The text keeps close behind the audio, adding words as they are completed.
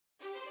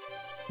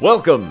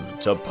Welcome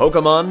to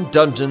Pokemon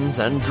Dungeons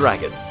and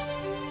Dragons.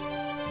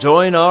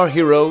 Join our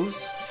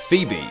heroes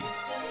Phoebe,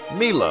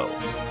 Milo,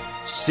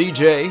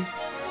 CJ,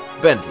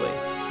 Bentley,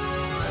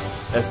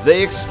 as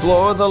they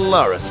explore the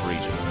Laris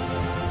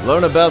region,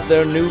 learn about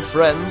their new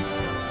friends,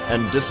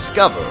 and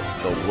discover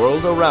the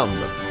world around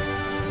them.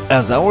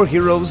 As our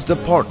heroes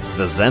depart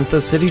the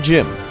Zantha City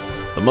Gym,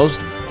 the most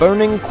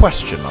burning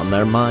question on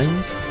their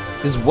minds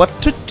is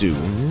what to do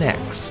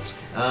next.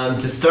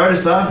 To start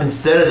us off,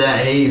 instead of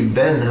that, hey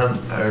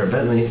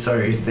Bentley,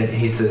 sorry, I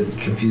hate to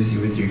confuse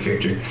you with your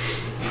character.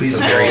 Please,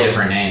 it's a very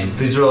different name.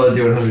 Please roll a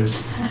D100.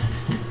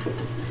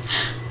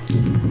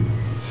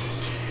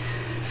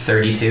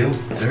 32.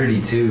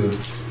 32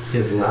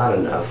 is not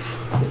enough.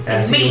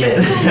 As you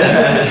miss.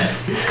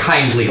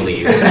 Kindly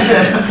leave.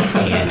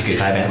 And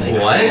goodbye, Bentley.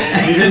 What?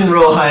 You didn't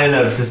roll high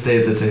enough to stay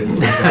at the table.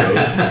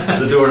 Sorry.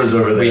 The door is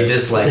over there. We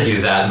dislike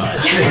you that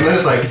much. And then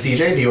it's like,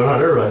 CJ,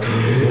 D100, run.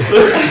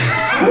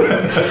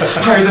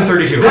 Higher than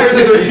 32. Higher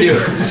than 32.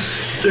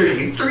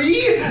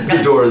 33?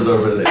 The door is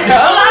over there.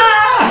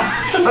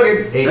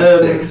 Okay.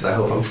 86, I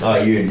hope I'm Oh,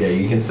 you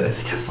can say.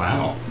 Yes.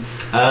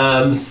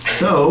 Wow.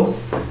 So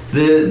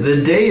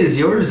the day is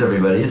yours,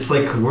 everybody. It's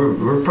like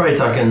we're probably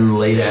talking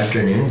late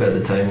afternoon by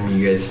the time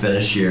you guys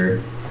finish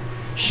your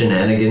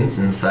shenanigans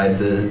inside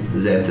the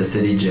Zantha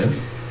City Gym.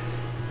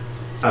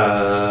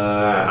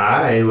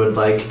 I would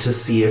like to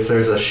see if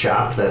there's a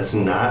shop that's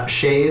not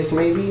Shay's,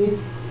 maybe.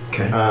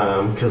 Okay.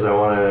 Because I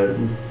want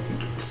to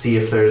see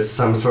if there's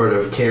some sort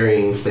of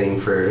carrying thing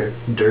for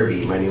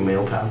Derby, my new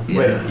male pal.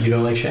 Yeah. Wait, you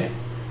don't like Shay?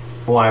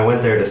 Well, I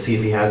went there to see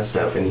if he had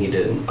stuff, and he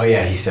didn't. Oh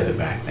yeah, he said the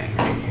back thing.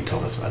 Right? He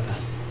told us about that.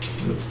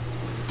 Oops.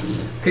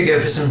 Could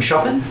go for some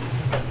shopping.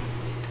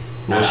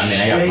 I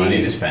mean, I got Shay-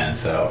 money to spend,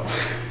 so...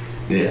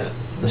 Yeah.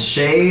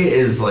 Shay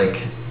is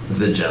like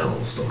the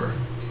general store.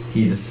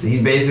 He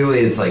basically,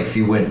 it's like if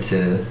you went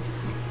to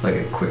like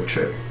a quick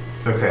trip.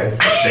 Okay.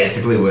 That's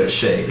basically what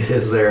Shay is.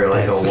 Is there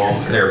like a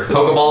Walmart? They're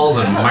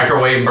Pokeballs and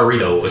microwave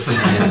burritos.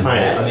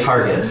 A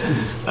Target.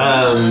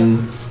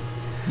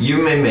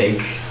 You may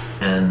make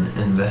an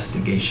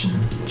investigation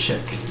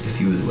check if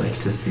you would like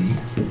to see.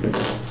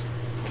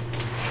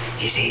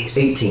 He sees.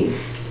 18.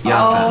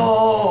 Yeah.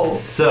 Oh.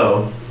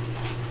 So,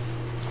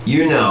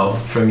 you know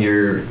from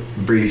your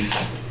brief,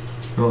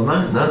 well,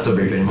 not so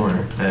brief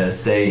anymore,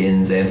 stay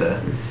in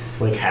Zantha,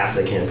 Like half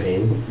the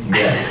campaign.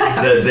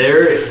 yeah, that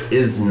there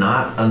is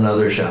not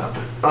another shop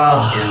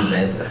Ugh. in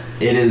Zantha.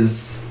 It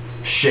is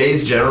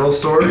Shay's general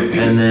store,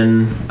 and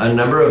then a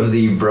number of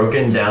the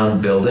broken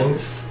down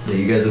buildings that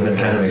you guys have been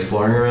kind of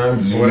exploring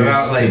around used What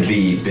about, to like-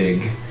 be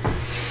big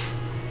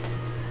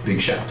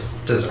shops.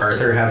 Does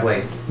Arthur have,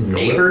 like,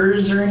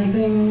 neighbors or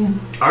anything?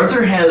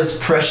 Arthur has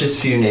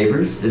precious few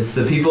neighbors. It's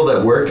the people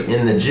that work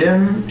in the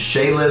gym.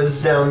 Shay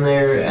lives down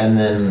there, and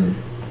then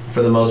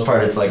for the most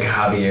part it's like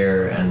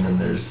Javier, and then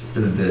there's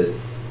the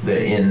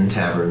inn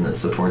tavern that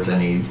supports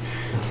any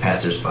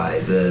passersby.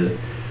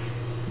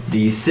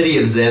 The city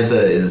of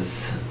Zantha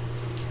is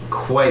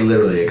quite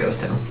literally a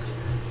ghost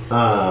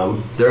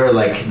town. There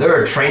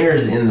are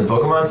trainers in the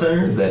Pokemon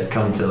Center that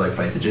come to like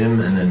fight the gym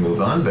and then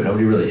move on, but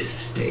nobody really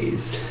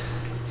stays.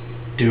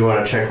 Do you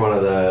want to check one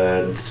of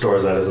the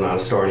stores that is not a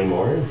store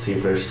anymore and see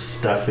if there's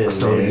stuff in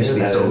store that there used to be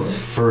that stolen. is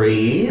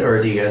free,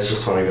 or do you guys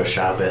just want to go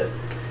shop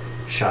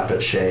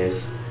at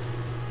Shay's?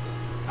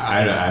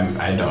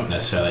 I don't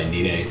necessarily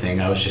need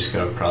anything. I was just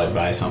gonna probably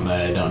buy something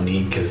that I don't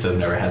need because I've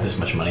never had this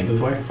much money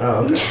before.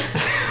 Oh, okay.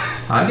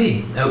 I'd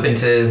be open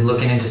to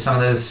looking into some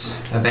of those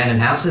abandoned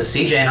houses.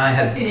 CJ and I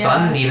had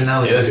fun, even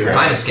though it was great.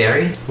 kind of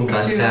scary.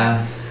 Okay.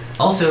 But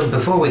also,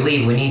 before we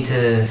leave, we need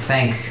to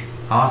thank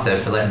Arthur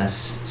for letting us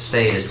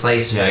stay at his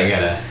place for Yeah, I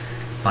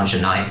a bunch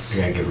of nights.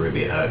 gotta give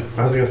Ruby a hug.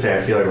 I was gonna say,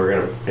 I feel like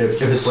we're gonna,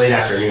 if it's late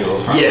afternoon,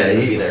 we'll probably Yeah,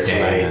 be you there Stay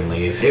tonight. and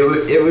leave.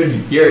 It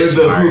would You're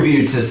smart. behoove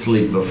you to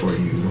sleep before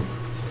you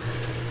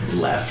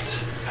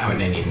left. I would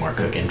need more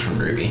cooking from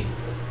Ruby.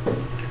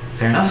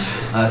 Fair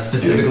enough.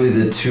 Specifically,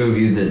 the two of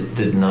you that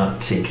did not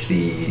take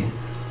the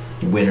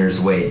winner's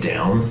way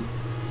down,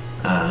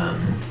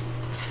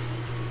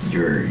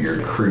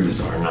 your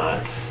crews are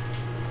not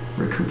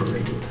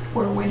recuperated.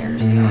 We're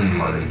winners in our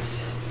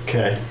hearts.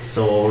 Okay,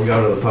 so we'll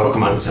go to the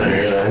Pokemon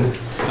Center then.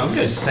 Sounds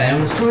good.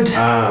 Sounds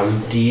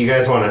good. Do you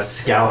guys want to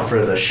scout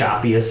for the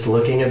shoppiest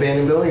looking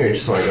abandoned building, or you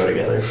just want to go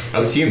together?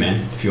 Up to you,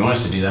 man. If you want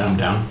us to do that, I'm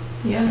down.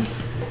 Yeah.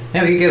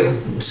 Yeah, we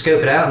could go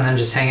scope it out and then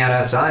just hang out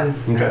outside.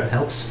 Okay. That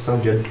helps.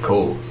 Sounds good.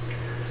 Cool.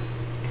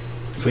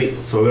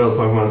 Sweet. So we'll go to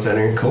the Pokemon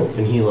Center. Cool.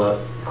 And heal up.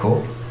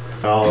 Cool.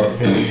 I'll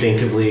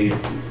instinctively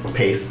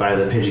pace by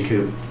the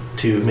Pidgecoop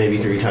 2, maybe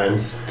 3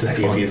 times to see if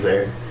Excellent. he's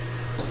there.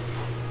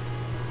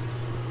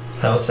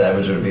 How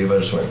savage would it be if I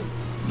just went?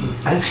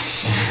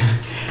 That's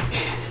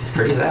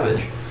pretty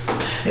savage.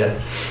 Yeah.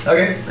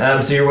 Okay.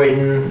 So you're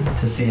waiting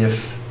to see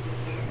if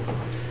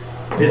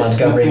It's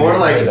Montgomery more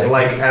makes it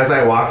like back. as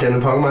I walked in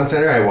the Pokemon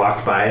Center, I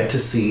walked by it to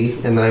see,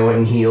 and then I went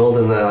and healed,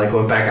 and then I like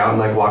went back out and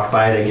like walked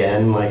by it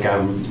again. Like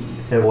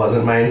it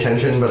wasn't my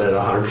intention, but it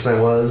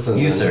 100% was. And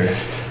You, then- sir,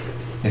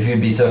 if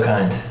you'd be so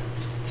kind,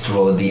 just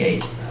roll a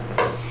d8.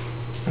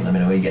 And Let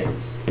me know what you get.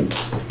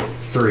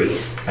 3.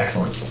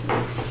 Excellent.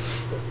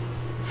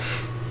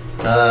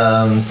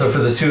 So for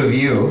the two of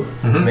you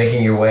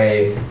making your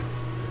way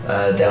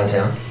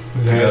downtown,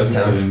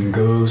 to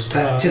Ghost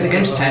Town. Back to the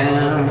ghost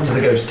town. To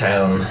the ghost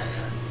town.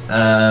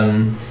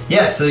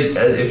 Yeah, so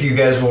if you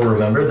guys will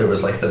remember, there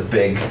was like the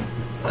big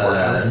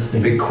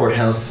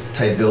courthouse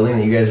type building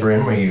that you guys were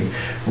in where you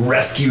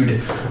rescued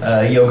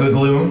Yoga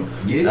Gloom.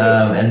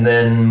 Yeah. And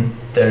then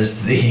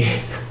there's the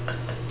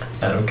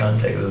out of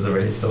context, this is a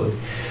very silly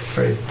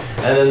phrase.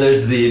 And then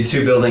there's the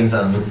two buildings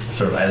on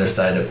sort of either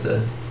side of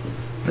the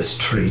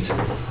street.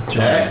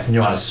 You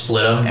want to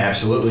split them?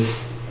 Absolutely.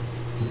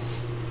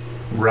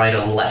 Right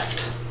or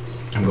left?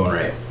 I'm going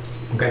right.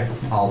 Okay.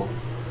 I'll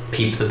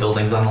peep the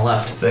buildings on the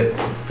left. Sick.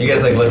 You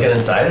guys like looking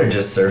inside or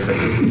just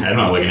surfing? I'm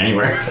not looking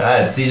anywhere.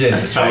 It's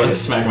CJ's I would distracted.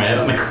 smack my head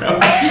on the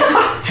ground.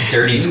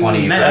 Dirty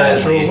 20.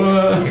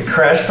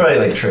 Crash probably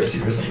like trips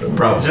you or something.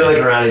 Probably. You're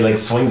looking around, he like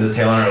swings his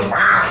tail and goes,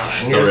 wow.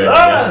 Still ready,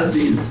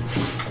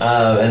 Jeez.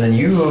 And then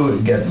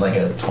you get like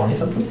a 20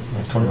 something?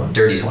 Like 21?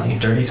 Dirty 20.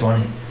 Dirty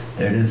 20.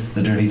 There it is,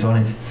 the dirty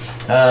 20s.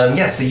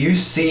 Yeah, so you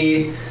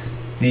see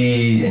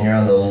and you're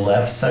on the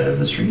left side of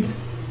the street?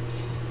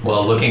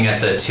 Well, looking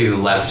at the two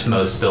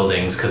leftmost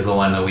buildings, because the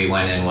one that we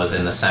went in was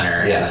in the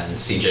center,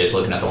 Yes. and CJ's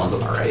looking at the ones on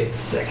the right.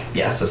 Sick.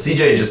 Yeah, so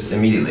CJ just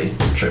immediately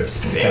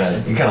trips. You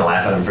kind of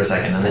laugh at him for a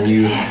second, and then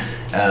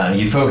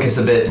you focus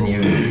a bit and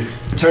you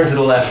turn to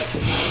the left.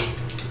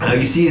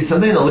 You see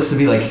something that looks to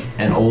be like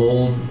an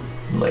old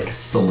like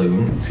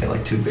saloon. It's got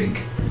like two big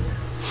like,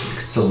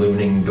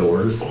 salooning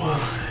doors.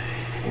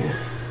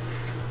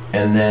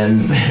 And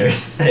then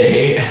there's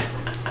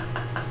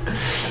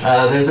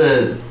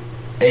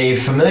a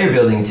familiar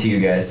building to you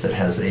guys that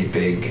has a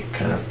big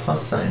kind of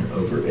plus sign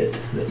over it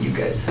that you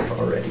guys have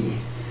already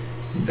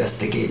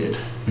investigated.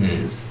 It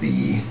is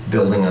the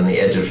building on the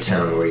edge of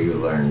town where you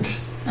learned.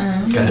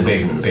 Got the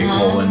big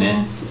hole in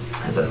it.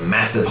 Has a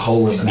massive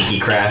hole in Sneaky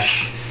it.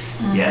 crash.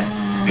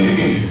 Yes.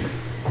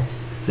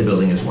 The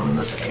building is one and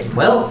the same.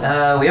 Well,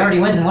 we already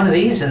went in one of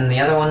these, and the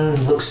other one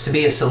looks to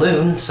be a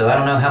saloon, so I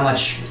don't know how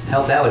much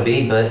help that would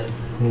be, but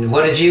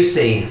what did you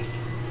see?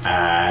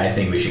 I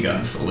think we should go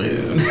in the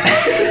saloon.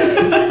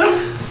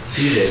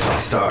 CJ saw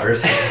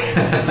stars.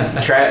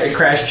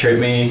 Crash tripped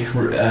me.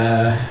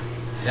 I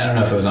don't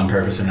know if it was on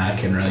purpose or not. I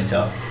couldn't really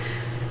tell.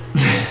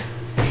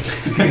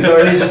 He's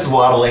already just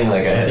waddling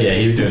like a Yeah,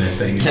 he's doing his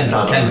thing.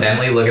 Can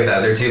Bentley look at the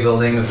other two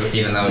buildings,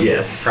 even though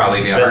Yes. it'd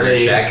probably be a harder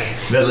check?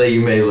 Bentley,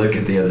 you may look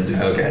at the other two.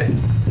 Okay.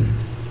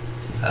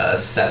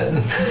 7.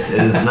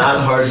 It is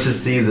not hard to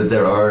see that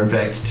there are, in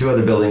fact, two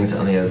other buildings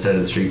on the other side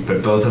of the street,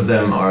 but both of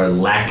them are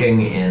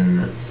lacking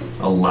in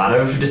a lot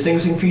of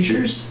distinguishing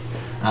features.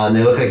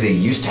 They look like they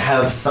used to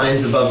have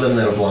signs above them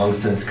that have long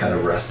since kind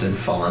of rusted,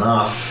 fallen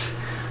off.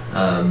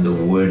 The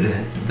wood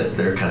that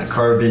they're kind of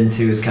carved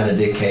into is kind of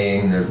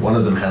decaying. One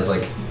of them has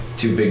like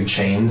two big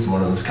chains.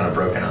 One of them's kind of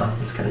broken off.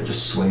 It's kind of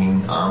just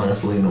swinging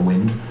ominously in the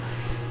wind.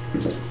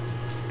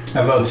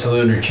 I vote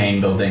saloon or chain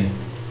building.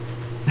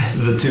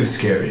 The two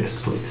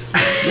scariest, please.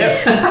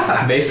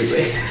 Yep,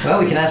 basically. Well,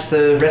 we can ask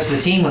the rest of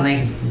the team when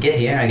they get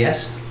here, I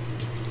guess.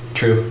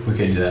 True, we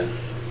could do that.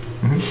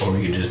 Or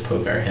we could just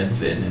poke our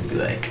heads in and be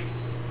like...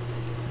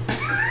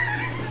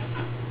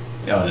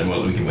 Oh, then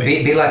well, we can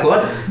wait. Be like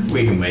what?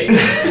 We can wait.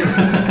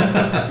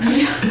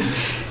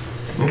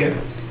 Okay.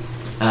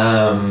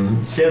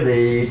 So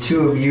the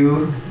two of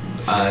you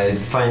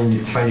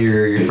find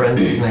your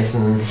friends nice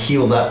and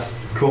healed up,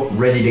 Cool.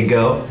 ready to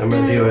go. I'm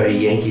gonna do a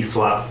Yankee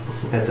swap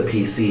at the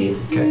PC.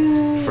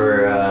 Okay.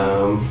 For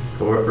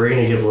we're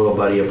gonna give little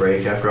buddy a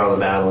break after all the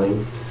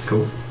battling.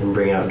 Cool. And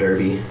bring out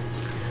Derby.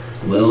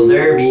 Little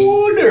Derby.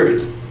 Ooh,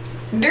 Derby.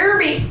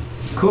 Derby.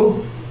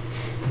 Cool.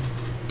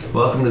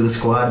 Welcome to the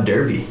squad,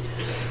 Derby.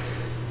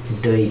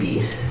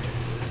 Derby.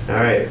 All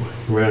right,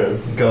 we're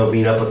gonna go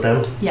meet up with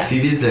them. Yeah.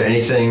 Phoebe, is there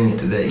anything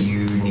that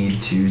you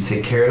need to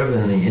take care of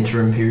in the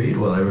interim period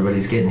while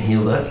everybody's getting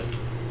healed up?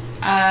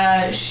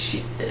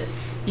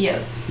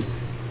 Yes.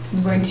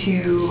 I'm going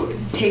to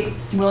take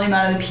William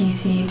out of the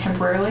PC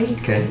temporarily,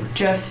 Okay.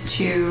 just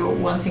to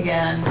once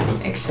again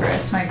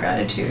express my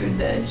gratitude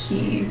that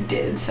he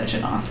did such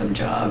an awesome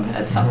job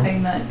at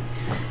something that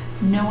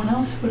no one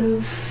else would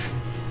have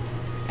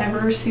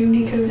ever assumed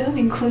he could have done,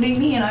 including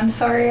me, and I'm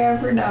sorry I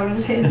ever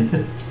doubted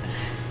him.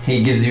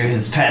 He gives you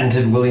his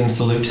patented William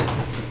salute.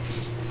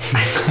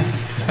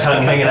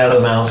 Tongue hanging out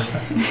of the mouth.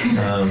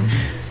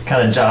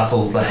 Kind of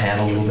jostles the hand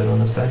a little bit on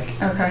his back.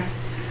 Okay.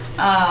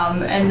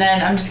 And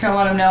then I'm just gonna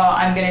let him know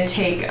I'm gonna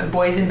take a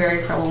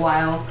boysenberry for a little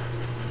while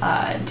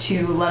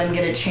to let him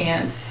get a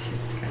chance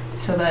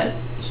so that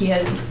he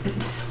has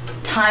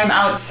time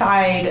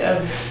outside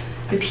of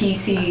the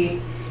PC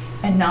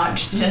and not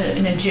just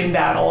in a gym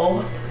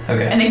battle.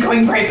 Okay. And then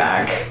going right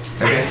back.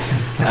 Okay.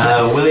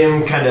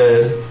 William kind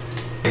of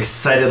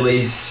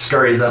excitedly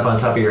scurries up on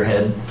top of your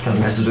head, kind of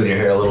messes with your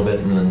hair a little bit,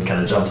 and then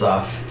kind of jumps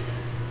off.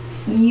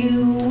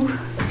 You.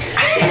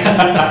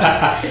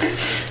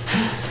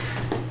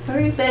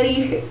 Alright,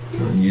 Betty.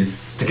 And you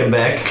stick him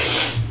back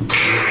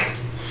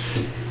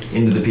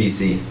into the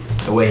PC.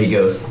 Away he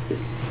goes.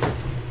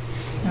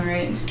 All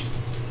right.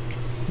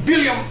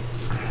 William.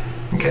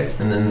 Okay,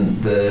 and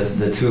then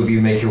the two of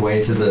you make your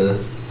way to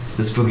the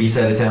spooky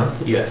side of town.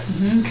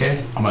 Yes.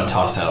 Okay, I'm gonna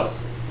toss out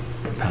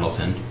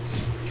Pendleton.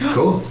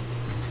 cool.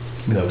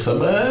 Be like, what's up,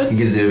 bud? He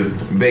gives you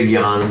a big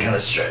yawn, kind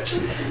of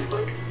stretches.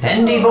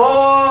 Pendy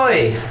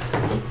boy!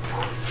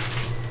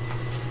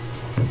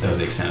 That was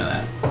the extent of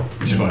that.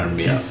 Just wanted him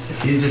to be up.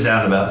 He's just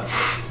out and about.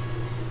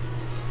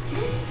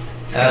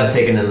 He's kind of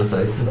taking in the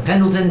sights.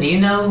 Pendleton, do you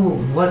know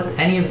what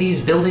any of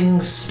these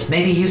buildings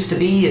maybe used to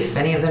be? If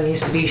any of them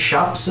used to be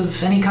shops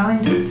of any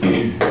kind?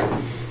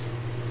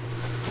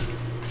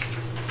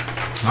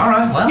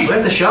 Alright, well,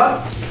 we're the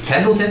shop.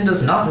 Pendleton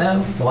does not know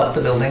what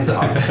the buildings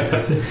are.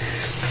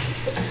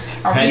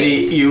 Are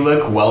Penny, you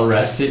look well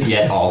rested,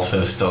 yet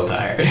also still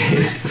tired.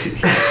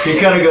 He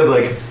kind of goes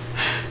like,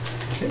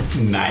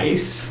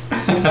 Nice.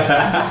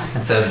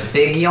 That's a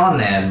big yawn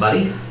there,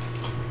 buddy.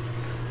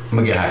 I'm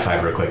gonna get a high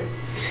five real quick.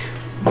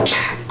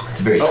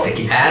 it's very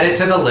sticky. Add it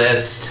to the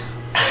list.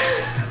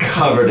 It's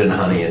covered in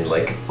honey and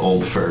like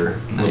old fur,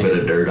 a little Nice. bit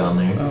of dirt on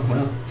there. Oh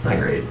well. It's not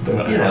great, but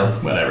Whatever. you know,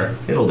 Whatever.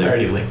 it'll do. I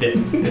already licked it.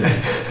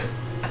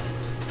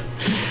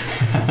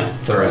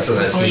 The rest of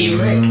the team.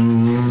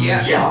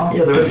 Yeah,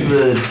 the rest of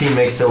the team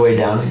makes their way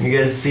down. You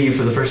guys see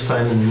for the first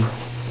time in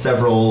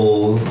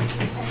several,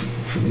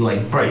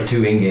 like probably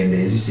 2 in-game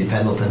days, you see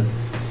Pendleton.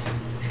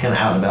 He's kind of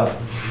out and about.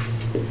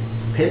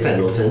 Hey,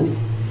 Pendleton.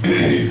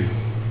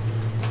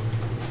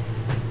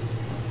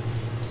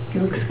 He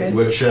looks good.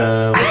 Which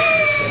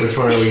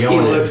one are we He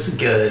going in? looks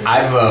good.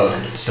 I vote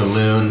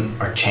saloon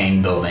or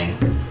chain building.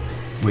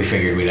 We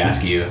figured we'd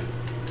ask you.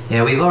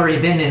 Yeah, we've already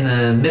been in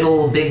the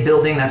middle big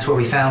building. That's where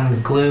we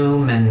found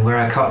Gloom and where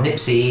I caught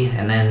Nipsey.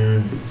 And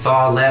then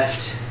far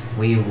left,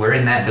 we were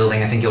in that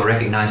building. I think you'll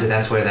recognize it.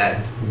 That's where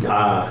that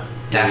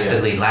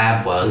dastardly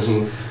lab was.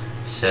 Mhm.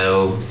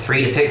 So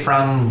 3 to pick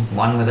from.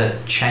 1 with a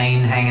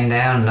chain hanging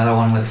down. Another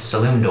one with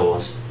saloon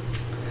doors.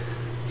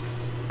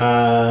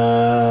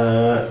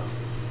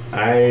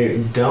 I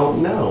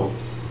don't know.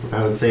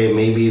 I would say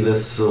maybe the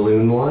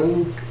saloon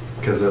one,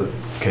 because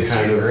it's Because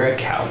kind of. you're a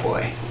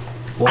cowboy.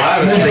 Well,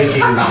 I was thinking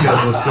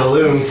because the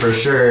saloon for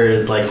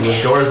sure, like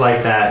with doors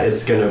like that,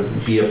 it's gonna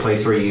be a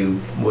place where you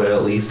would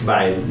at least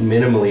buy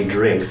minimally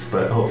drinks,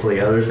 but hopefully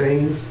other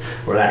things.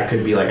 Or that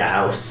could be like a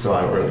house, so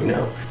I don't really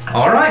know.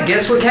 All right,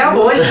 guess we're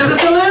cowboys to the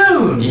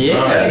saloon.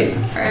 Yeah. Alright.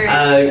 All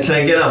right. Can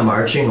I get a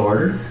marching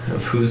order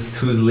of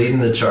who's leading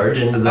the charge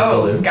into the Oh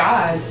saloon?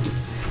 God.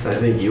 I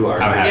think you are.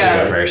 I'm happy Yeah.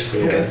 to go first.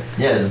 Yeah.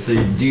 Yeah, so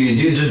do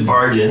you just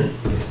barge in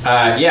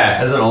Yeah.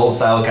 as an old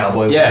style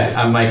cowboy? Yeah,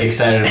 I'm like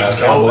excited about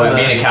So, cowboy,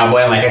 being a cowboy,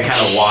 and like I kind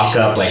of walk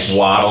up, like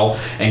waddle,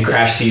 and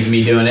Crash sees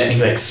me doing it, and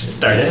he like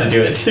starts to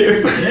do it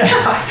too.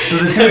 Yeah. So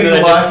the two And of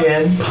then you I walk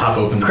in. Pop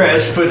open the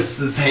Crash door. puts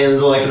his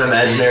hands on like an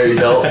imaginary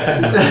belt.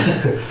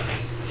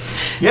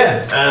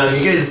 Yeah,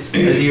 you guys,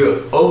 as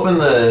you open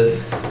the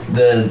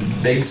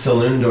big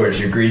saloon doors,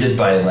 you're greeted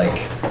by like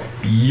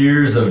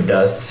years of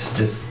dust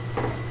just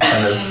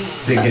kind of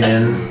sinking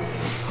in.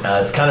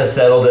 It's kind of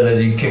settled, and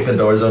as you kick the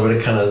doors open,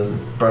 it kind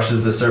of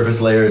brushes the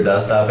surface layer of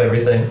dust off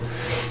everything.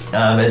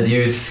 As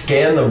you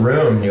scan the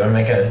room, you want to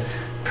make a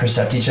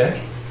percepti check?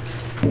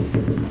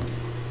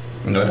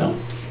 No, I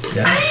don't.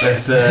 Yeah.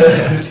 That's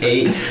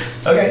 8.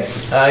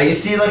 Okay. You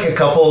see like a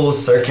couple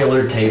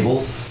circular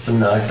tables, some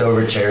knocked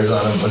over chairs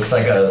on them. Looks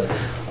like a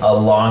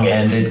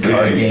long-ended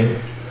card game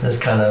that's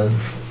kind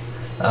of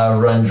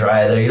run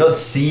dry there. You don't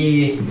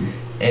see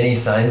any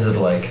signs of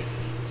like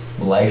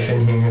life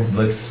in here. It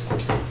looks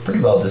pretty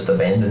well just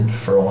abandoned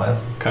for a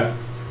while. Okay.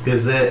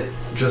 Is it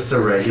just a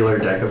regular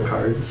deck of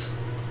cards?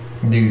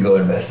 Do you go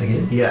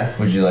investigate? Yeah.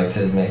 Would you like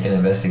to make an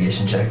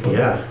investigation check, please?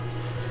 Yeah.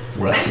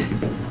 What?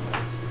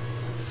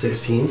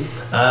 16.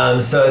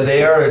 So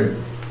they are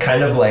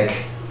kind of like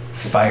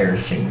fire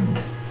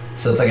themed.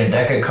 So it's like a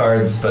deck of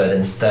cards, but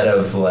instead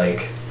of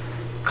like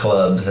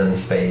clubs and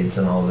spades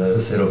and all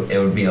those, it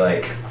would be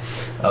like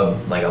a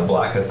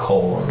block of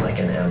coal and like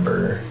an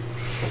ember.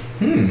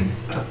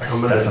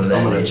 Stuff of that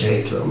I'm gonna nature.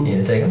 take them. You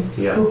gonna take them?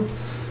 Yeah. Cool.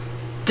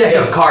 Deck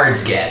Yes. of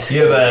cards get.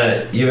 You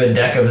have a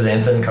deck of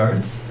Xanthan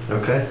cards.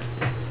 Okay.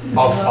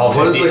 All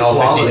What is 50, the all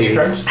quality? 52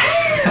 cards?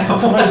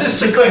 It's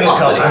just like a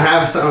couple. I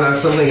have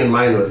something in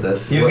mind with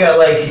this. You have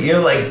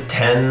like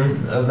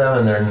 10 of them,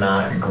 and they're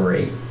not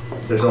great.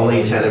 There's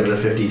only 10 of the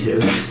 52.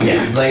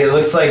 Yeah, like it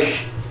looks like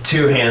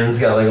 2 hands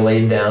got like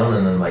laid down,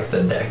 and then like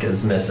the deck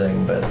is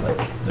missing, but like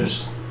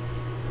there's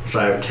So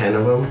I have 10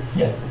 of them?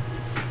 yeah.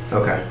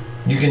 Okay.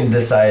 You can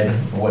decide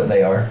what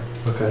they are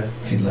Okay.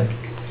 if you'd like.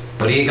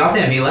 What do you got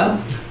there, Milo?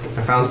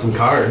 I found some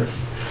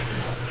cards.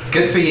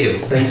 Good for you.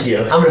 Thank you.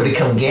 I'm gonna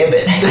become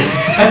Gambit.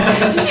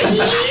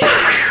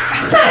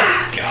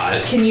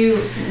 God. Can you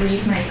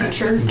read my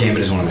future? Gambit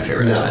is one of my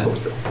favorite No.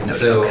 X-Men. No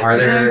So joke. are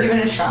Can I give there...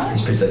 it a shot?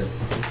 It's pretty sick.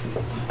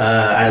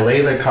 I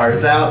lay the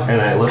cards out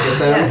and I look at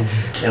them.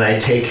 Yes. And I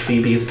take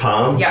Phoebe's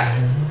palm. Yeah.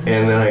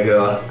 And then I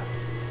go,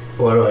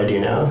 what do I do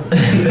now?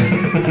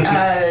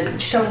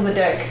 Shuffle the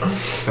deck.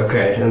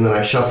 Okay. And then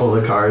I shuffle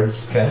the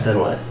cards. Okay. Then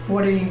what?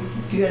 What are you?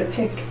 You gotta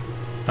pick.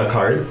 A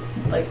card?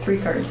 Like 3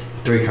 cards.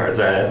 3 cards.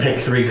 All right, I pick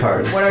 3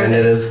 cards. What are and they?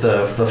 it is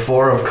the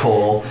 4 of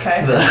coal.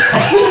 Okay. The,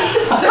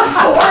 The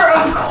 4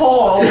 of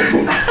coal.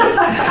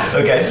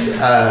 Okay.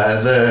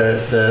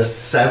 the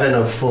 7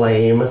 of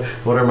flame.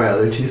 What are my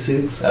other 2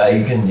 suits?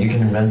 You can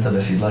invent them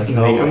if you'd like.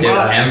 Oh, Dude,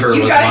 yeah. Ember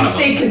You was one gotta of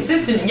stay them.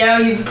 consistent. Now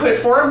you put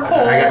 4 of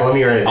coal. Let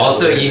me write it down.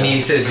 Also, you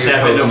need to do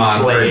 7 of Pokemon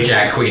for flame.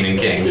 Jack, Queen, and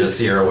King, just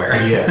so you're aware.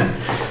 Yeah.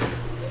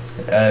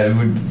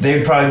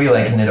 They'd probably be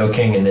like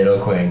Nidoking and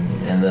Nidoqueen,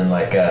 and then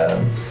like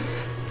a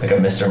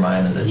Mr.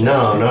 Mime as a Jester.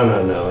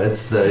 No.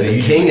 It's the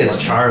you king do is one.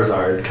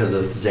 Charizard because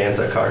it's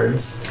Zantha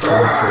cards.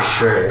 For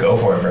sure. Go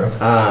for it, bro.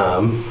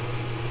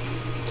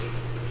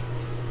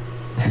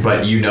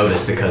 But you know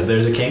this because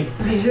there's a king?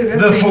 These are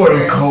The 3 4 of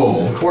cards.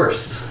 coal. Of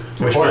course.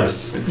 Which of one?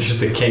 course. It's just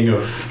the king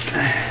of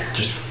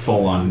just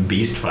full-on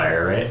beast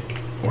fire, right?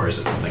 Or is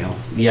it something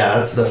else? Yeah,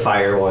 that's the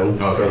fire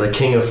one. Okay. So the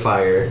king of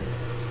fire.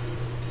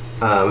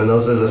 And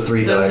those are the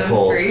 3 Those that are I the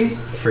pulled 3?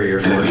 for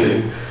your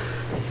fortune.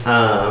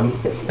 And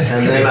gonna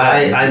then be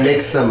hard. I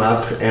mix them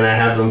up and I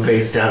have them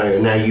face down.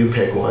 And now you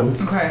pick one.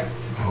 Okay.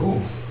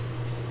 Oh.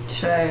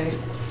 Should I?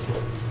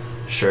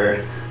 Sure.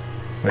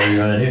 What do you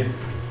want to do?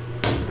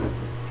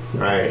 All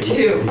right. 2.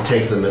 You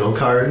take the middle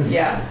card.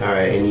 Yeah. All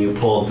right, and you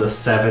pulled the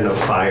 7 of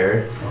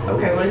fire.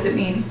 Okay, what does it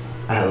mean?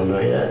 I don't know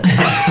yet.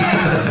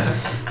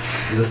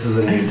 This is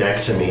a new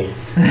deck to me.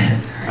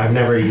 I've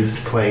never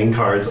used playing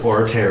cards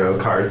or tarot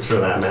cards for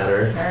that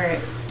matter.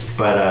 Alright.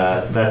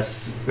 But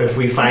that's if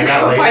we find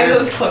out Go later. find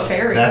those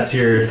Clefairy. That's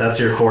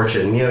your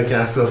fortune. You know, you can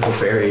ask the little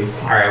fairy.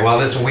 Alright, while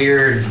this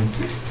weird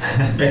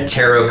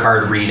tarot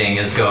card reading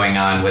is going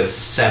on with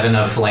 7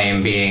 of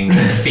flame being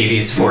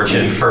Phoebe's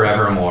fortune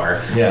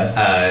forevermore,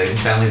 Yeah.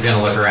 Bentley's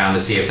gonna look around to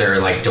see if there are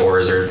like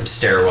doors or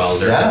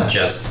stairwells or Yeah. if it's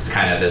just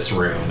kind of this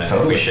room and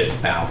Totally. if we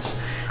should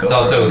bounce. Go He's for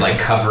also it. like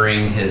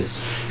covering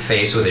his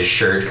face with his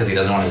shirt because he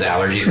doesn't want his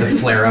allergies to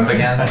flare up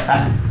again.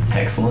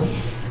 Excellent.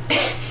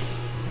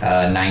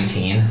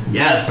 19.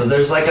 Yeah, so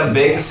there's like a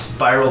big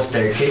spiral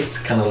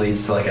staircase, kind of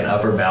leads to like an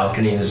upper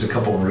balcony. There's a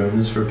couple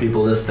rooms for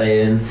people to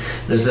stay in.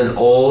 There's an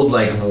old,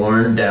 like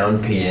worn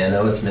down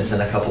piano. It's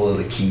missing a couple of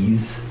the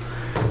keys.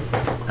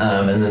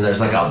 And then there's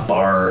like a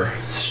bar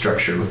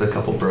structure with a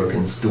couple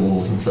broken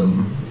stools and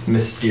some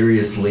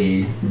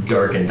mysteriously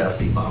dark and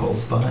dusty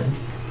bottles behind.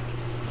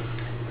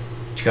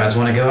 Do you guys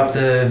want to go up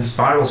the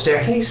spiral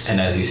staircase?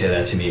 And as you say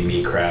that to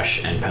me,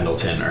 Crash, and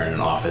Pendleton are in an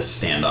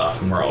office standoff,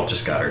 and we're all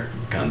just got our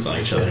guns on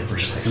each other. We're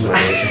just like,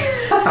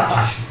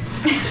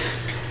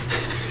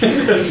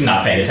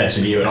 not paying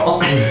attention to you at all.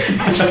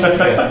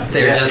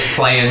 They're just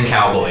playing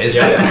cowboys.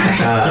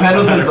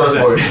 Pendleton's on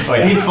board. Oh,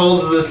 yeah. He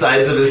folds the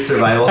sides of his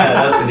survival hat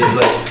up and he's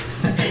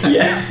like,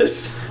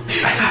 Yes.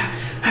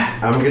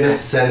 I'm gonna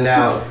send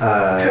out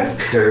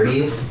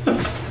Derby in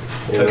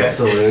the Okay.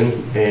 saloon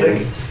and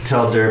Sick.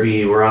 tell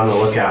Derby we're on the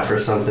lookout for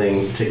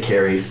something to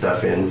carry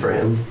stuff in for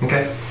him,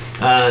 okay.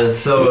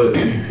 So,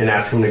 and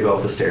ask him to go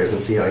up the stairs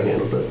and see how he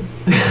handles it.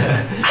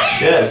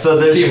 yeah, so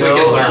there's See if we no...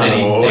 can learn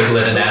any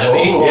Diglett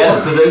anatomy. Yeah,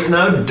 so there's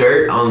no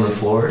dirt on the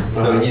floor.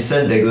 So when you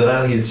send Diglett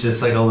out, he's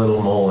just like a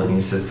little mole and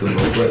he's just little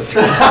flips.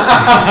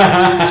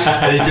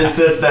 And he just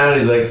sits down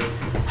and he's like,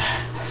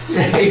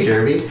 Hey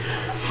Derby,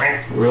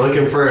 we're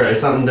looking for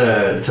something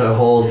to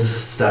hold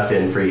stuff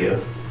in for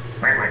you,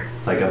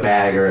 like a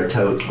bag or a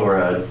tote or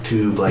a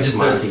tube like he just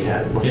Monty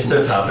starts, had. he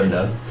starts hopping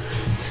down.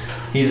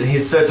 He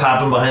starts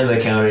hopping behind the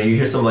counter. You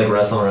hear some like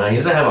wrestling around. He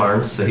doesn't have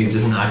arms, so he's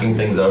just knocking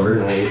things over.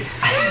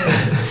 Nice.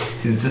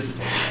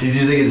 He's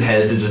using his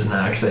head to just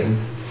knock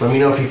things. Let me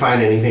know if you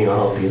find anything.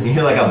 I'll help You you.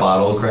 hear like a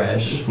bottle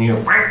crash. And you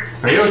go,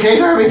 Are you okay,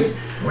 Derby?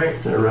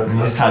 and he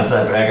just hops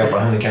that back up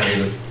behind the counter and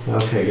goes,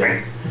 Okay,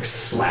 good.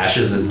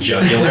 Slashes his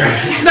jugular.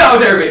 No,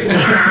 Derby!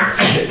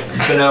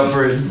 been out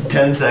for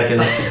 10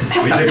 seconds.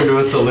 We took him to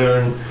a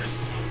saloon.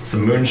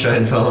 Some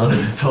moonshine fell on him.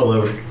 It's all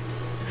over.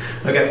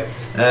 Okay.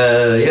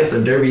 Yeah,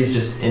 so Derby's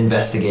just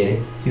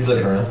investigating. He's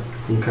looking around.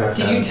 Okay.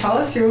 Did you tell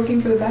us you're looking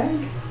for the bag?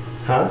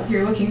 Huh?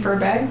 You're looking for a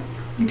bag?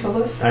 You told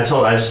us? I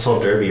just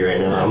told Derby right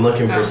now. I'm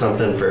looking Oh. for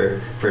something for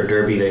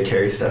Derby to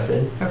carry stuff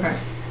in. Okay.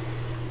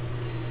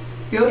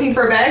 You're looking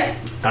for a bag?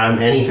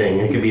 Anything.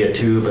 It could be a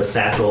tube, a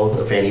satchel,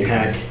 a fanny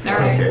pack. All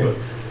right. Okay.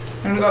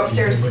 I'm gonna go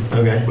upstairs.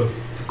 Okay.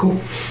 Cool.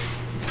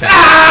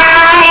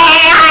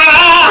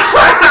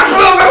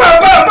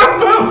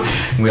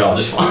 We all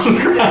just fall on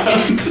the ground.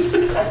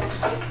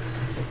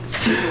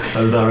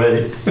 I was not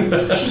ready.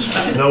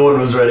 Jesus. No one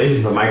was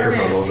ready. The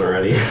microphone wasn't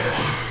ready.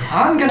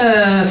 I'm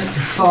gonna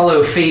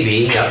follow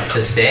Phoebe up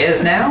the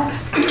stairs now.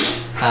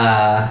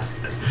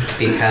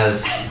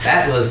 Because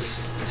that was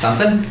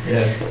something.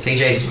 Yeah.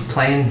 CJ's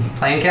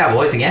playing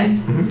cowboys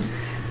again.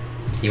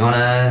 You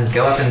wanna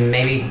go up and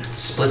maybe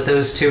split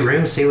those 2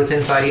 rooms, see what's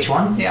inside each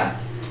one? Yeah.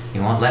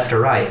 You want left or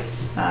right?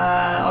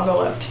 I'll go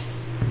left.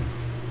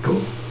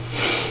 Cool.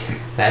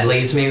 That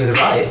leaves me with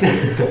right.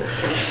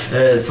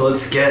 So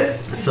let's get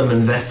some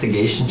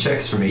investigation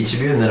checks from each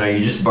of you, and then are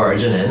you just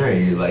barging in, or are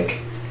you like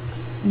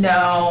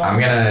No. I'm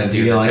gonna do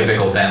You the like-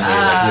 typical Bentley,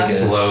 like knock and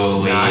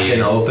slowly.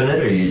 open it,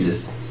 or you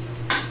just...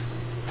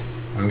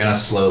 I'm gonna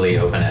slowly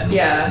open it.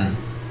 Yeah.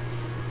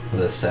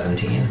 with a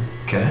 17.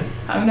 Okay.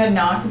 I'm gonna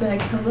knock and be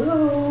like,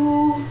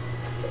 hello.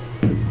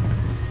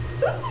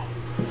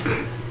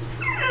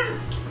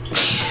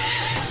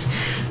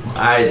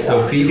 Alright,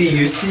 so Phoebe,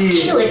 you see...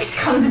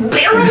 Felix comes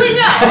barreling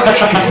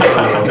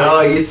out. No,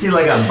 you see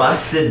like a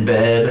busted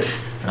bed.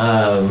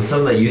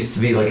 Something that used to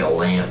be like a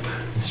lamp.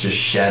 It's just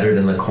shattered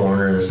in the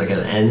corner. There's like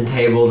an end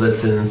table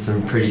that's in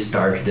some pretty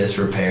stark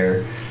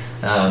disrepair.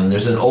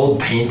 There's an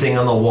old painting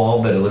on the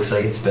wall, but it looks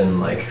like it's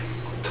been like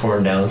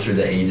torn down through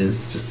the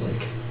ages. Just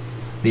like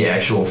the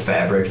actual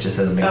fabric just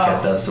hasn't been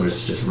kept up, so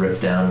it's just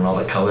ripped down and all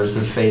the colors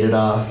have faded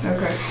off.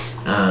 Okay.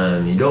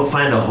 You don't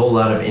find a whole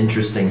lot of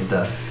interesting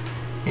stuff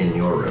in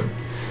your room.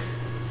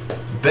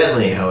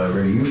 Bentley,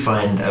 however, you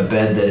find a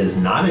bed that is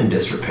not in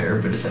disrepair,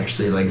 but it's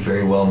actually like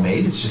very well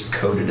made. It's just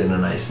coated in a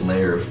nice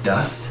layer of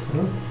dust.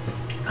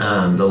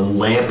 The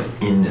lamp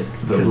in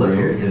the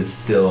room is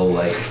still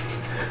like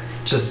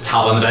Just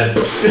top on the bed.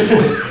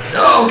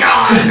 Oh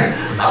God!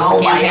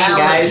 Oh my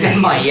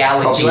allergies! My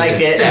allergies Like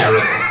are it.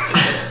 terrible.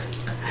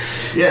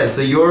 yeah.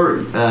 So your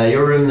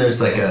room,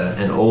 there's like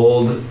an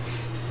old,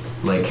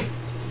 like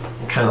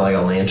kind of like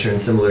a lantern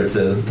similar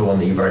to the one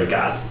that you've already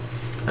got.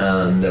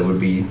 That would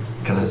be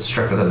kind of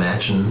struck with a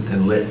match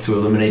and lit to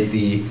illuminate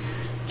the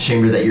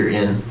chamber that you're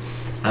in.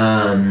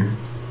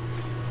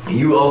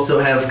 You also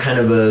have kind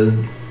of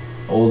a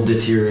old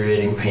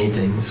deteriorating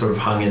painting sort of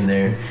hung in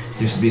there.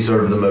 Seems to be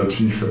sort of the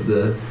motif of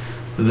the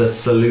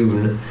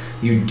saloon.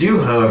 You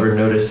do, however,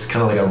 notice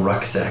kind of like a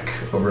rucksack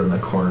over in the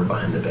corner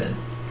behind the bed.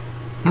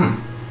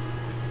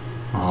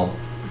 I'll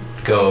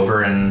go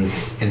over and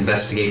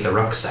investigate the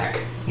rucksack.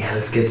 Yeah,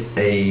 let's get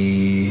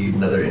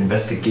another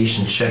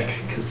investigation check,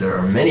 because there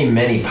are many,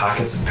 many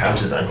pockets and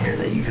pouches on here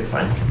that you could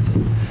find.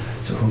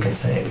 So who can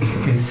say?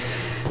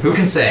 Who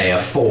can say?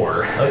 A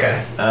 4.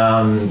 Okay.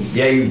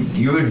 Yeah,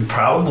 you would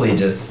probably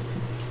just...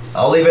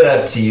 I'll leave it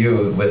up to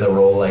you with a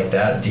roll like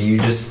that. Do you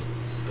just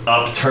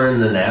upturn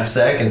the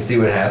knapsack and see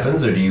what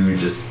happens, or do you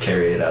just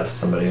carry it out to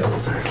somebody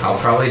else? I'll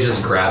probably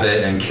just grab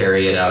it and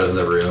carry it out of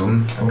the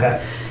room.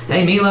 Okay.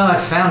 Hey Milo, I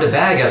found a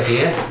bag up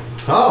here.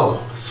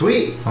 Oh,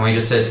 sweet. Want me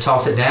just to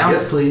toss it down?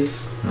 Yes,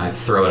 please. And I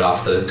throw it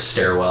off the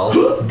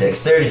stairwell.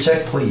 Dexterity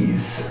check,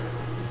 please.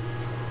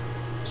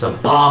 There's a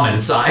bomb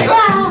inside.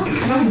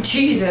 Oh,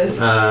 Jesus.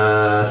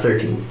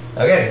 13.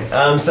 Okay.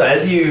 So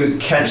as you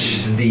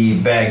catch the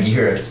bag, you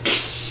hear a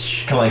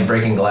kind of like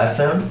breaking glass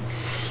sound.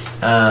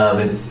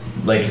 And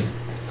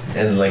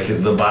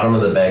the bottom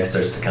of the bag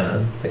starts to kind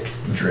of like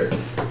drip.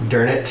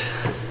 Darn it.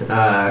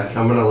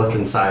 I'm gonna look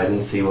inside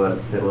and see what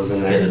it was in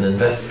Let's get there. an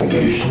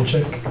investigation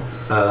check.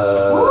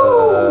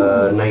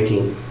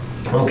 19.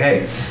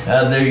 Okay.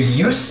 There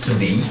used to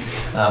be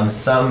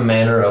some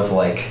manner of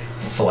like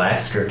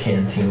flask or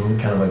canteen,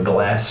 kind of a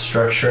glass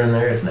structure in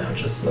there. It's now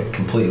just like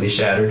completely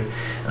shattered.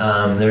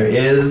 There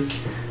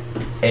is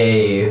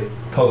a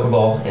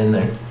Pokeball in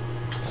there,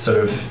 sort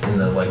of in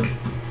the like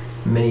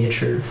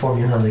miniature form.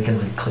 You know how they can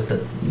like click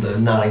the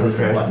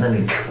non-existent button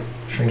and it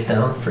shrinks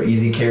down for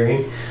easy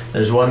carrying.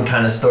 There's one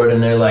kind of stored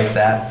in there like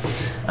that.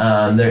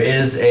 There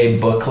is a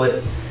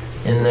booklet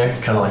in there,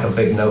 kind of like a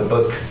big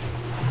notebook.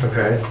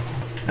 Okay.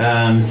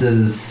 It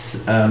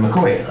says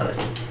McCoy on it.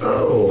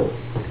 Oh.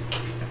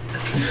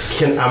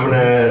 I'm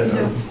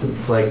gonna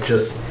like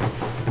just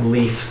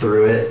leaf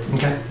through it.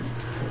 Okay.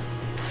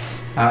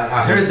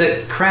 I heard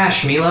that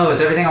crash, Milo.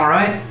 Is everything all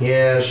right?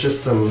 Yeah, it's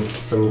just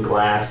some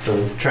glass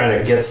and trying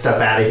to get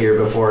stuff out of here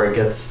before it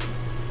gets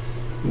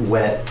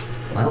wet.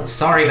 Well,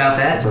 sorry about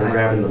that. So I'm I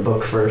grabbing the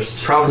book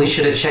first. probably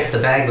should have checked the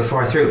bag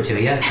before I threw it to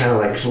you. Kind of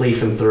like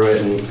leafing through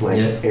it and like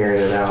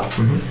airing it out.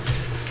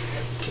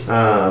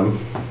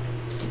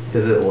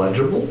 Is it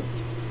legible?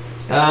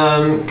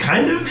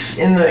 Kind of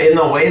in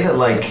the way that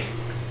like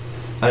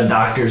a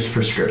doctor's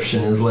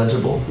prescription is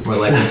legible, where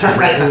like it's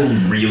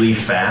written really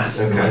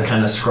fast and like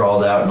kind of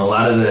scrawled out, and a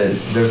lot of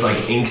there's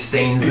like ink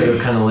stains that have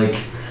kind of like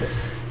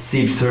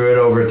seeped through it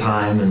over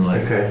time, and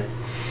like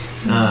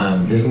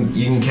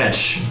you can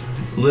catch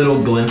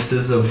little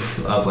glimpses of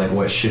like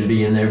what should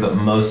be in there, but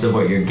most of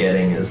what you're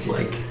getting is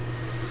like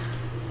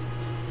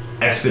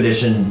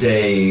expedition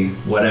day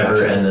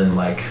whatever, and then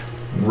like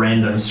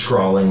random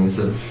scrawlings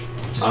of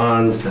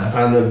just stuff.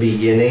 On the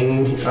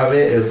beginning of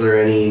it, is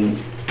there any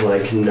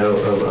like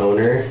note of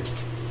owner?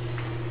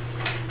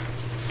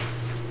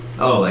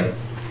 Oh, like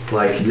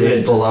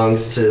this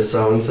belongs to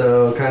so and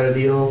so kind of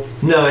deal?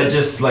 No, it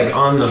just like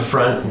on the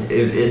front.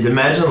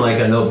 Imagine like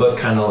a notebook,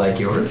 kind of like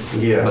yours,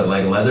 but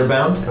like leather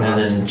bound, and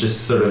then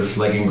just sort of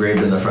like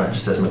engraved in the front,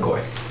 just says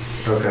McCoy.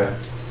 Okay.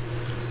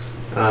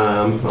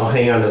 I'll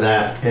hang on to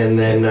that, and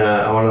then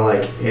I want to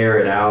like air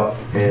it out,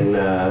 and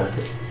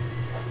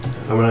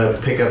I'm gonna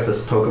pick up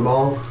this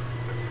Pokeball.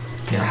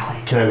 Yeah.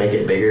 Can I make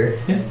it bigger?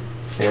 Yeah.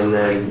 And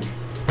then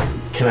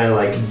can I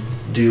like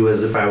do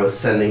as if I was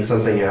sending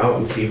something out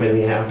and see if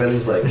anything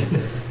happens? Like.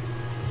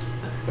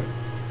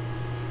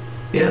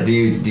 Yeah. Do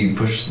you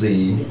push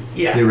the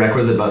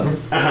requisite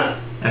buttons?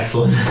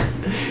 Excellent.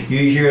 You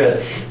hear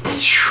a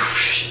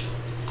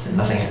and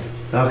nothing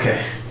happens.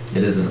 Okay.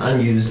 It is an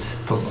unused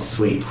Pokeball.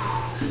 Sweet.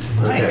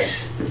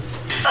 Nice.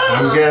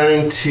 I'm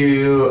going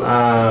to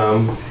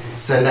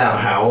send out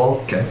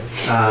Howl. Okay.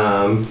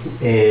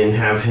 And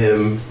have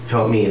him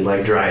help me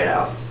like dry it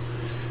out.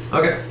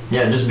 Okay.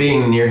 Yeah, just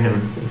being near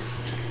him,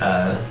 it's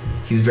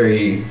he's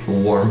very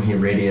warm. He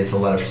radiates a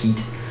lot of heat.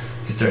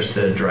 He starts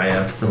to dry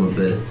out some of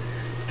the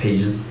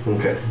pages.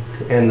 Okay.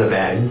 And the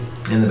bag.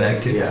 In the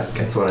bag too. Yeah,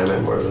 that's what I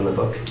meant more than the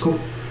book. Cool.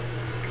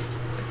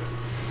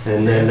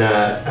 And then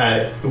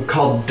I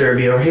called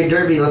Derby over. Hey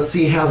Derby, let's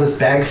see how this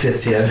bag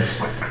fits you.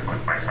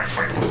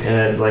 And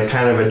I'd like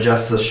kind of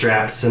adjust the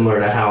straps similar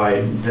to how I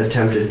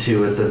attempted to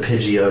with the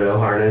Pidgeotto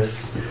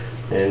harness.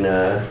 And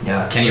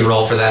Yeah. Can you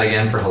roll for that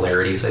again for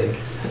hilarity's sake?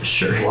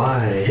 Sure.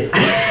 why?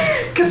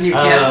 Because you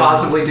can't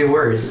possibly do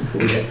worse.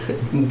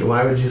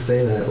 Why would you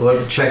say that?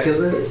 What check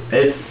is it?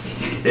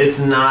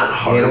 It's not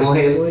hard. Animal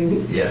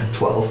handling? Yeah.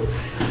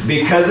 12.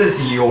 Because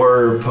it's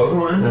your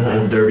Pokemon,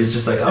 and Derby's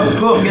just like, oh,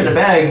 cool, I'm getting a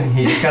bag.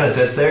 He just kind of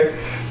sits there.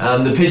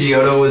 The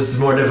Pidgeotto was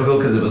more difficult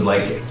because it was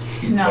like,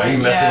 why are you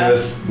messing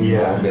with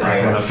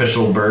like an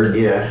official bird?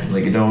 Yeah.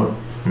 Like, you don't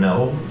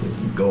know.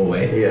 Go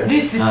away. Yeah.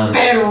 This is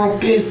federal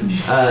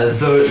business.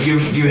 So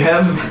you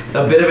have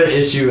a bit of an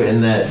issue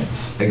in that,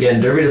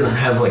 again, Derby doesn't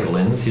have like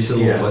limbs. He's just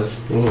little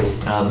foots.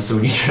 Mm-hmm. So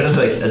when you try to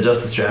like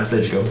adjust the straps,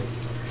 they just go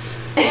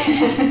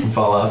and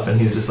fall off, and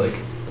he's just like.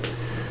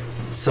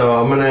 So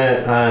I'm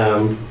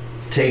gonna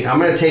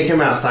take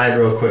him outside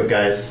real quick,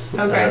 guys.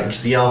 Okay.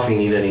 Just yell if you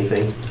need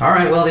anything. All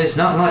right, well, there's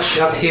not much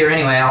up here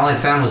anyway. All I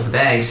found was the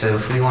bag, so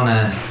if we want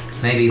to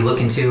maybe look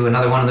into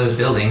another one of those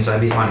buildings,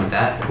 I'd be fine with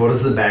that. What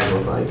does the bag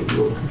look like?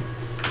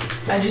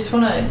 I just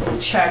want to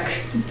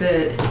check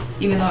that,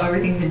 even though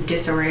everything's in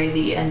disarray,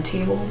 the end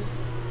table.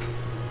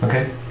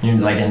 Okay. You're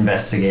like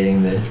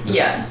investigating the.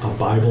 Yeah. A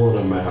Bible and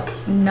a map.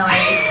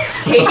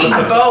 Nice. Taking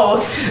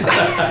both.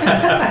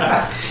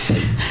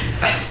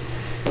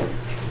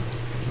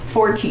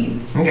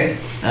 14. Okay.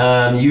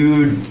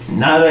 You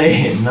not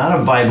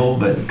a Bible,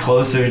 but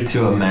closer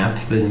to a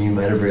map than you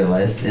might have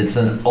realized. It's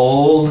an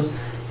old,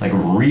 like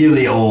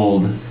really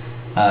old,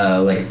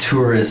 like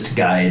tourist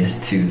guide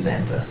to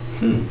Zantha.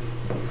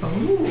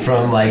 Oh.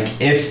 From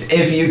like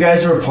if you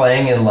guys were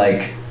playing in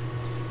like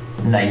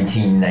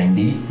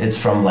 1990, it's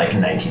from like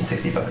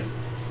 1965.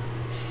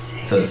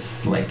 Sick. So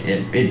it's like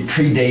it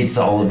predates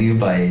all of you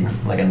by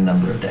like a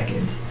number of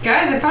decades.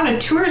 Guys, I found a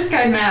tourist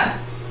guide map.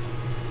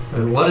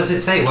 What does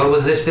it say? What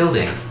was this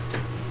building?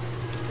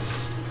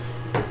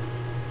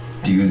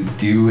 Do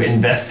you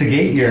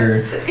investigate your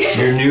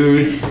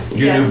new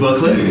Yes.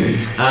 booklet?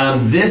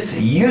 This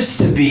used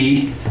to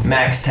be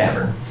Max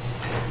Tavern.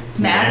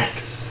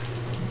 Max.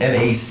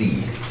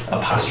 MAC''S.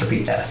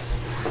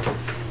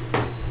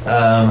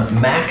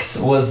 Max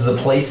was the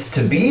place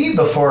to be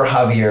before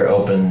Javier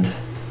opened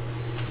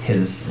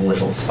his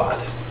little spot.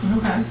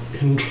 Okay.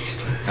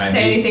 Interesting.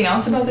 Say anything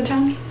else about the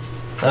town?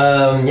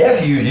 Yeah,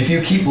 if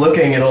you keep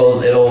looking,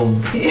 it'll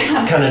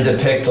Yeah. kind of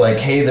depict like,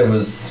 hey,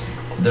 there's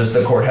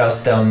the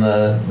courthouse down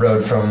the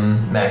road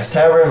from Max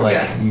Tavern.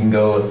 Like you can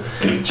go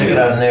check it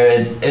out in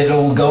there.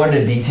 It'll go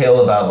into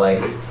detail about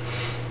like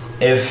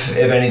if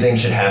anything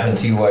should happen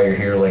to you while you're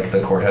here. Like the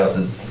courthouse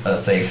is a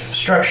safe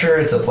structure.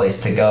 It's a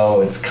place to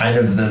go. It's kind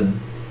of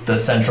the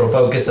central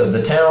focus of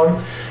the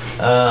town.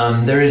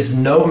 There is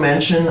no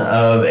mention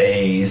of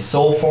a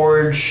Soul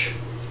Forge,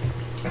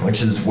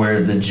 which is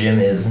where the gym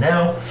is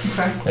now.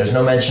 Okay. There's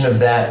no mention of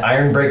that.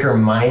 Ironbreaker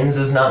Mines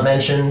is not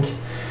mentioned.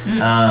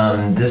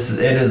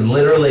 It is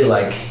literally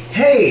like,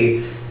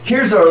 hey,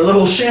 here's our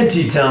little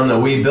shanty town that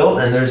we built,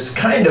 and there's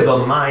kind of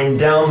a mine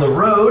down the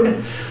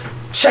road.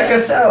 Check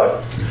us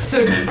out.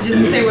 So does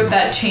it say what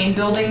that chain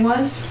building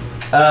was?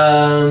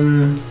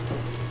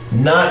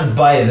 Not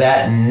by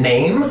that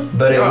name,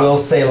 but it will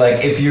say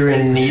like if you're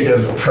in need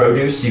of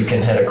produce, you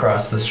can head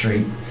across the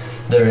street.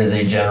 There is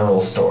a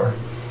general store.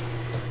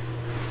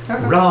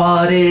 Okay.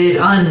 Rotted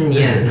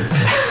onions.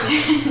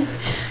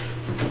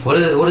 What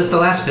does the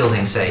last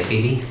building say,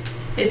 Phoebe?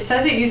 It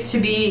says it used to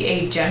be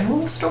a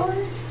general store.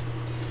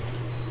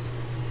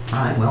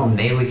 Alright, well,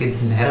 maybe we could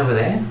head over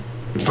there.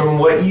 From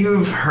what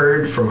you've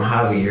heard from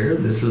Javier,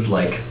 this is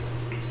like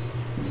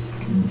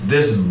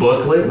this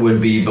booklet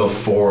would be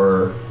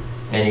before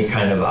any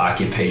kind of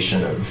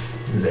occupation of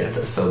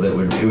Zantha, so it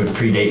would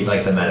predate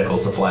like the medical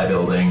supply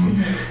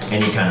building,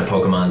 any kind of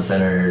Pokemon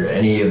Center,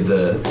 any of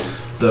the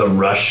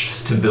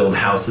rush to build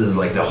houses,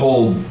 like the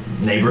whole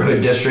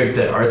neighborhood district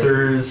that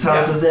Arthur's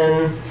house is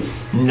in.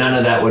 None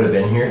of that would have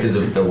been here because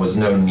there was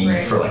no need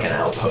for like an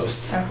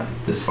outpost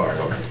this far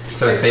north.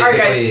 So it's Alright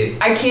basically...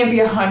 guys, I can't be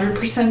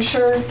 100%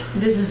 sure.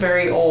 This is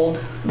very old,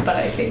 but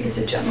I think it's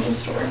a general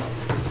store.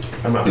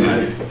 I'm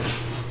outside.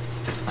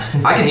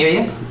 I can hear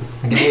you.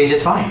 I can hear you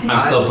just fine. I'm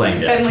still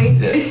playing dead.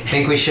 Bentley. I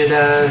think we should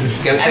go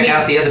check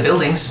out the other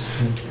buildings.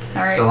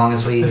 Alright. So long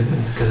as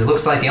because it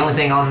looks like the only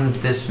thing on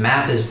this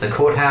map is the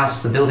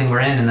courthouse, the building we're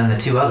in, and then the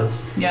two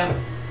others. Yeah.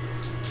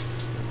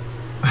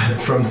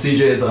 From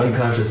CJ's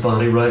unconscious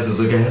body rises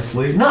a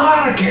ghastly,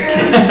 not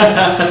again!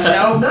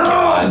 No.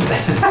 No!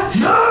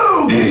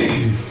 No!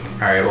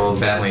 Alright, well,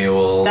 Bentley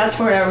will... That's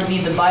where I would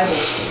need the Bible.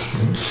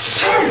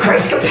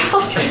 Chris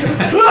compels you.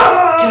 Get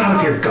out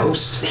of here,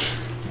 ghost.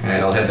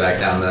 Alright, I'll head back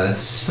down the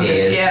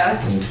stairs. Yeah.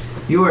 And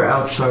You are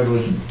outside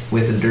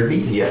with a derby?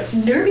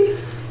 Yes. Derby?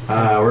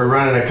 We're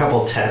running a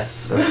couple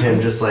tests of him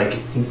just like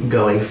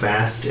going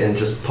fast and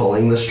just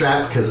pulling the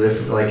strap, because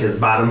if like his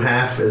bottom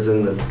half is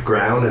in the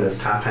ground and his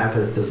top half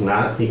is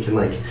not, he can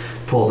like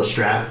pull the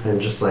strap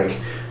and just like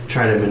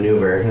try to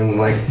maneuver and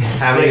like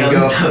having him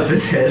go on top of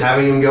his head.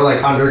 having him go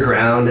like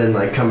underground and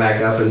like come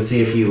back up and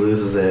see if he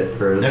loses it,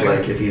 or is,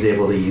 like if he's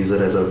able to use it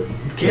as a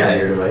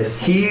carrier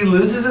device. He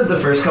loses it the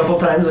first couple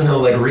times and he'll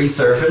like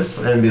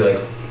resurface and be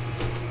like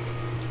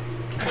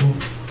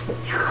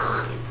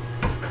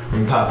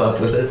and pop up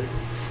with it.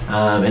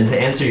 And to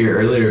answer your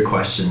earlier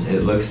question,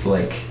 it looks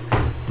like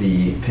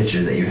the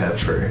picture that you have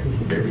for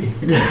Derby.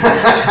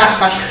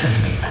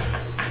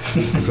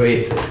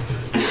 Sweet.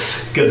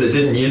 Because it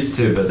didn't used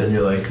to, but then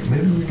you're like,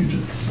 maybe we could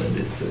just find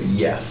it. So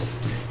yes,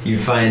 you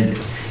find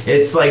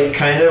it's like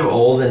kind of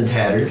old and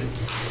tattered.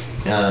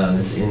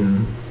 It's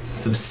in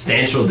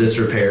substantial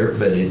disrepair,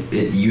 but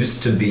it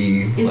used to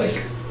be It's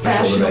like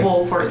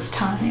fashionable for its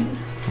time.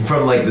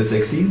 from like the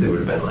 60s. It would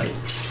have been like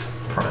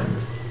prime.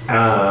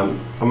 I'm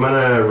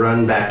gonna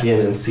run back in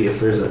and see if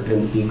there's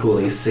an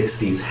equally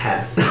 60s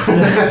hat.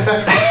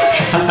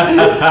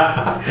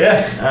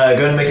 Yeah, go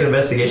ahead and make an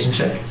investigation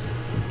check.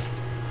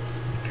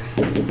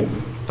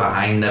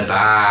 behind the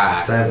bar.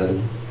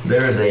 7.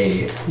 There is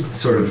a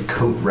sort of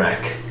coat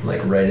rack,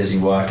 like right as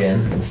you walk in.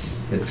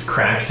 It's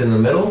cracked in the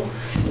middle,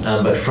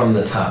 but from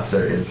the top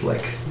there is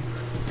like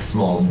a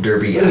small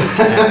derby-esque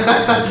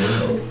hat as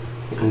well.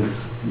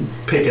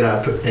 Pick it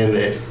up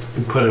and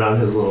put it on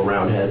his little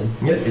round head.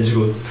 Yep, it just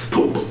goes,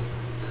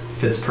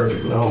 fits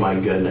perfectly. Oh my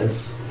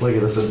goodness. Look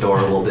at this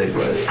adorable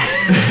diglet.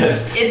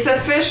 It's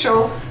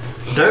official.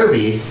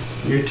 Derby,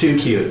 you're too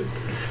cute.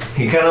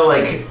 He kind of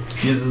like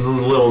uses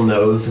his little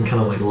nose and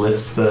kind of like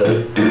lifts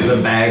the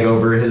bag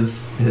over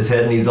his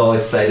head, and he's all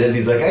excited.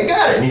 He's like, I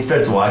got it! And he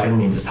starts walking,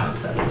 and he just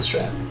hops out of the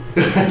strap.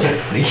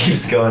 And he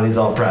keeps going. He's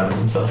all proud of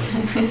himself.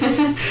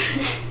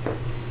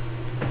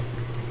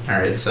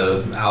 Alright,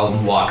 so I'll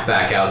walk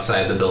back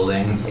outside the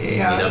building,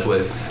 meet up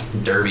with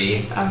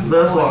Derby. I'm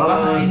That's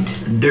following why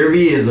behind.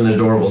 Derby is an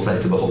adorable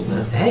sight to behold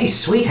now. Hey,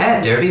 sweet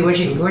hat, Derby. Where'd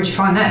you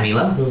find that,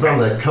 Milo? It was on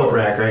the coat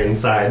rack right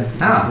inside.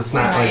 Oh. It's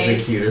not like the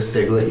Nice. cutest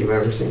diglet you've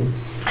ever seen.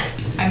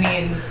 I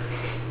mean,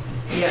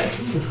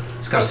 yes.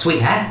 It's got a sweet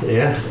hat.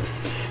 Yeah.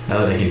 Now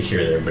that I can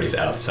hear that everybody's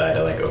outside,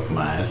 I like open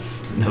my eyes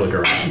and I look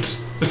around.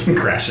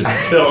 Crash is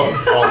still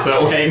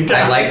also laying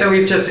down. I like that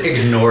we've just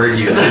ignored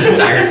you the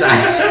entire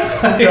time.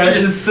 Crash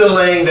is still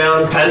laying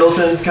down.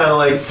 Pendleton's kind of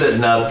like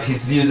sitting up.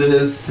 He's using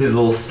his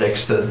little stick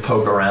to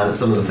poke around at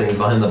some of the things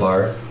behind the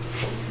bar.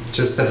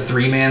 Just the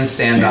 3-man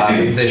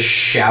standoff, the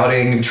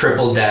shouting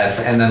triple death,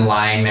 and then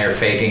lying there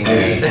faking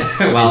it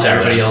while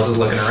everybody else is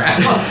looking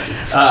around.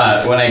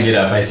 When I get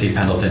up, I see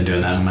Pendleton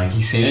doing that. I'm like,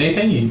 you seen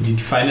anything? Did you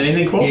find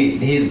anything cool?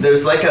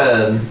 There's like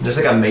a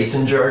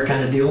mason jar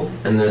kind of deal,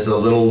 and there's a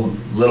little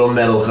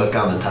metal hook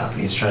on the top,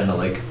 and he's trying to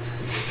like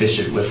fish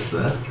it with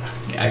the.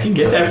 I can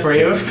get that for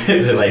you.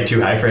 Is it like too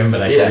high for him,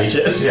 but I can reach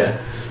it? Yeah.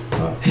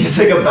 He's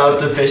like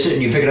about to fish it,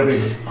 and you pick it up, and he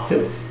goes.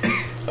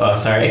 Oh,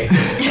 sorry.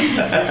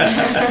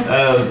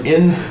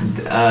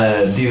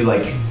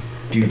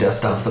 Do you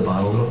dust off the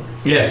bottle a little?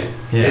 Yeah.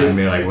 I'd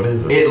be like, what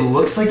is it? It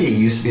looks like it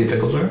used to be a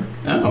pickle jar.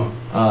 Oh.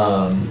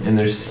 And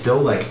there's still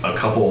like a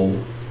couple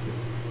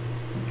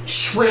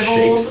Shriveled.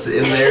 shapes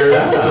in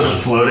there, sort of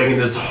floating in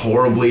this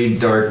horribly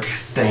dark,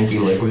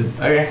 stanky liquid.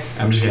 Okay.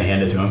 I'm just gonna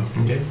hand it to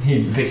him. Okay.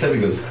 He picks up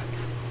and goes,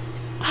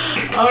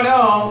 Oh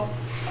no.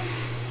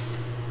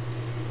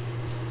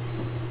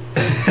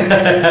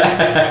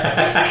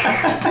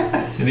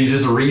 and he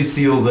just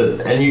reseals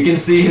it, and you can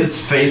see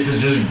his face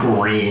is just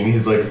green.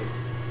 He's like,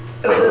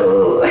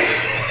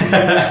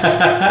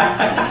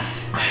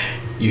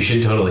 You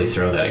should totally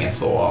throw that against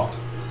the wall.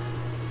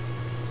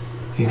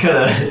 he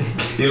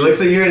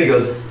looks at you and he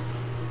goes,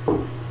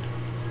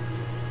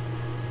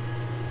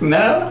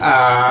 No?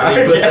 and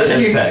he puts it in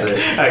his pack.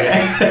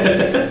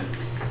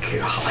 Okay.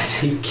 God,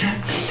 he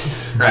kept it.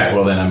 Right,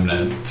 well then I'm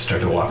gonna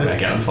start to walk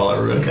back out and follow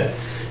everybody. Okay.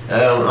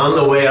 On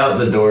the way out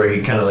the door,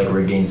 he kind of like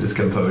regains his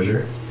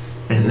composure,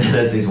 and then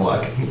as he's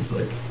walking, he's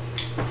like,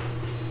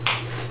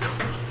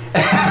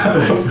 puts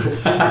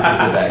it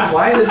back.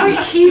 Why does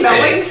It's he like keep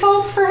smelling it?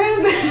 salts for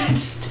him.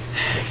 Just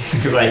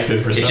He likes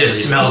it for It some just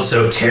reason. smells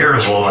so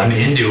terrible. I'm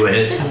into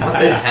it. What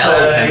the It's, hell?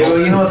 well,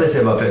 you know what they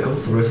say about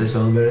pickles? The worse they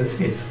smell, the better they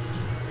taste.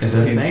 Is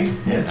that a He's-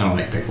 thing? Yeah. I don't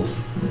like pickles.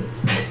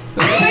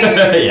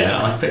 Yeah, I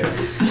don't like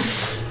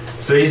pickles.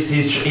 So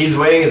he's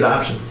weighing his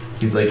options.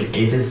 He's like,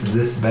 if it's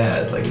this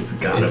bad, like it's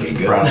gotta It's be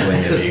good. probably gonna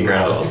It's be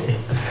gross.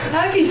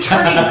 not if he's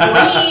turning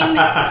green.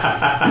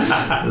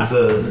 It's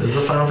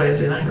a Final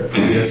Fantasy IX reference.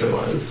 Yes, it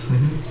was.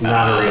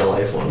 Not a real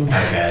life one.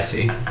 Okay, I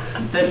see.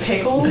 The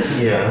pickles?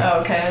 Yeah. Oh,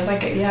 okay. I was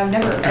like, yeah, I've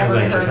never was ever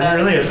like, heard is that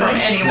that really a from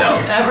thing?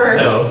 anyone ever.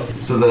 No.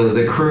 So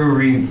the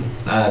crew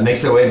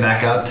makes their way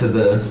back out to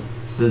the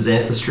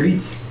Zantha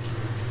streets.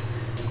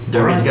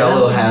 Derby's got a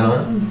little hat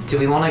on. Do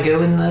we want to go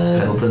in the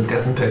Pendleton's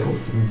got some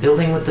pickles.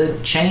 building with the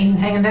chain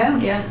hanging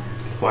down? Yeah.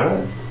 Why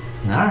not?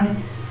 All right.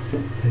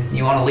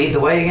 You want to lead the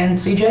way again,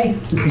 CJ?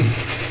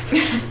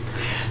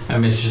 I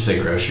mean, it's just a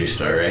grocery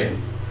store, right?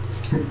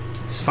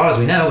 As far as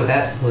we know,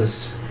 that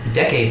was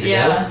decades ago.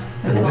 Yeah.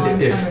 That's a long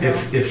time ago.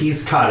 If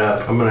he's caught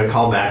up, I'm gonna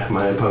call back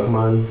my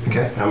Pokemon.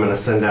 Okay. I'm gonna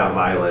send out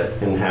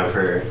Violet and have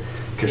her,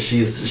 because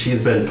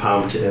she's been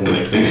pumped in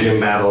like the gym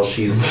battle.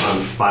 She's on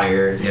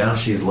fire. Yeah.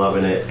 She's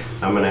loving it.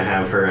 I'm gonna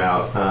have her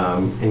out,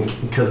 and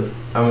because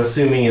I'm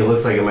assuming it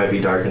looks like it might be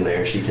dark in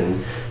there, she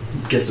can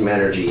get some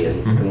energy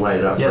and light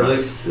it up. Yeah, for it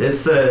us.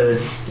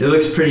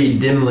 looks pretty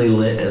dimly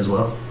lit as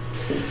well.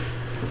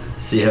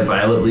 So you have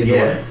Violet lead the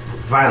Yeah. way.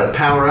 Violet,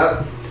 power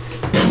up.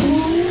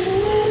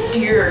 Do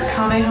your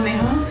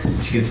Kamehameha?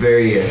 She gets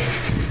very,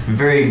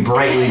 very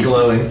brightly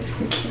glowing.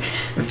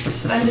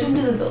 Send it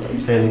into the building.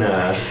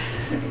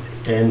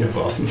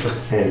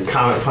 And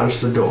Comet punch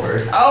the door.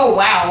 Oh,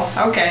 wow.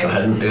 Okay. Go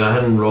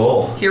ahead and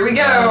roll. Here we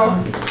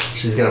go.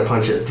 She's gonna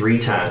punch it 3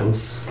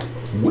 times.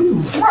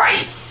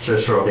 Thrice.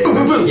 Just roll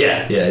damage.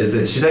 Yeah.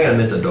 She's not gonna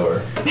miss a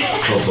door.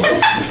 Hopefully.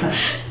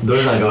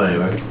 Door's not going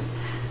anywhere.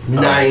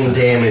 9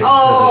 damage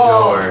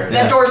Oh, to the door.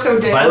 that door's so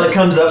dead. Violet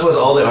comes up with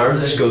all the arms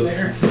and just goes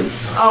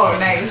Oh,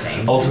 nice.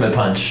 ultimate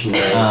punch,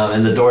 Nice.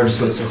 and the door just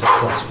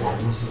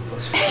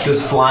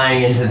goes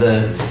flying into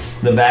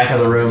the back of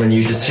the room, and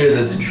you just hear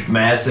this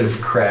massive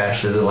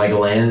crash as it like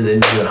lands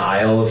into an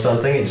aisle of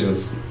something. It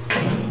just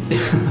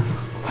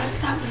What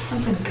if that was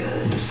something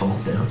good? just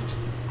falls down.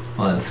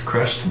 Well, it's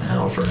crushed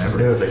now It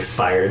forever. was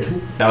expired.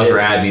 That was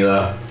rad,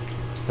 Milo.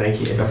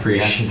 Thank you.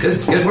 Appreciate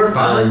Good work,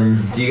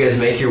 Violet. Do you guys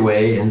make your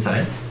way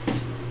inside?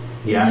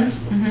 Yeah.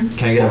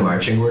 Can I get a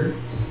marching order?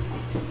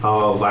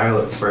 Oh,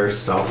 Violet's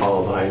first. I'll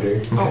follow behind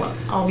her. Oh,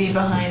 I'll be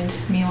behind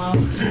Milo.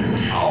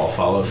 I'll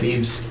follow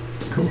Phoebes.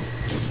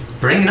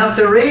 Bringing up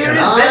the rear is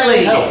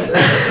Bentley.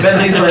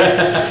 Bentley's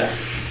like,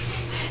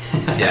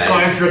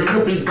 Yeah, for the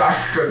cookie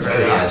dust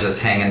yeah,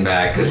 just hanging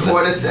back. 'cause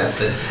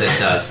the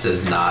dust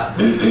is not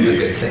a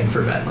good thing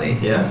for Bentley.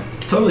 Yeah,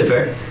 totally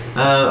fair.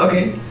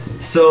 Okay,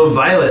 so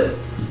Violet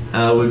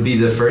would be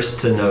the first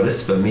to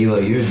notice, but Milo,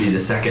 you would be the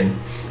second.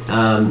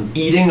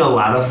 Eating a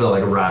lot of the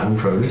like rotten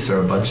produce are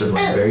a bunch of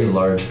like very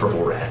large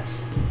purple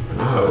rats.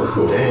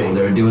 Oh, dang.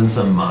 They're doing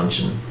some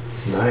munching.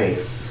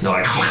 Nice. They're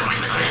like,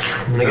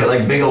 and they got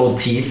like big old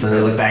teeth, and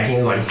they look back at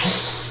you like,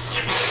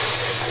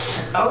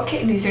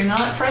 Okay, these are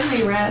not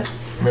friendly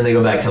rats. and then they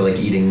go back to like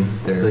eating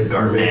their The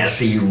garbage.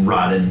 nasty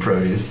rotted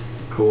produce.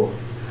 Cool.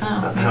 Oh,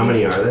 How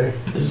many are there?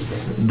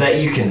 That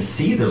you can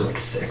see, there's like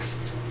 6.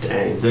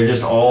 Dang. They're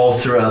just all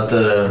throughout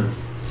the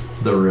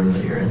room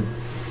that you're in.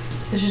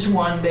 It's just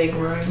one big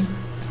room.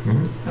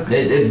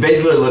 Okay. It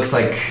basically looks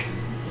like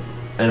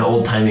an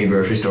old-timey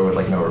grocery store with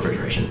like no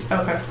refrigeration.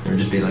 Okay. There would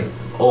just be like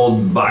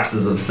old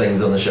boxes of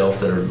things on the shelf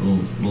that are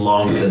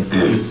long since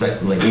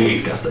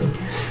disgusting.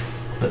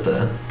 But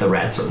the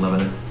rats are loving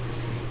it.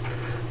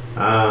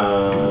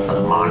 It's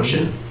not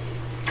munching.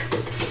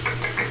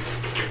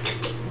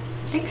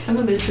 I think some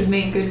of this would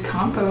make good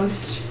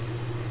compost.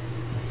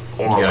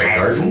 You got a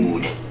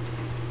garden?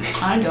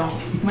 I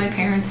don't. My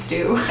parents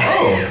do.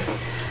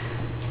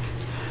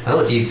 Well,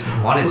 if you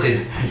wanted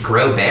to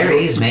grow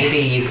berries, maybe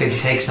you could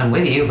take some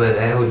with you, but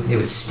it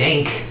would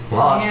stink a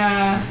lot.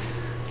 Yeah.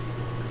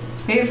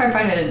 Maybe if I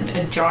find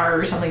a jar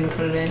or something to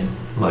put it in.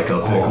 Like a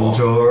pickle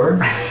jar.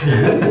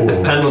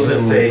 Pendleton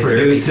Say will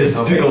produce dirty his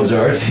pickle. pickle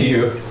jar to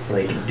you.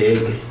 Like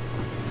dig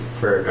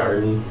for a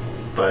garden,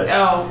 but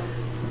Oh.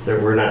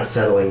 we're not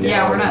settling down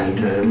Yeah, we're not.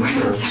 anytime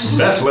We're not soon.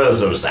 Best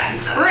ways of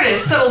Zantha. We're gonna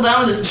settle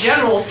down to this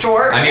general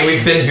store. I mean,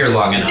 we've been here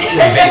long enough. We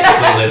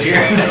basically live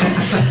here.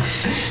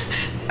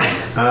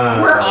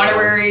 We're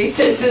honorary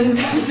citizens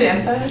of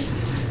Zantha.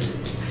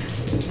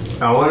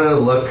 I want to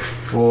look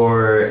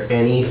for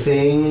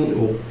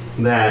anything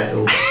that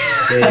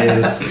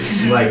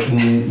is like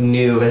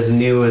new as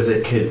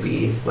it could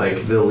be,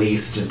 like the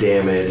least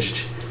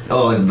damaged.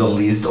 Oh, like the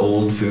least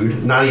old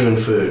food. Not even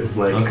food,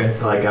 like Okay.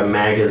 like a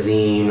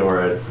magazine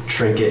or a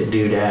trinket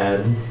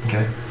doodad.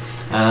 Okay.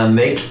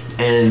 Make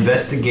an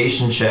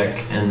investigation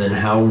check, and then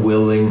how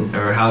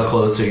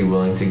close are you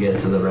willing to get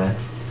to the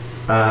rats?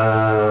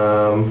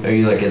 Are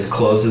you like as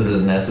close as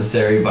is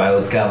necessary?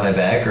 Violet's got my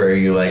back, or are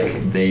you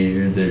like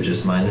they're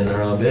just minding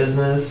their own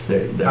business?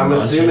 They're I'm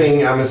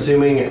munching?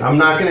 assuming I'm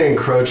not going to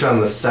encroach on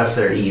the stuff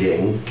they're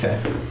eating.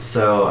 Okay.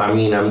 So I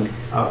mean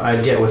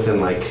I'd get within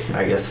like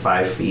I guess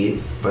 5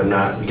 feet, but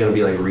not gonna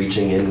be like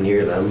reaching in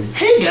near them.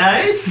 Hey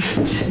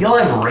guys, y'all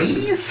have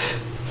rabies?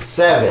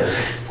 7.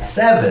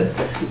 7.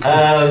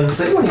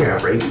 Does anyone here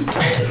have rabies?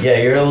 Yeah,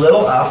 you're a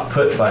little off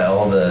put by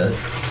all the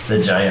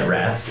giant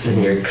rats,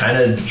 and you're kind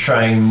of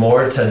trying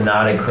more to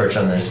not encroach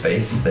on their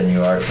space than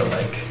you are to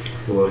like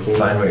Looking.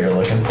 find what you're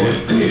looking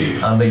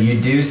for. But you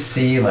do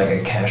see like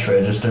a cash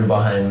register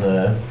behind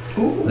the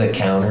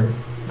counter.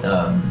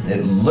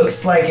 It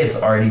looks like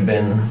it's already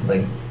been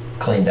like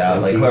cleaned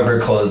out. Like whoever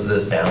closed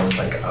this down,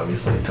 like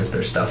obviously took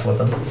their stuff with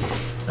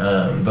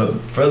them.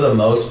 But for the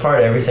most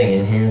part, everything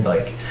in here,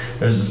 like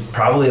there's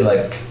probably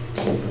like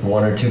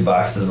 1 or 2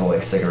 boxes of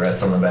like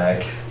cigarettes on the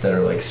back that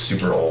are like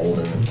super old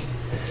and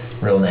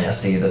real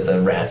nasty that the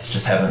rats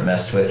just haven't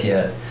messed with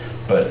yet.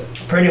 But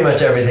pretty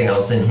much everything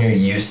else in here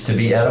used to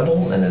be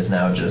edible and is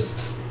now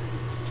just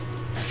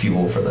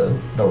fuel for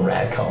the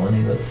rat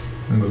colony that's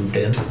moved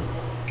in.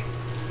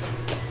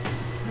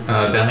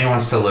 Bentley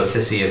wants to look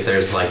to see if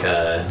there's like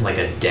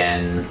a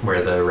den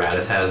where the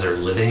Ratatas are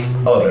living.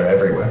 Oh, they're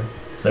everywhere.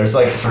 There's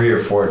like 3 or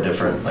 4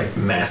 different like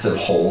massive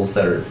holes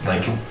that are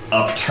like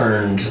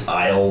upturned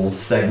aisles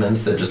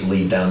segments that just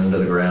lead down into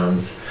the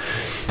grounds.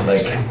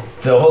 Like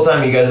the whole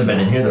time you guys have been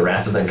in here, the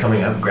rats have been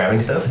coming up, grabbing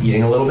stuff,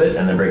 eating a little bit,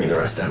 and then bringing the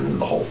rest down into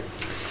the hole.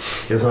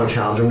 You guys want to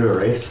challenge them to a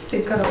race?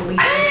 They've got to leave.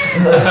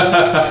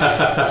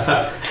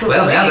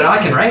 Well, now that I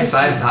can race,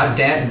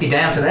 I'd be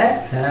down for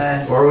that.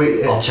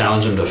 I'll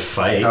challenge him to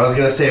fight. I was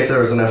gonna say if there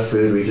was enough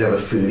food, we could have a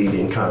food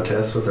eating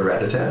contest with the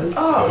Ratatas.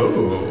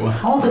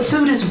 Oh, the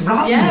food is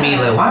rotten, Yeah.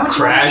 Milo. Why would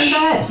you want to do Crash.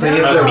 that? Like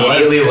if there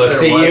Immediately was- looks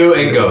if there at you was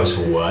and food. goes,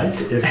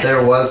 "What?" If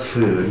there was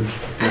food,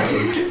 that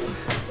was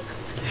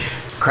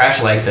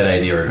Crash likes that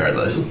idea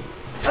regardless.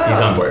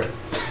 He's on board.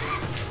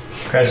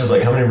 Crash is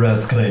like, how many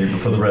rats can I eat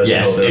before the rats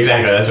Yes, go there?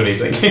 exactly. That's what he's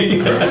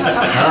thinking.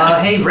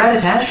 Hey,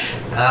 Ratatas.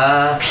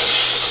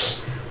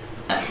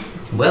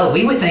 Well,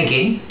 we were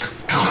thinking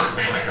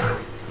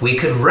we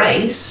could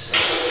race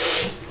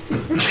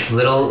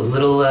little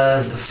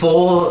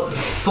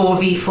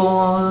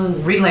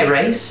 4v4 relay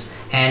race,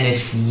 and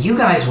if you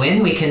guys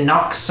win, we can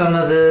knock some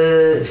of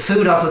the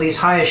food off of these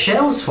higher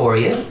shelves for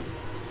you.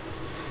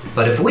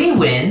 But if we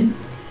win,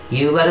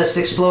 you let us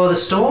explore the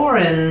store,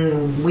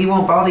 and we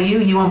won't bother you.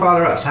 You won't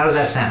bother us. How does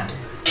that sound?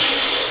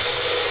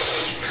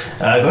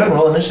 Go ahead and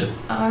roll initiative.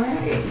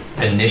 Alright.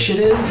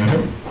 Initiative?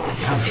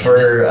 For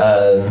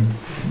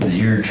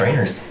your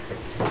trainers.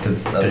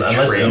 Because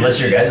unless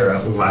your guys are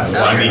out.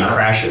 Well, I mean,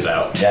 Crash is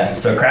out. Yeah,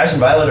 so Crash and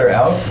Violet are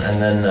out,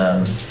 and then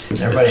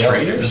everybody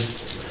else.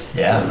 Trainers?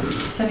 Yeah,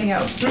 Sending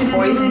out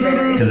boys and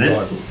berries. because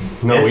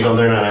it's no. it's, We don't.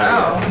 They're not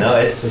out. Oh. No,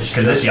 it's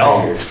because it's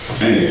y'all.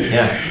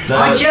 Yeah,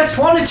 I just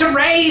wanted to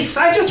race!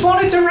 I just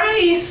wanted to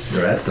race!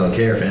 the rats don't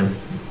care, fam.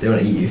 They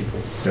want to eat you.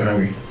 They're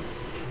hungry.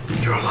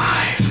 You're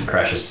alive.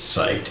 Crash is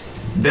psyched.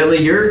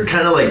 Bentley, you're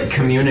kind of like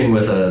communing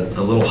with a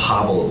little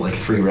hobble of like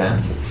 3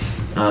 rats,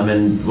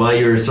 and while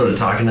you're sort of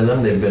talking to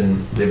them, they've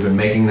been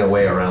making their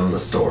way around the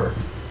store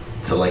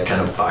to like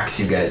kind of box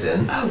you guys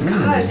in. Oh, And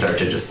God. they start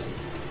to just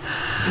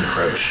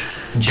encroach.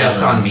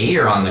 Just on me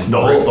or on the The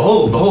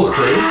whole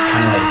crew.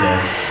 Kind of like the.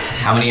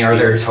 How many are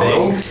there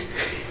total?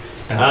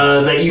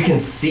 That you can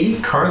see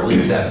currently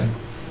 7.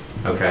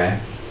 Okay.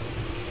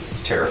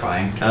 It's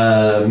terrifying.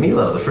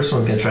 Milo, the first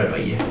one's gonna try to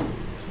bite you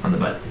on the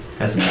butt.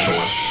 That's the natural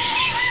one.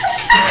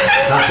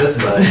 Not this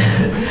bud.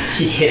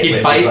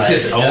 He bites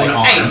his own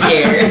arm.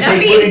 scared. Now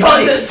these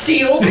buds of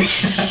steel.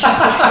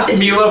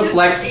 Milo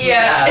flexes.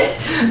 Yeah.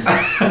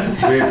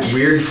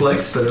 Weird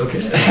flex, but okay.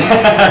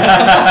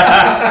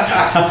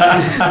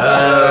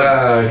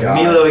 Oh, God.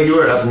 Milo, you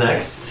are up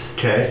next.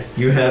 Okay.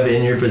 You have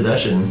in your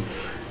possession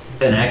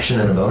an action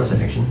and a bonus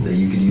action that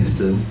you could use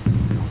to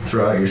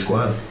throw out your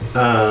squads.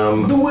 I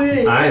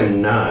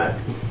am not.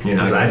 You're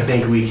not Because I gonna-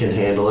 think we can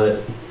handle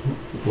it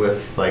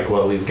with like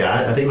what we've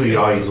got. I think we could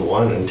all use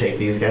one and take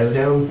these guys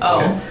down.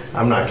 Oh.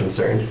 I'm not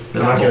concerned. That's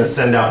I'm not cool. going to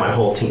send out my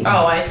whole team.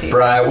 Oh, I see.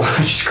 Bro, I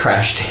watched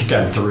Crash take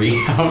down 3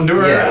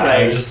 Houndour. Yeah, I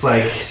like was just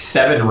like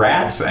 7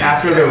 rats. I ain't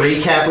after the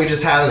scared. recap we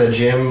just had at the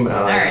gym.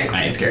 Alright.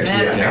 I ain't scared.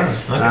 That's fair.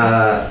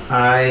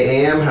 I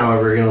am,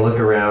 however, going to look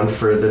around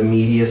for the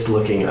meatiest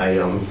looking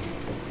item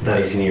that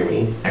is near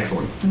me.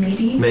 Excellent.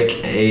 Meaty? Make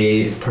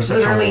a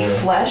perception. Literally roll.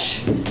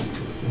 flesh?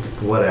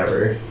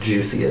 Whatever,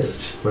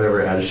 juiciest,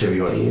 whatever adjective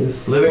you want to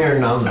use. Living or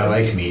non-living? I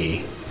like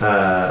meaty.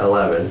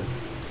 11.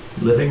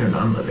 Living or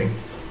non-living?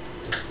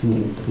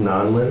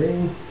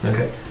 Non-living.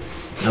 Okay.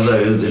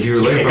 Although if you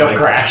were looking Pick for up like,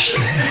 Crash.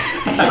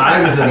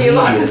 I'm the You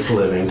like- meatiest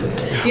living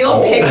thing.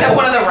 Milo picks up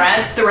one of the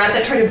rats, the rat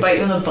that tried to bite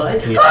you in the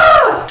butt. Yeah.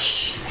 Ah!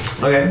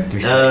 okay.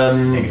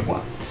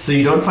 -1. So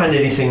you don't find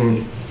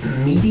anything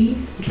meaty.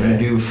 You Okay.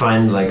 do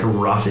find like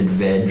rotted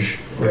veg,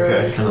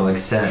 Okay. kind of like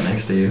sat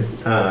next to you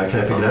Can I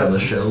pick on it up? the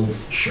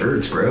shelves. Sure,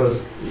 it's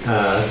gross.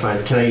 That's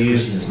fine. Can I Squishy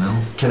use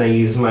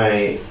smells.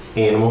 my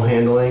animal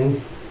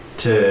handling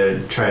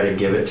to try to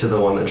give it to the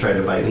one that tried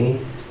to bite me?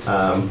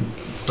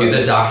 Do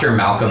the Dr.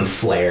 Malcolm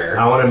flare.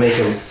 I want to make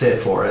him sit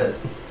for it.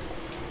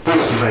 See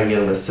if I can get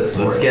him to sit for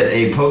Let's it. get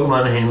a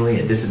Pokemon handling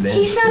at disadvantage.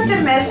 He's not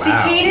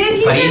domesticated.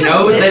 He But he doesn't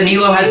knows that listen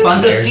Milo to has you.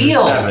 buns of There's a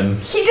steel. 7.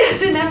 He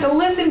doesn't have to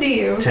listen to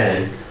you.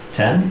 10.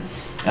 10.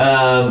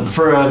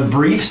 For a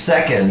brief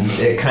second,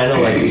 it kind of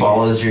like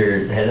follows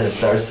your head and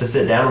starts to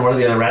sit down. And one of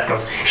the other rats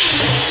goes,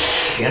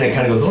 and it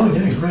kind of goes, oh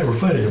yeah, you're right, we're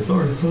fighting. I'm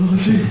sorry. Oh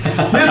jeez.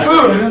 It's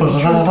food. I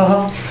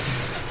got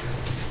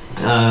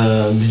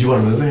did you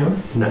want to move anywhere?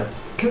 No.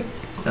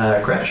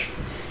 Crash.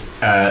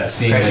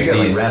 Seeing Crash, that you got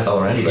like these rats all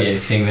around you. yeah,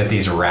 seeing that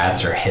these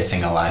rats are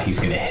hissing a lot, he's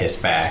gonna hiss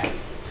back.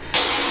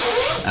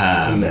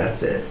 And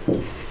that's it.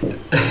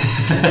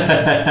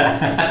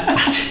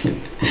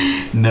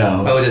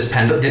 No. Oh,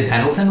 did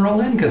Pendleton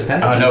roll in? Because Oh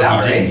Pendleton's no,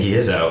 out, he didn't. right? He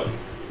is out.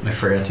 I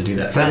forgot to do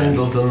that.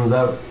 Pendleton's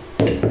out.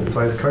 That's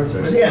why his cards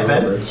are. Yeah,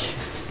 Ben.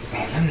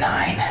 A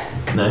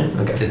 9. 9?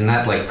 Okay. Isn't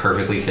that like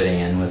perfectly fitting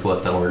in with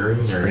what the order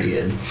is? Or Pretty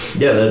good.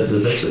 Yeah,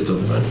 that's actually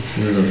totally fine.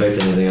 It doesn't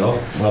affect anything at all.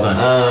 Well done.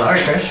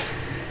 Alright, Crash.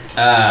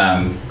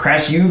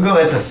 Crash, you go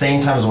at the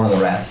same time as one of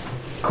the rats.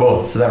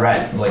 Cool. So that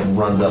rat, like,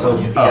 runs up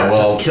on you. Oh, Yeah,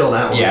 well, just kill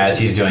that one. Yeah, as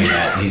he's doing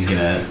that, he's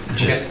gonna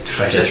just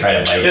try to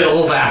bite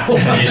kill that one.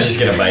 it. He's just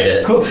gonna bite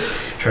it. Cool.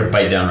 Try to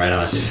bite down right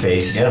on his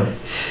face. Get him.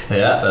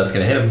 Yeah, that's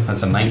gonna hit him.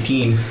 That's a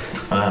 19.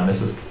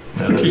 Misses.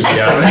 Yeah,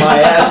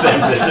 my ass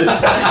and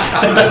misses.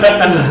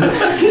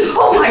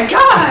 Oh my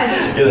god!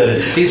 Yeah, that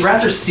is. These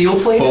rats are steel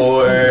plated.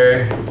 4,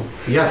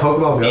 Yeah,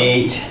 Pokeball go.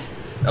 8,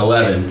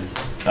 11.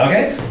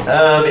 Okay.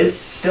 It's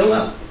still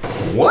up.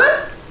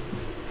 What?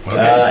 Okay.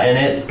 And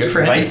it Good for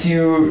him. bites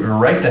you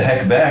right the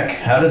heck back.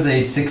 How does a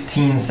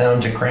 16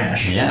 sound to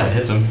Crash? Yeah, it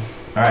hits him.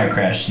 Alright,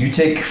 Crash. You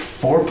take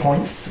 4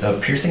 points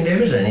of piercing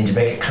damage, and I need you to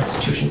make a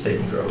Constitution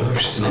saving throw. Oh, Oh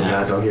snap.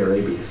 god, don't get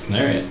rabies.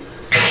 Alright.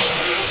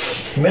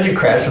 Imagine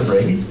Crash with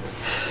rabies.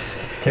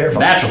 Terrifying.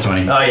 Natural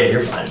 20. Oh yeah, you're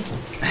fine.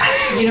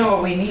 You know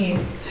what we need.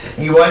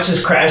 You watch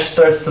as Crash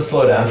starts to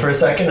slow down for a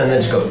second, and then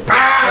just goes,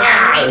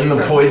 "Ah!" and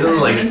the poison,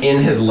 like, in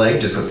his leg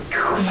just goes,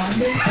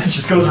 it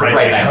just goes right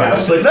back out.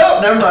 It's like, no,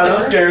 never mind,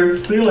 I'm scared.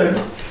 See you later.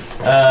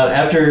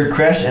 After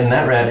Crash and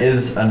that rat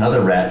is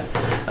another rat.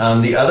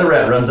 The other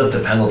rat runs up to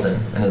Pendleton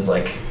and is,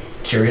 like,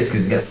 curious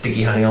because he's got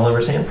sticky honey all over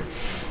his hands.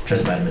 Tries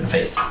to bite him in the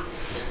face.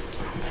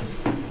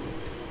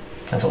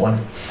 That's a 1.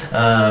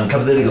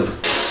 Comes in and goes,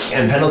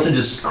 and Pendleton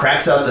just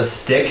cracks out the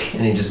stick,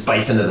 and he just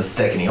bites into the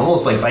stick, and he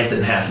almost like bites it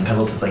in half, and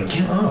Pendleton's like,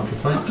 get off,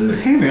 it's my stick.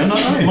 Hey man, not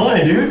It's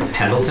mine, dude.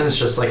 Pendleton's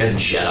just like a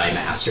Jedi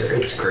master.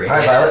 It's great.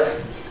 Alright, Violet.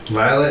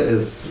 Violet,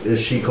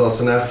 is she close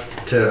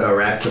enough to a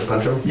rat to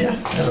punch him? Yeah,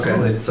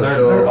 absolutely. Okay, so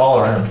They're all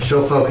around.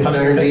 She'll focus Punch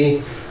him in the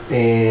energy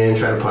and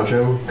try to punch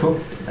him.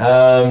 Cool.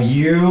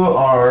 You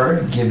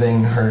are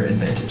giving her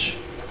advantage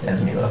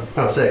as Milo.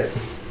 Oh, sick.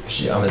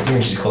 I'm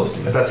assuming she's close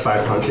to you. That's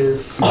 5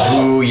 punches.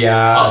 Ooh,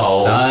 yeah,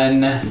 Uh-oh.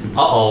 son.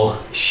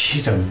 Uh-oh.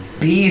 She's a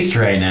beast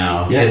right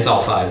now. Yeah. It's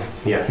all 5.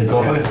 Yeah, It's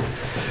all okay. fine.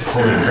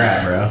 Holy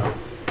crap,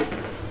 bro.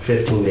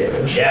 15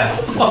 damage. Yeah.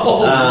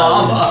 Oh,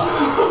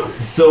 mama.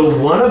 So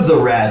one of the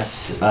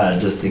rats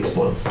just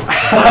explodes.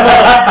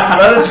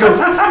 Another just goes,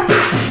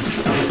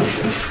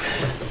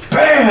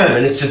 bam,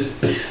 and it's just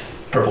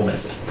purple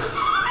mist.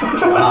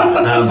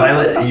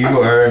 Violet, you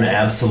are an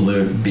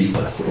absolute beef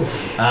bus.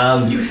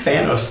 You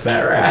Thanos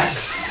that rat.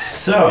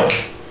 So,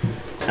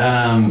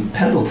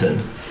 Pendleton,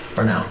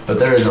 or no, but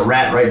there is a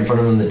rat right in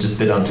front of him that just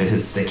bit onto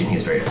his stick, and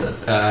he's very upset.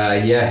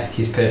 Yeah,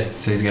 he's pissed,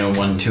 so he's gonna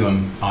 1-2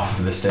 him off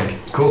of the stick.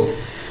 Cool.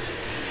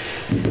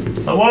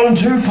 A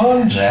 1-2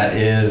 punch. That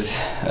is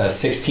a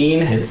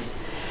 16. Hits.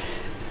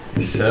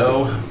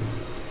 So,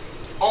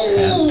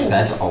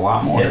 that's a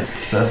lot more.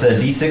 Hits. So that's a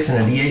D6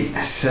 and a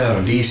D8.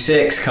 So,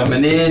 D6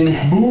 coming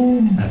in.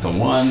 Boom. That's a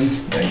 1.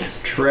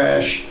 Yikes.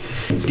 Trash.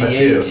 A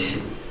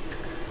D8.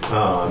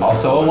 Oh, no,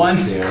 Also a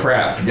 1? Yeah.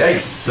 Crap. Yikes.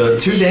 So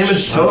 2 damage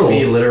Must total.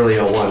 be literally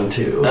a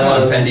 1-2. Come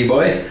on, Pendy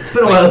boy. It's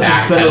been a while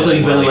since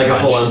Pendleton's been in like a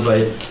full-on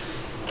full-on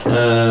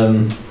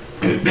fight.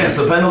 Yeah,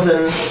 so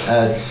Pendleton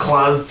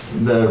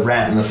claws the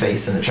rat in the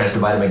face and it tries to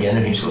bite him again,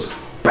 and he just goes,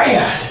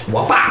 bad!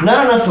 Wapa.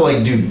 Not enough to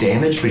like do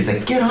damage, but he's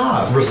like, get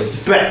off!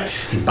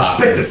 Respect!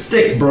 Respect the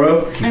stick,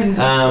 bro!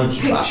 I'm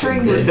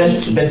picturing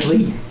Rafiki.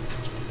 Bentley.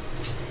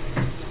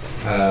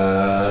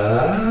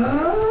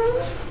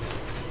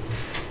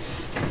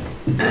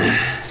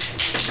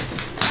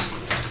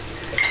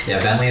 Yeah,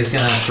 Bentley is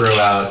gonna throw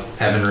out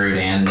Evinrude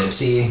and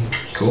Nipsey.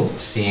 Cool.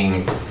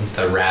 Seeing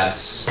the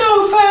rats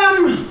Go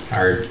fam!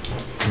 are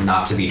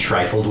not to be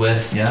trifled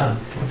with. Yeah.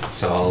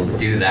 So I'll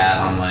do that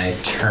on my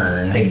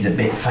turn. He's a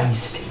bit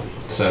feisty.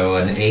 So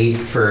an 8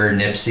 for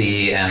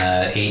Nipsey and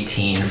a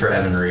 18 for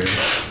Evinrude.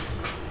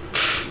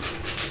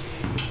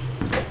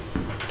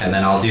 And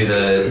then I'll do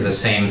the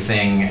same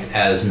thing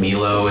as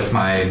Milo with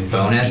my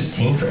bonus.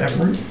 18 for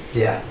Everett?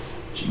 Yeah.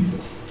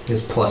 Jesus.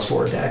 His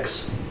 +4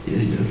 dex. Yeah,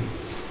 he does.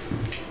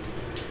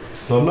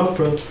 It's not enough,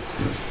 bro.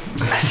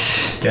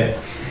 Okay.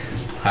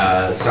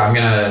 So I'm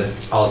gonna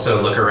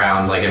also look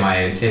around, like,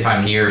 if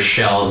I'm near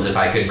shelves, if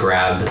I could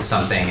grab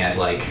something at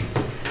like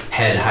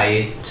head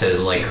height to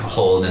like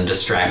hold and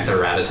distract the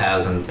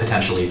Rattatas and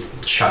potentially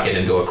chuck it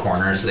into a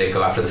corner so they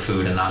go after the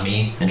food and not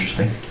me.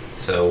 Interesting.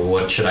 So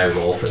what should I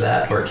roll for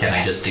that, or can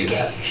I just do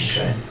that?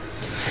 Okay.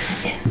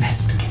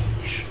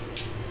 Investigation.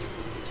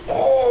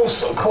 Oh,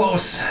 so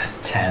close.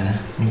 10.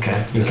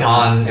 Okay.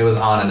 It was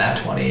on a nat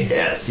 20.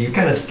 Yeah, so you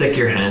kind of stick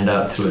your hand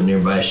up to a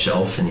nearby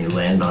shelf and you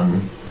land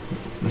on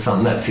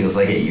something that feels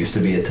like it used to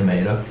be a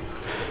tomato.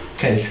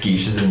 Kind of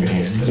skeeshes in your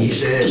hand.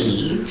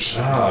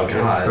 Oh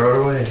god. Throw it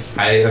away.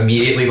 I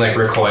immediately like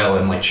recoil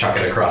and like chuck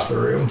it across the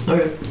room.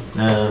 Okay.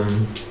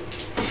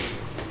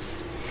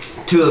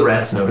 2 of the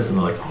rats notice and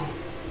they're like, oh.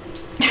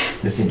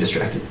 They seem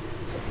distracted.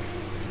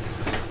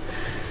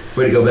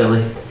 Way to go,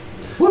 Bentley.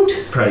 Woot.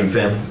 Proud of you,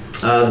 fam.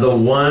 The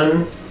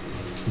one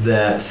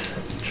that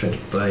tried to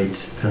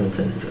bite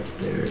Pendleton is up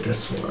there.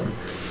 This one.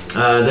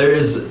 There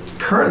is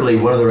currently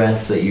one of the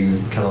rats that you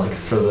kind of like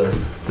throw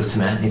the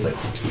tomato, and he's like,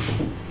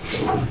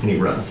 and he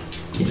runs.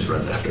 He just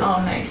runs after it. Oh,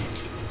 nice.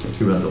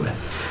 He runs away.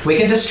 We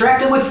can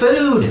distract him with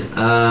food.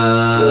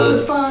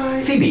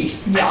 Phoebe.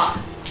 Yeah.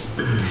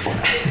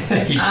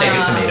 You take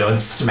a tomato and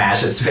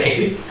smash its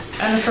face.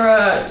 I'm gonna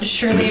throw a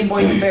Shirley and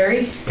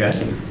boysenberry. Okay.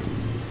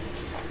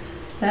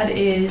 That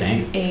is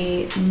Dang.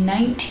 a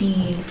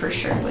 19 for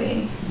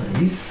Shirley.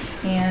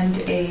 Nice. And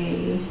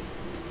a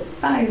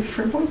 5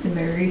 for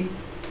boysenberry.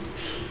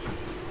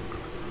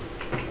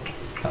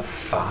 A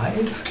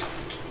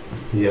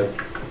 5? Yep.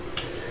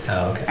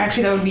 Oh, okay.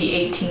 Actually, that would be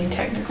 18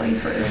 technically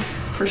for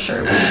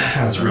Shirley.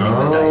 I was reading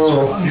the dice Oh,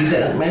 wrong. see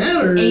that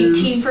matters.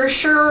 18 for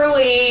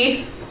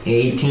Shirley.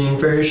 18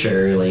 for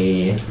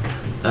Shirley.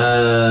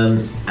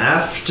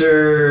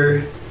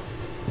 After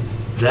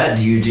that,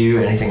 do you do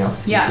anything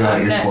else? Yeah, You throw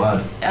out your I'm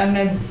squad. I'm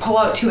gonna pull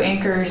out 2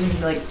 anchors and be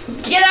like,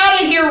 "Get out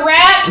of here,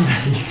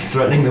 rats!"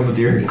 Threatening them with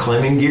your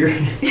climbing gear.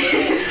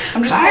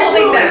 I'm just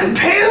holding them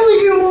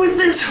impale you with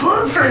this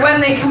hook. for when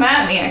they come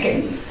at me. I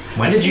can.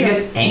 When did you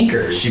get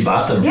anchors? She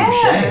bought them Yeah.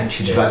 from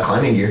Shay. She bought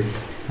climbing gear.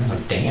 Oh,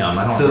 damn,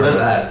 I don't So remember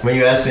that's that. when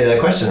you asked me that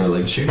question. I was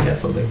like, sure, yeah,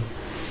 something.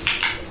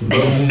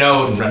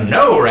 No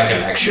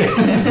recollection.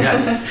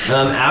 Yeah.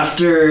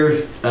 After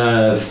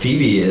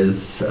Phoebe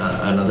is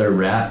another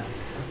rat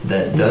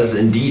that does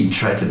indeed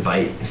try to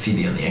bite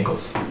Phoebe on the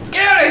ankles.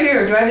 Get out of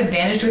here! Do I have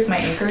advantage with my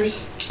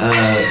anchors?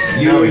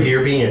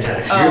 You're being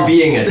attacked. You're Oh.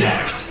 being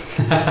attacked.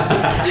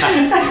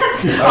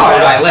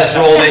 Alright, let's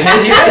roll the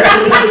hit here.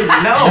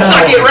 No,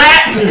 suck it,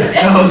 rat!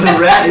 No, the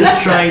rat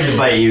is trying to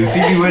bite you.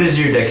 Phoebe, what is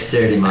your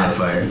dexterity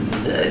modifier?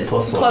 +1.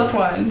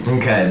 +1.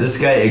 Okay, this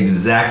guy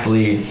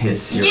exactly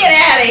hits your. Get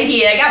out of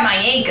here! I got my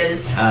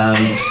anchors.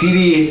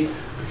 Phoebe,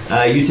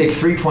 you take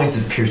 3 points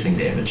of piercing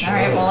damage. All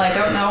right. Well, I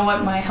don't know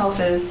what my health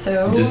is,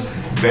 so Just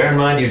bear in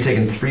mind you've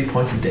taken 3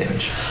 points of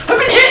damage. I've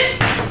been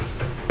hit.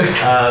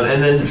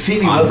 And then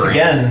Phoebe, On once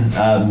brand.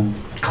 again,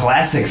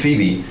 classic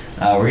Phoebe.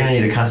 We're gonna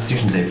need a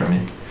Constitution save from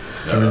you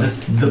to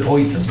resist the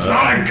poison. Come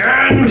on,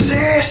 again,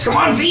 resist! Come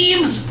on,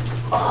 Phoebes!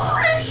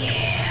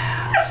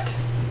 Resist.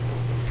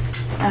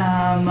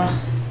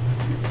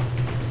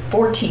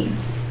 14.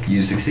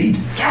 You succeed.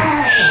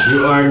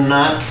 You are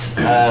not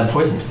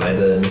poisoned by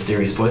the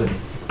mysterious poison.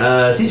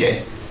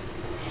 CJ,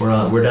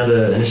 we're down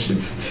to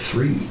initiative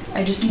 3.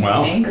 I just need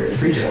Well, anchors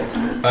free this to-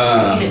 whole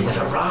time. Hit it with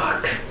a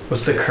rock.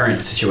 What's the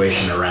current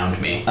situation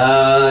around me?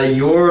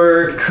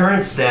 Your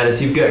current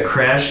status, you've got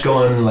Crash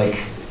going like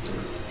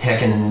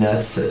heckin'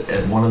 nuts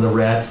at one of the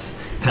rats.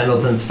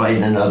 Pendleton's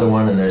fighting another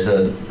one, and there's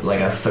a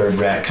third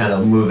rat kind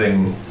of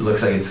moving.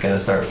 Looks like it's gonna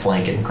start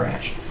flanking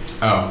Crash.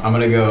 Oh, I'm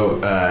gonna go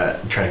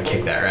try to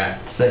kick that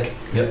rat. Sick.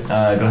 Yep. Go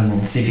ahead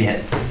and see if you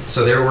hit.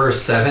 So there were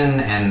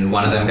 7, and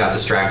one of them got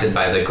distracted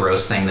by the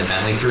gross thing that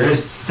Bentley threw.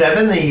 There's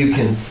 7 that you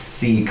can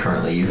see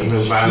currently. You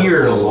can Wow.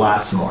 hear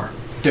lots more.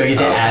 Do I get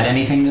to Oh. add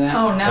anything to that?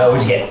 Oh no.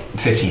 What'd you get?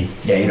 15.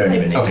 Yeah, you don't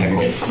even need Okay, to.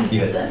 cool.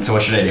 You hit. So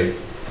what should I do?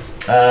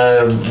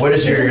 What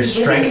is your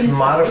strength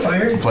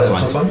modifier? Is Plus that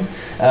one.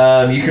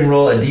 +1? You can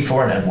roll a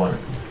d4 and add 1.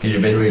 Because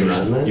you're basically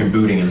you're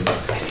booting him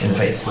in the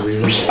face.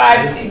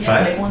 5.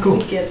 Five? Once Cool.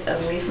 we get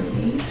away from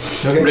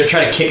these. I'm gonna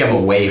try to kick him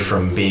away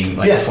from being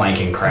like Yeah.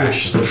 flanking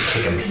Crash. Just like,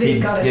 kick him.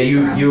 They've got us Yeah,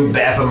 you surrounded.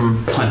 bap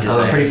him Punt his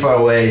pretty ass. far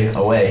away,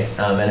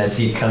 and as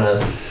he kind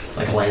of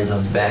like lands on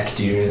his back,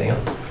 do you do anything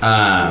else?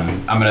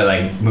 I'm gonna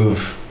like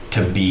move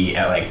to be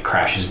at like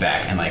Crash's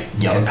back and like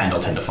yell at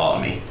Pendleton to follow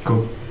me.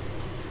 Cool.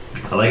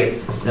 I like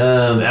it.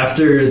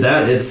 After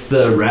that, it's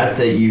the rat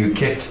that you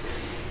kicked.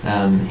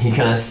 He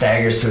kind of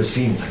staggers to his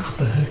feet. He's like, "What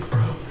the heck,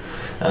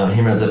 bro?"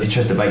 He runs up. He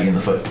tries to bite you in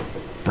the foot.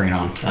 Bring it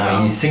on.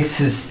 He sinks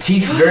his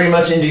teeth very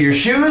much into your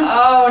shoes.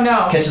 Oh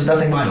no. Catches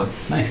nothing vital.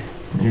 Nice.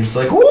 And you're just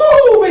like,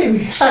 "Whoa,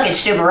 baby!" Suck it,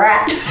 stupid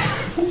rat.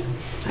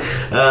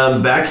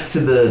 Back to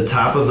the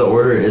top of the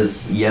order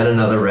is yet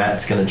another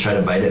rat's gonna try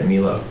to bite at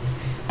Milo.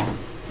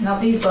 Not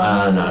these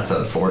bugs. No, it's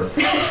a fort.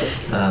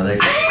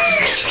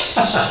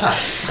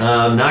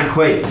 Not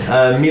quite.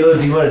 Milo,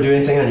 do you want to do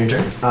anything on your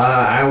turn?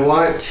 I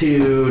want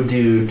to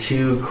do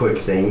 2 quick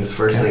things.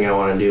 First thing I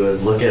want to do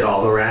is look at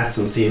all the rats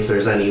and see if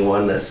there's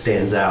anyone that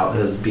stands out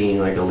as being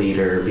like a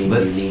leader or being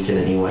unique in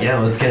any way. Yeah,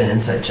 let's get an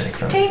insight check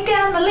from Take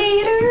down the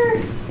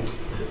leader.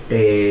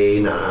 A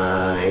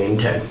 9,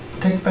 10.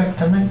 Take back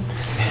time.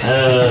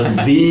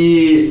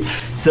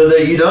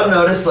 You don't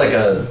notice like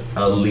a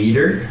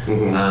leader,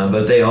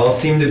 but they all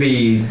seem to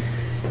be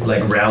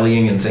like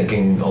rallying and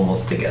thinking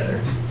almost together.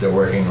 They're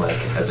working like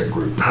as a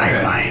group.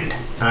 Find.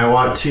 I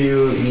want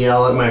to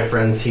yell at my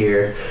friends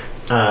here.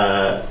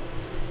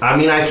 I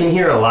mean, I can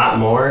hear a lot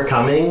more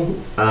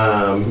coming,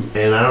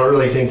 and I don't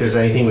really think there's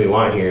anything we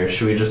want here.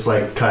 Should we just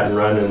like cut and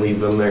run and leave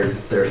them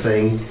their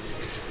thing?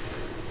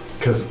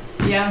 Because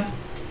Yeah.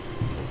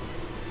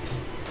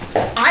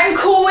 I'm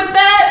cool with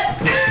that.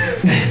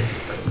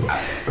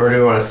 or do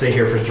we want to sit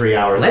here for 3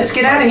 hours? Let's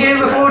and get out of fight a here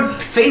bunch before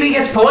rats? Phoebe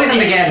gets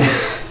poisoned again.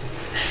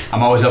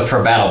 I'm always up for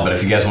a battle, but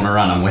if you guys want to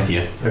run, I'm with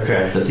you.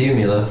 Okay. It's up to you,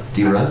 Milo.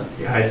 Do you run?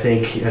 I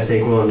think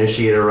we'll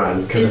initiate a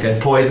run because Okay.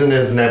 poison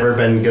has never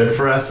been good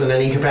for us in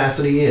any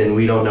capacity, and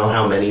we don't know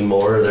how many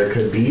more there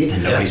could be.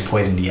 And nobody's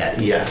poisoned yet.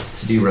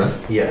 Yes. Do you run?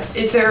 Yes.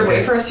 Is there a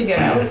way for us to get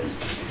out?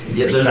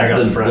 Yeah, Back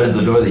up front. there's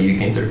the door that you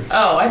came through.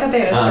 Oh, I thought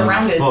they had us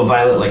surrounded. Well,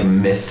 Violet like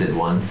misted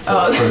one,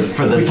 so Oh.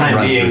 for the We can time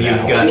run being, through you've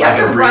that got we like have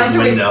to a brief run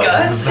through its window.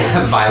 guts.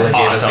 Violet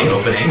gave us Awesome. the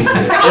opening.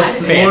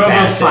 It's more of a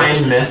Fantastic.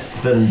 fine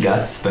mist than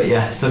guts, but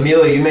yeah. So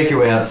Milo, you make your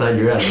way outside.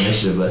 You're out of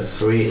initiative, but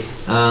Sweet.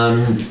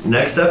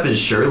 next up is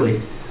Shirley.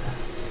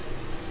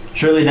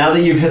 Shirley, now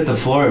that you've hit the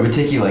floor, it would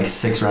take you like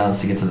 6 rounds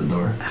to get to the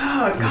door.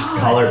 Oh Just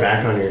call god. her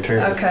back on your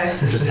turn. Okay.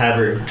 Just have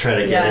her try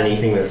to get Yeah.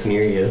 anything that's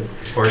near you.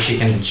 Or she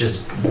can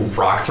just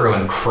rock throw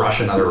and crush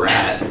another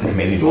rat.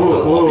 Maybe both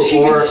of them. Ooh, She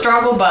or can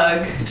struggle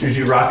bug. did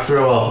you rock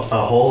throw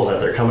a hole that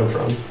they're coming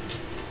from?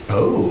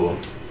 Oh.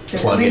 They're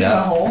Plug coming it from a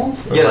up. hole.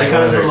 Yeah, Like they come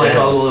one of from their like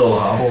all the dens. little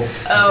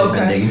hovels. Oh, they've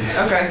been okay. digging.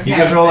 Okay. You yeah.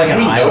 can throw like an Have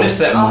we aisle. noticed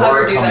that I'll have more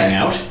her are do coming that.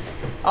 out?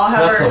 I'll have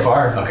Not her. so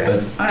far. Okay. But,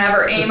 I'm gonna have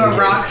her aim Just a in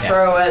rock case, yeah.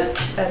 throw at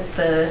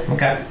the.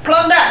 okay.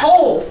 Plug that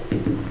hole.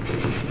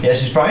 Yeah,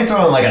 she's probably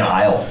throwing like an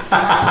aisle.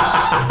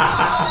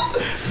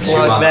 Two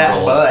on the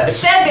roll. butt.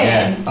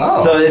 7.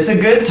 Oh. So it's a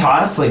good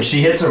toss. Like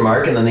she hits her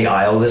mark, and then the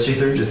aisle that she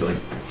threw just like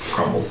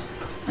crumbles.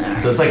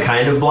 So it's like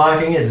kind of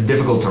blocking. It's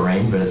difficult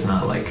terrain, but it's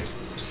not like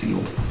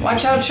sealed.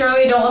 Watch out,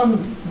 Shirley. Don't let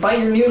them bite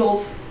your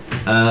noodles.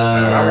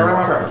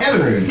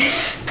 Evanrude.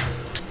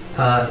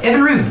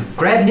 Evanrude,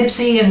 grab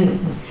Nipsey and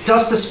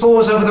dust the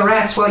spores over the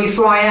rats while you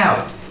fly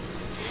out.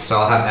 So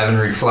I'll have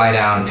Evanrude fly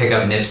down, pick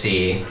up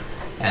Nipsey,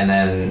 and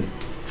then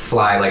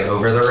fly like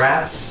over the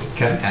rats.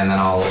 Okay. And then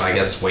I'll, I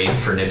guess, wait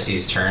for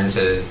Nipsey's turn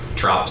to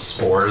drop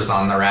spores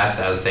on the rats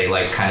as they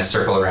like kind of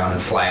circle around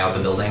and fly out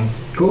the building.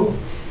 Cool.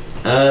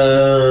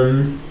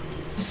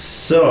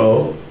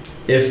 So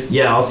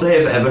I'll say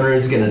if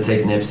Evanrude's gonna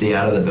take Nipsey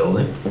out of the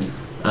building,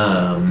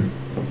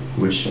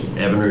 which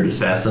Evanrude is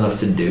fast enough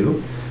to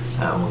do,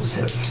 we'll just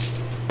hit.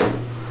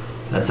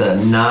 That's a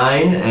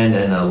 9 and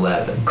an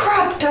 11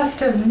 Crop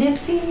dust of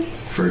Nipsey.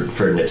 for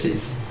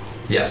Nipsey's.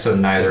 Yeah, so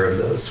neither of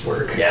those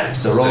work. Yeah.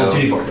 So roll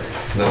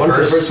 2d4. The One for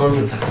the first, first, one for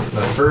the second.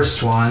 the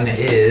first one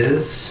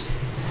is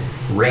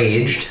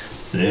raged.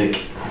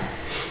 Sick.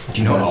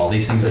 Do you know all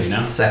these things The that you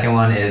know? second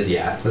one is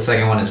the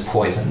second one is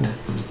poisoned.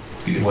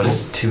 What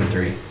is 2 and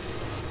 3?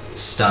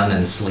 Stun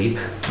and sleep.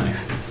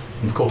 Nice.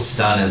 That's cool.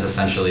 Stun is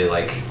essentially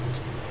like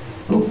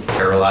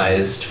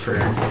paralyzed for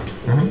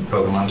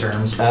Pokemon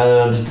terms.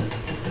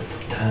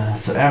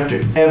 So after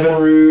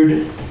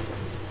Evanrude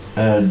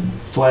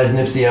flies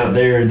Nipsey out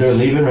there, they're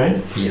leaving,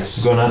 right?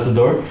 Yes. Going out the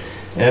door.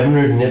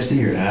 Evanrude and Nipsey,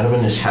 you're out of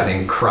initiative.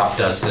 Having crop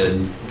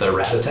dusted the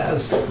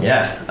Rattatas.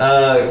 Yeah.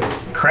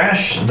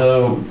 Crash,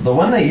 the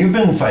one that you've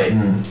been fighting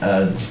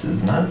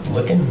is not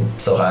looking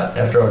so hot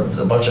after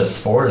a bunch of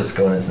spores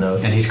go in its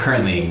nose. And he's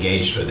currently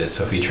engaged with it,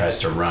 so if he tries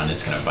to run,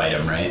 it's going to bite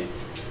him, right?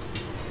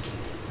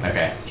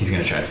 Okay, he's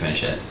going to try to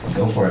finish it.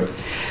 Go for it.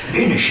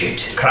 Finish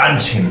it.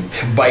 Crunch him.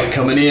 Bite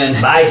coming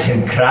in. Bite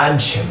him,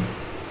 crunch him.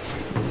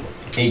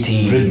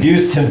 18.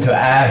 Reduce him to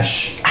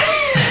ash.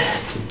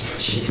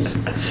 Jeez.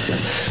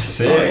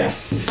 6.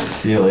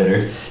 See you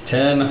later.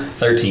 10.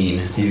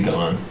 13. He's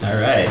gone. All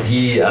right.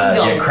 He,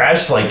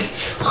 Crash, like,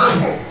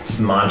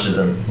 munches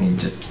him. He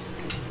just...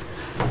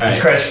 All Does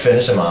right. Crash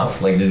finish him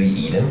off? Like, does he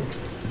eat him?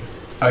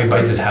 Oh, he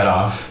bites his head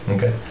off.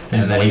 Okay.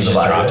 And then he leave the just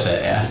body drops there?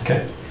 it, yeah.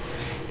 Okay.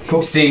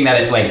 Seeing that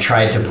it like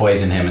tried to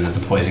poison him and that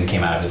the poison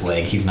came out of his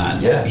leg, he's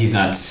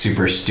not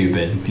super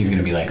stupid. He's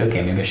gonna be like,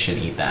 okay, maybe I should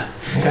eat that.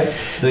 Okay.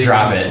 So he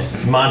Drop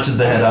it. munches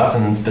the head off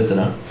and then spits it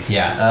out.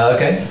 Yeah.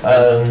 Okay.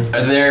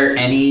 Are there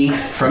any,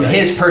 from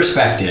his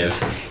perspective,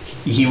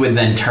 he would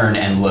then turn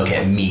and look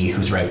at me,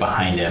 who's right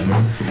behind him,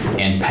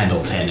 and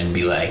Pendleton, and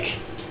be like,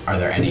 are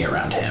there any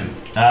around him?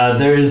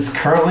 There's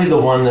currently the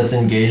one that's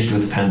engaged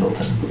with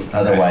Pendleton.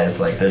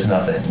 Otherwise, like, there's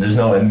nothing. There's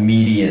no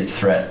immediate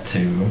threat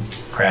to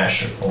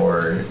Crash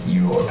or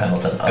you or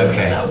Pendleton other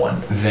than that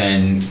one.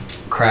 Then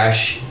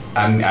Crash,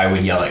 I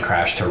would yell at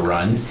Crash to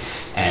run,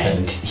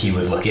 and he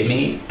would look at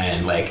me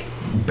and like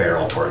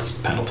barrel towards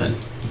Pendleton.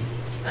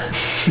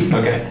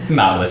 Okay.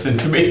 Not listen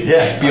to me.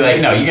 Yeah. Be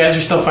like, no, you guys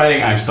are still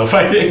fighting. I'm still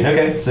fighting.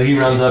 Okay. So he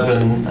runs up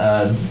and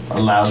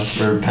allows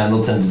for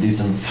Pendleton to do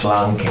some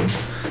flanking.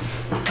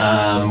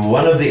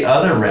 One of the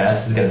other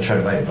rats is going to try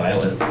to bite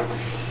Violet.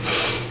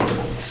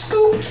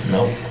 Scoop.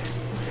 Nope.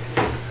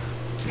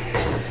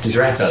 These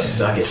rats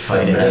suck at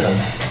fighting.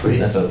 Sweet.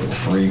 That's a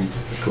 3.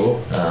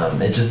 Cool.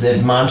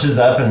 It munches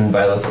up and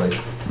Violet's like,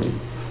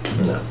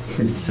 no,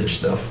 sit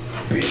yourself.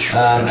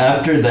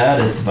 After that,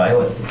 it's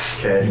Violet.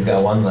 Okay. You've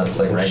got one that's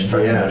like right in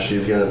front Yeah, of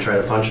she's gonna try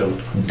to punch him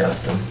you.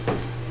 Dust him.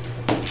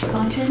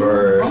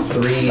 for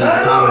 3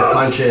 comet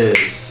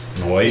punches.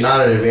 Noise.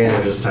 Not an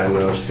advantage this time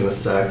though. Just gonna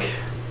suck.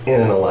 In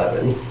an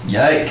 11.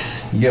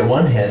 Yikes. You get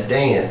 1 hit.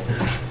 Dang it.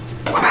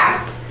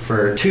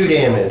 For 2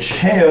 damage.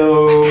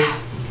 Heyo.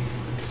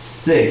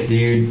 Sick,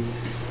 dude.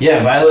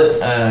 Yeah, Violet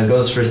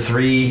goes for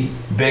 3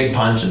 big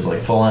punches,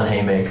 like full-on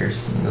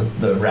haymakers. And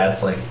the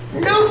rat's like,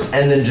 nope!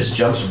 And then just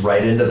jumps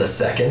right into the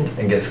second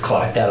and gets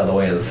clocked out of the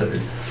way of the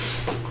third.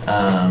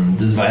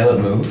 Does Violet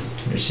move?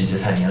 Or does she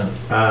just hang out?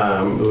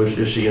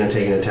 Is she going to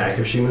take an attack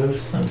if she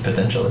moves?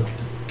 Potentially.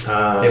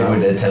 It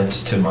would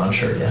attempt to munch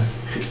her,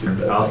 yes.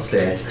 I'll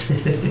stay.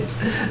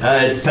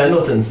 It's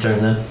Pendleton's turn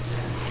then.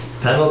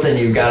 Pendleton,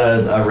 you've got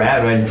a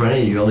rat right in front of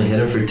you. You only hit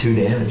him for 2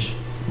 damage.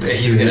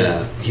 He's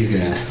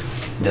gonna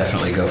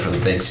definitely go for the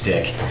big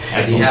stick.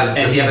 Does he have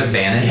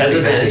advantage? He has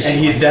advantage. And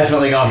he's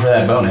definitely going for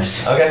that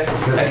bonus. Okay.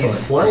 Because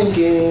he's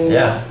flanking.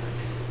 Yeah.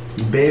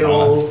 Bail.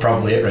 Oh, that's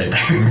probably it right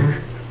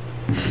there.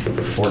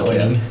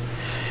 14.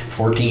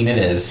 14 it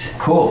is.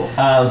 Cool.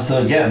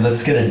 So yeah,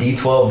 let's get a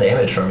D12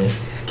 damage from you.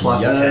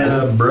 Plus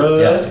 10. Bro.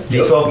 Yeah.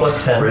 D12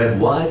 plus 10. Red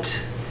what?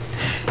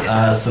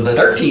 So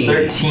that's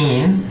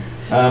 13.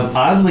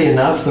 Oddly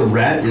enough, the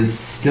rat is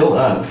still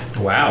up.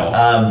 Wow.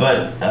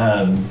 But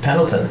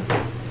Pendleton,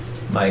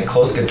 my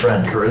close good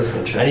friend,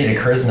 Charisma check. I need a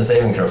charisma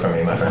saving throw from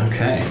you, my friend.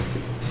 Okay.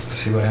 Let's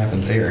see what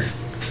happens here.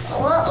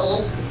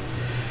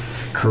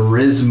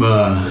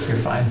 Charisma. You're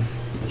fine.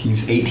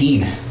 He's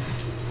 18.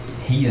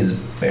 He is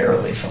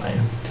barely fine.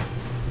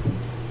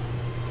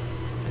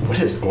 What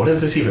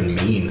does this even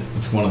mean?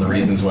 It's one of the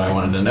reasons why I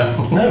wanted to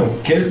know.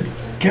 No,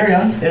 carry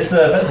on. It's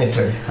Bentley's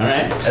turn. All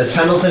right. As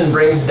Pendleton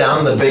brings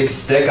down the big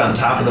stick on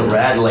top of the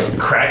rat, it, like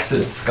cracks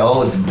its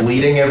skull. It's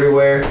bleeding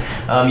everywhere.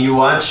 You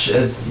watch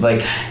as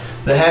like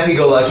the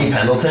happy-go-lucky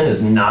Pendleton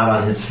is not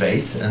on his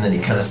face, and then he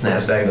kind of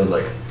snaps back and goes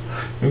like,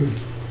 "Ooh,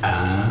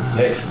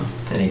 thanks,"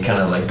 and he kind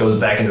of like goes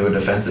back into a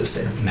defensive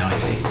stance. Now I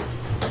see.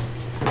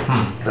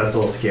 That's a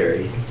little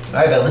scary. All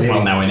right, Bentley.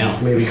 Well, now we know.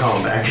 Maybe call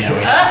him back.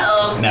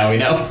 Now we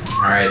know.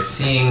 All right,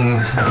 seeing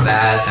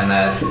that and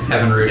that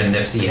Heavenroot and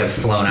Nipsey have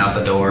flown out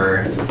the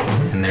door,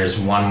 and there's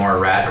one more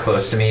rat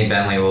close to me,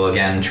 Bentley will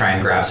again try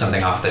and grab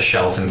something off the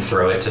shelf and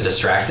throw it to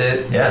distract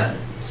it. Yeah.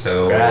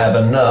 So Grab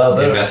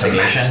another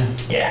investigation.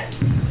 tomato. Yeah.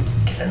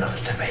 Get another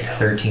tomato.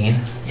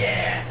 13.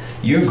 Yeah.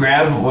 You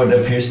grab what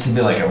appears to be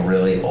like a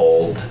really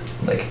old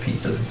like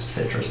piece of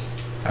citrus.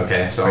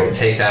 Okay, so I'll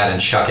take that and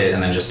chuck it,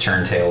 and then just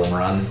turn tail and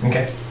run.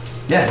 Okay.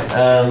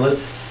 Yeah. Let's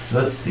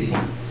see.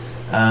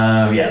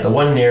 Yeah, the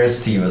one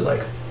nearest to you is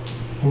like,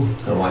 ooh,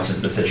 and watches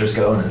the citrus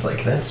go, and it's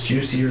like, that's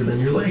juicier than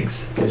your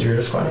legs because you're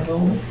a scrawny little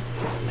one.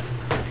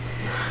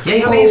 Yay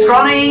for me,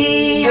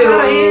 scrawny! Get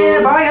out of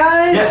here! Bye,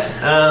 guys!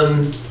 Yes.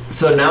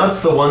 So now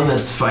it's the one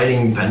that's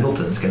fighting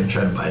Pendleton. It's gonna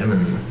try to bite him,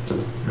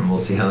 and we'll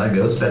see how that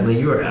goes. Bentley,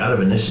 you are out of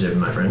initiative,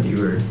 my friend.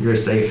 You're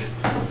safe.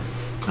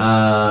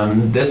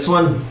 This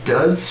one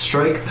does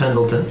strike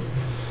Pendleton.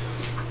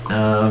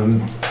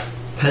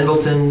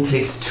 Pendleton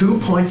takes 2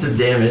 points of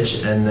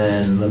damage, and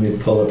then let me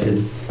pull up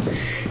his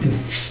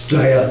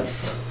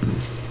stats.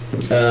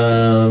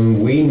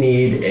 We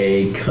need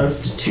a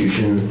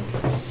Constitution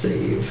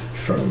save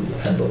from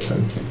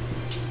Pendleton.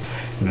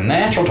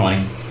 Natural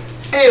 20.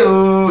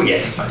 Ew, yeah,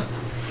 it's fine.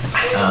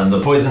 The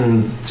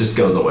poison just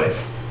goes away.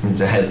 It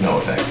has no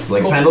effect.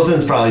 Like,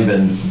 Pendleton's probably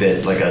been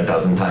bit like a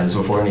dozen times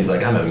before, and he's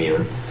like, I'm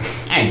immune.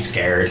 I ain't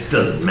scared. This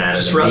doesn't matter.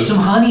 Just to rub me. some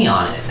honey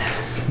on it.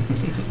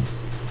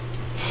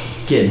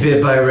 Get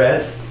bit by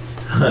rats?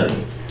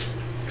 Honey.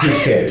 Who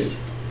cares?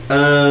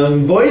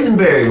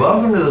 Boysenberry,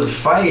 welcome to the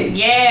fight.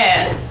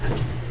 Yeah.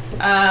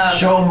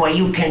 Show them what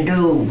you can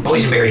do.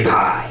 Boysenberry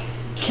pie.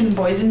 Can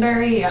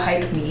Boysenberry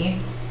hype me?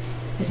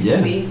 Is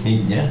Yeah, he?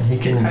 he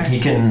can. Okay. He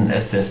can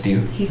assist you.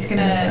 He's in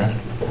the gonna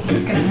task.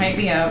 hype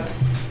me up,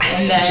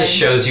 and It then just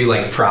shows you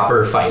like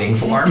proper fighting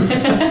form.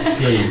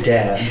 Your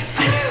dabs.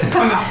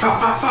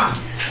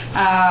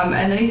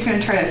 and then he's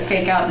gonna try to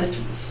fake out this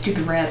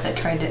stupid rat that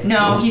tried to.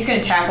 No, he's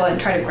gonna tackle it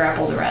and try to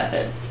grapple the rat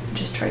that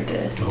just tried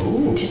to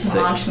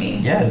launch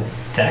me. Yeah,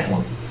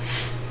 tackle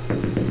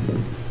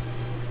him.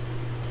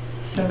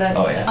 So that's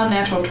Oh, yeah.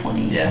 unnatural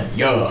 20. Yeah.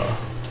 Yeah.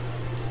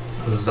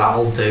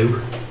 Zal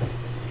do.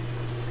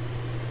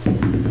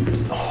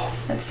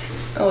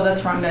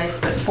 That's wrong dice,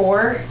 but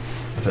 4.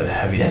 That's a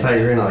heavy. I thought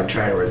you were gonna like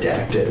try to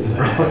redact it. Is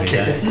that a heavy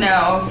die?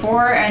 No,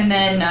 4, and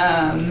then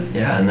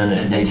Yeah, and then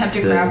it needs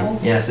Attempted to grapple?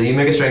 Yeah, so you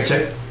make a strength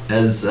check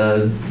as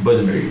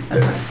Boysenberry.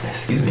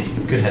 Excuse me.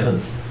 Good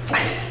heavens.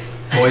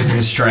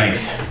 Poison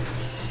strength.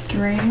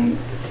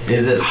 strength.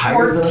 Is it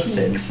higher than a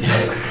 14.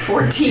 6?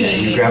 14. Yeah,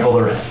 you grapple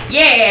the rat.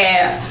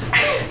 Yeah.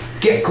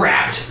 Get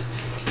grabbed.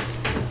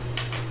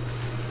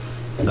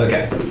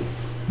 Okay.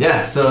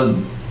 Yeah, so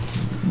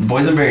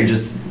Boysenberry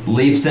just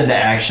leaps into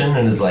action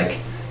and is like,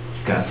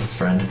 you got this,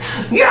 friend.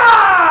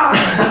 Yeah!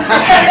 Just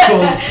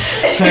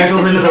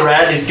tackles into the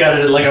rat. He's got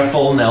it like a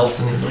full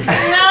Nelson. He's like,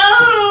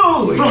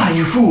 no! Fly,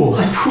 you fool!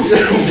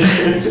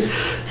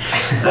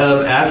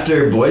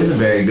 After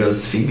Boysenberry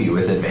goes Phoebe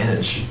with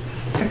advantage.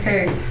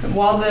 Okay.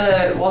 While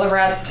the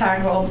rat's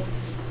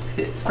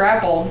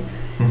grappled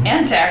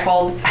and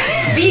tackled,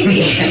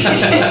 Phoebe.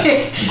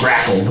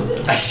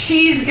 Grappled.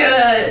 She's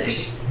gonna.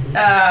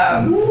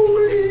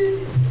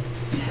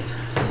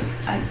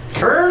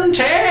 Turn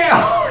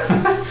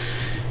tail.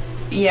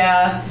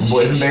 Yeah.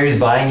 Boysenberry's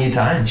buying you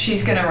time.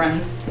 She's gonna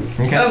run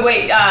Okay. Oh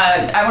wait,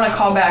 I want to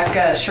call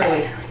back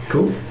Shirley.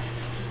 Cool. I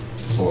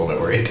was a little bit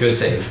worried. Good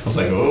save. I was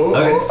like, oh.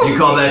 Okay. You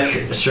call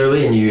back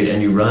Shirley and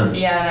you run.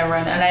 Yeah, and I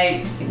run and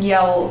I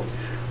yell,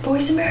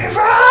 "Boysenberry,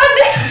 run!"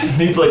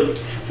 And he's like,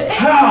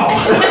 how?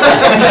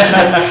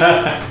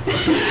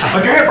 I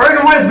can't bring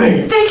him with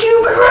me. Thank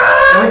you, but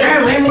run! I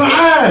can't leave him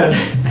behind.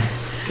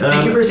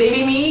 Thank you for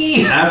saving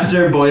me.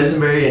 After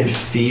Boysenberry and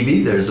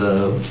Phoebe, there's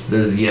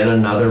yet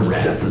another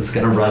rat that's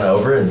gonna run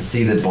over and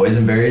see that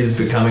Boysenberry is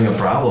becoming a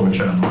problem and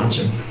try to munch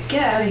him.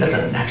 Get out of That's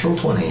here. a natural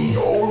 20.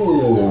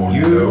 Oh,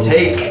 You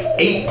take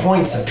 8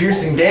 points of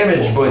piercing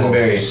damage,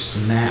 Boysenberry.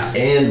 snap.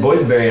 And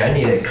Boysenberry, I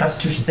need a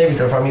Constitution saving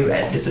throw from you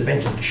at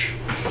disadvantage.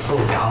 Oh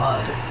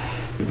God.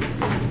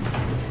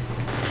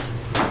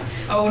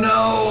 Oh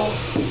no.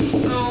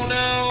 Oh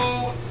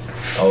no.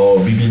 Oh,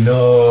 BB,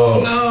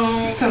 no.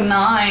 No. So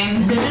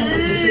 9.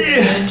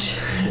 Disadvantage.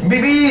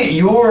 BB,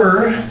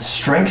 your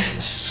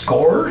strength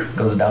score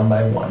goes down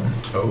by 1.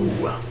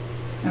 Oh.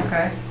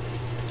 Okay.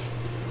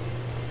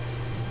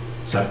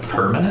 Is that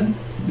permanent?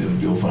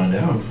 You'll find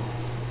out.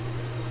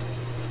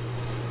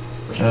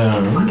 Fuck out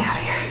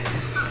of here.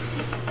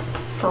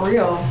 For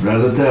real.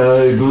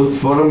 Ratata goes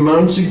for a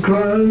munchy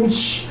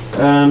crunch.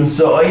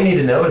 So all you need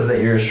to know is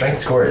that your strength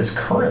score is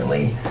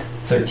currently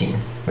 13,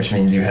 which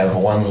means you have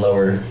 1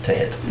 lower to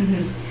hit.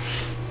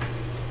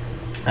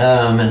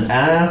 And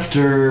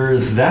after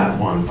that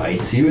one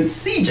bites you, it's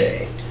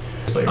CJ.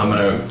 I'm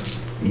gonna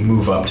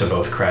move up to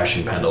both Crash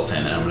and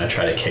Pendleton, and I'm gonna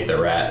try to kick the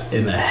rat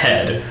in the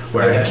head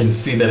where I Okay. can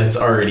see that it's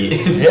already Yeah.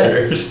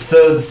 injured.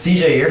 So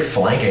CJ, you're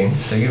flanking,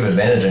 so you have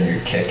advantage on your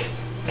kick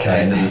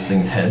into this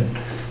thing's head.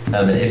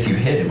 And if you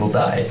hit, it will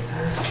die.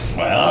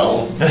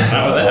 Well,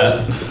 how was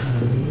that?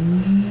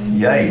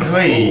 Yikes!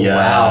 Hey,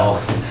 Wow.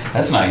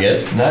 That's not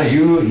good. No,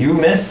 you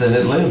miss and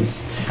it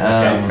lives.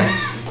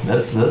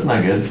 That's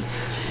not good.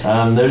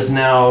 There's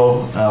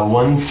now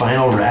one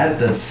final rat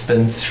that's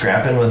been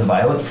scrapping with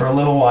Violet for a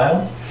little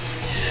while.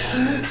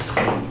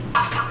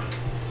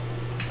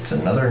 It's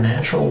another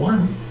natural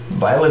 1.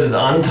 Violet is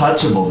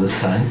untouchable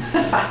this time.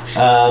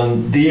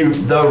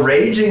 The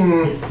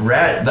raging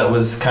rat that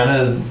was kind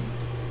of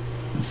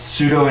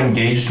pseudo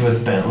engaged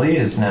with Bentley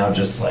is now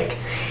just like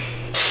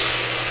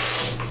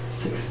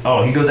 6.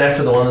 Oh, he goes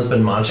after the one that's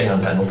been munching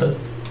on Pendleton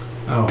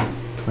Oh,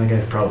 that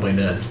guy's probably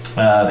dead.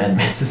 and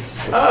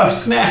misses. Oh,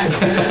 snap.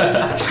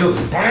 Just goes,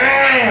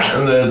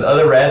 and the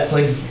other rat's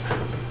like,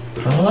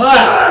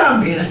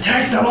 I'm being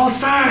attacked on all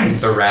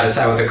sides. The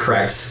Rattata with the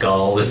cracked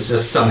skull is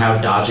just somehow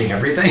dodging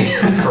everything.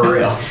 For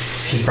real.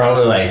 He's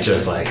probably oh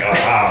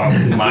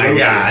my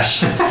gosh.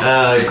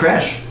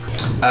 Crash.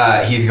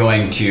 He's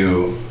going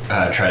to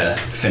try to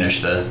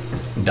finish the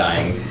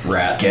dying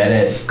rat. Get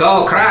it.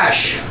 Go,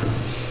 Crash!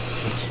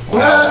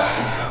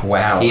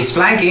 Wow. He's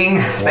flanking.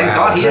 Thank Wow.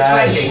 God he is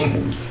Crash.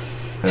 flanking.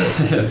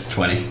 That's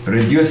 20.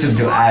 Reduce him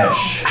to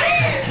ash.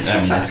 I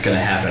mean, that's gonna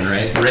happen,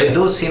 right?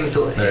 Reduce him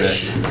to There it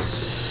is.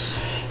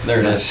 ashes. There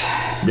it is.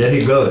 There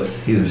he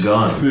goes. He's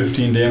gone.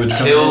 15 damage.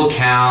 Kill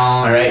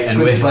count. All right, and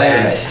Good with fight.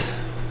 that,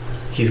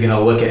 he's gonna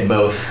look at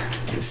both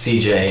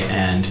CJ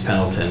and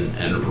Pendleton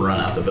and run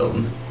out the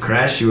building.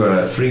 Crash, you are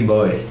a free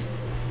boy.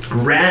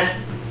 Rat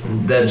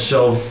that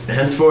shall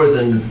henceforth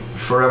and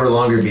forever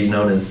longer be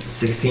known as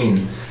 16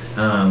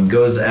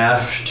 goes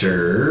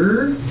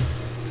after.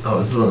 Oh,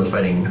 this is the one that's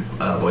fighting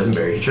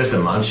Boysenberry. He tries to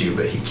munch you,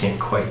 but he can't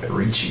quite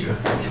reach you.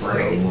 That's so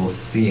right. we'll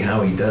see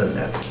how he does.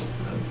 That's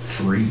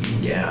 3,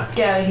 yeah.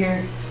 Get out of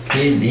here.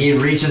 He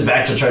reaches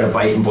back to try to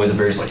bite, and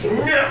Boysenberry's like, no,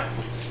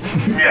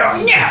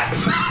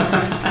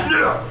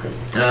 no,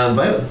 no.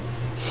 Violet.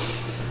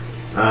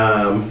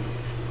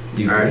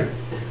 Doofly. Alright.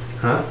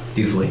 Huh?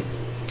 Doofly.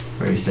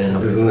 Where are you standing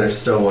up? Isn't there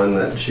still one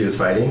that she was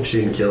fighting? She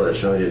didn't kill it.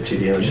 She only did 2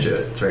 damage to it.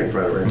 It's right in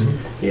front of her.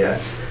 Yeah.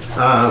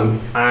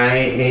 I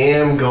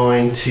am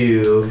going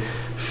to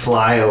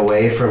fly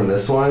away from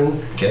this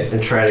one Okay.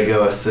 and try to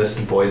go assist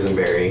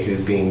Boysenberry,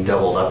 who's being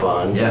doubled up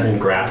on and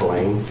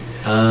grappling.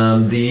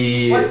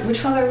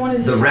 Which other one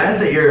is The it? rat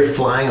that you're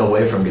flying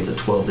away from gets a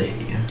 12 to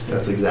hit you.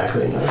 That's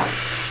exactly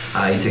enough.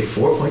 You take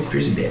 4 points of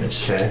piercing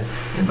damage. Okay.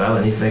 And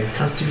Violet needs to make a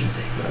Constitution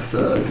save. That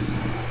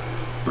sucks.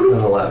 An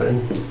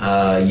 11.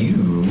 You,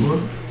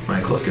 my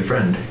close good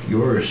friend,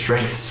 your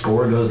strength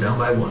score goes down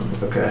by 1.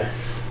 Okay.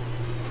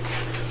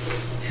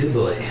 Oh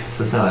boy.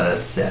 So it's not a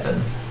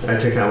 7. I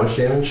took how much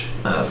damage?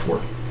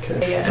 4.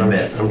 Okay. Yeah. So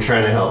Miss. I'm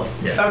trying to help.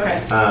 Yeah.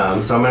 Okay.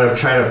 So I'm gonna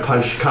try to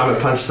comet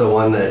punch the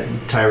one that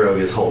Tyrogue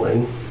is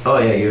holding. Oh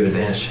yeah, you have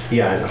advantage.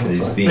 Yeah, I know. Because he's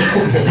That's fine. being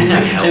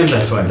And held.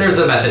 that's why. There's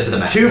a method to the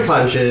madness. 2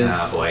 punches.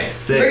 Oh boy.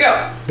 Here we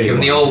go. Big Give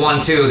him the ones. old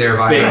 1-2 there,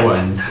 Violet. Big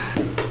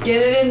ones.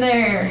 Get it in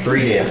there.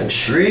 3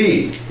 damage.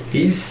 3.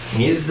 He's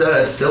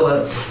still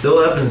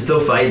up and still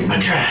fighting. I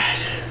tried.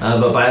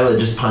 But Violet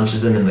just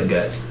punches him in the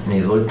gut, and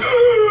he's like.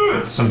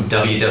 Some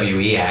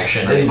WWE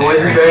action. And right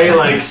there. Boysenberry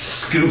like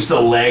scoops a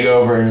leg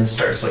over and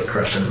starts like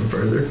crushing him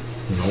further.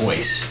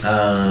 Noise.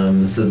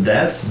 So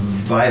that's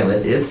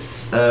Violet.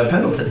 It's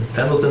Pendleton.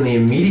 Pendleton, the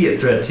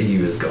immediate threat to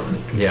you is gone.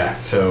 Yeah,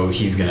 so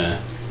he's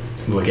gonna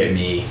look at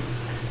me,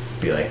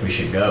 be like, we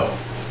should go.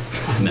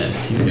 And then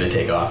he's gonna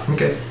take off.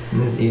 Okay.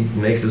 He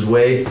makes his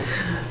way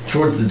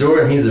towards the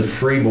door, and he's a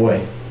free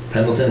boy.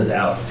 Pendleton is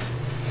out.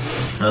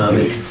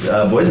 It's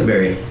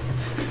Boysenberry.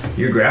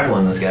 You're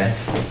grappling this guy.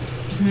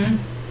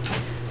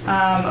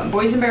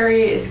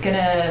 Boysenberry is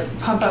gonna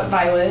pump up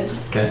Violet,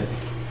 Okay.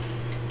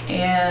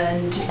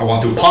 and I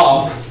want to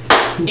pump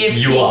if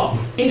you he, up.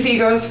 if he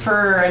goes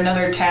for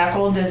another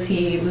tackle, does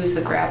he lose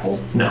the grapple?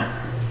 No.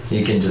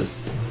 You can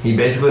just.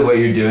 Basically, what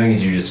you're doing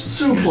is you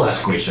just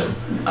Suplex. squish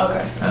him.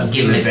 Okay. So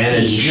Give him a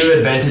skish. you have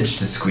advantage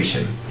to squish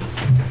him.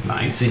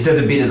 Nice. So you still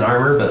have to beat his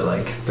armor, but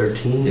like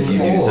 13. if you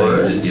do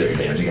so, you just deal your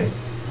damage again.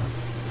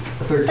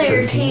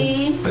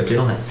 13. But you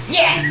don't have.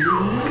 Yes!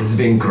 Because he's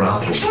being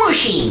grappled.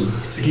 Smooshy!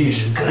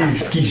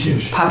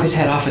 Squish. Pop his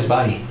head off his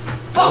body.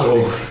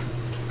 Oh.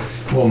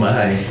 Oh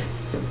my.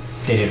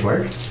 Did it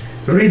work?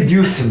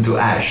 Reduce him to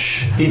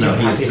ash. No,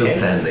 he's still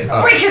standing.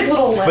 Break his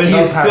little leg. But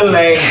he's still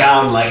laying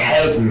down, like,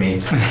 help me.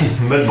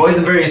 But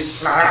Boysenberry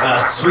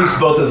sweeps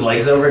both his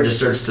legs over and just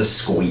starts to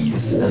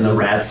squeeze. And the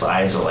rat's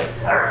eyes are like,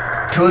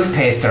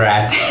 Toothpaste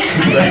rat.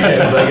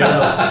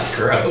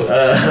 Gross.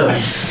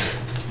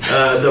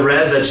 the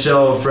rat that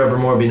shall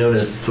forevermore be known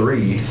as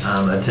 3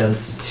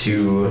 attempts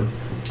to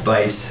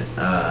bite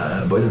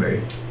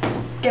Boysenberry.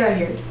 Get out of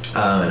here.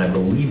 And I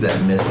believe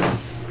that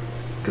misses,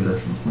 because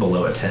that's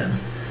below a 10.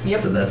 Yep.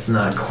 So that's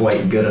not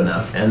quite good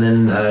enough. And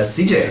then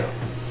CJ,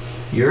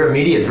 your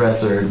immediate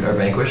threats are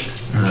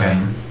vanquished. Okay.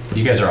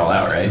 You guys are all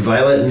out, right?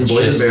 Violet and It's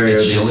just- Boysenberry are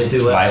it's the just only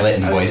two left. Violet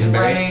and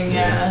Boysenberry. Writing,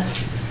 yeah.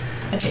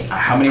 I think.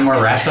 How many more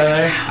rats are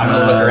there? I'm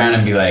gonna look around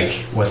and be like,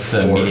 what's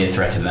the 4. immediate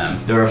threat to them?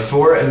 There are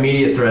 4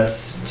 immediate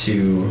threats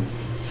to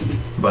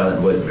Violet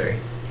and Boysenberry.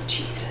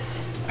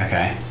 Jesus.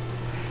 Okay.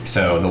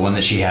 So the one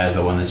that she has,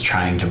 the one that's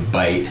trying to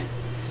bite,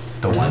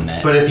 the one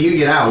that. But if you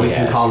get out, we Yes.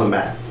 can call them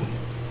back.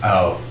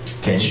 Oh.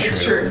 Can you?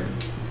 It's true. Have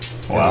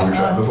you ever Well,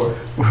 tried before?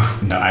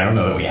 no, I don't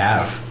know that we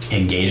have.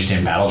 Engaged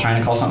in battle trying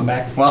to call something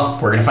back? Well,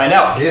 we're gonna find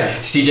out. Yeah.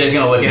 CJ's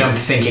gonna look at him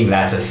thinking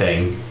that's a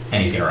thing,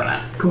 and he's gonna run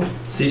out. Cool.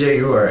 CJ,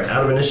 you are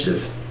out of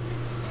initiative.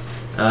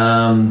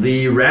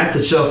 The rat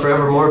that shall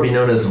forevermore be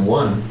known as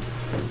 1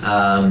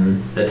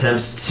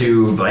 attempts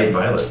to bite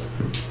Violet.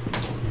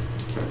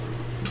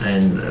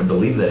 And I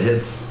believe that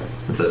hits.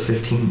 It's at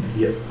 15.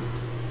 Yep.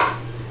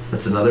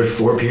 That's another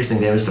 4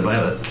 piercing damage to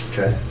Violet.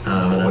 Okay.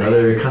 And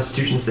another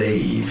Constitution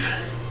save.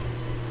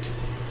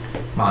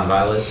 Come on,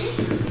 Violet.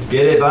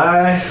 Get it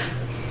by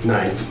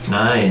 9.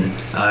 9.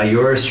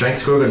 Your strength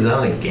score goes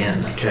down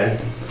again Okay.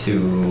 to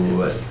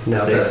what? Now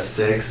 6. it's at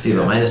 6. So you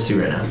have a -2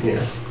 right now. Yeah.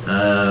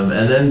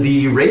 And then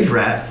the rage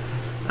rat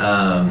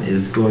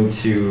is going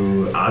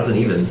to odds and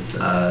evens.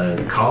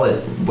 Call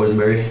it,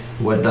 Boysenberry.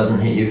 What doesn't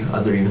hit you?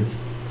 Odds or evens?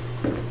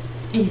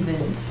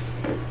 Evens.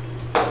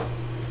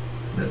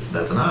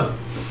 That's an odd.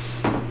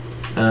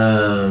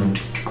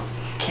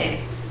 Okay.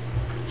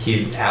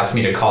 He asked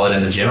me to call it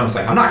in the gym. I was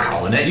like, I'm not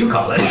calling it. You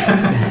call it.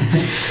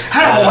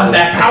 I don't want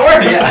that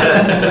power.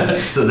 Yeah.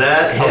 So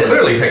that hits. I'll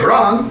clearly pick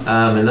wrong.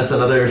 And that's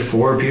another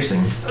 4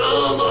 piercing.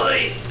 Oh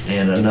boy.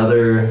 And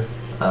another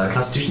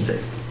Constitution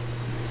save.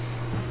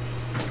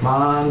 Come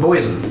on,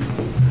 poison.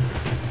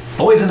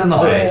 Poison in the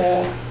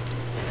face.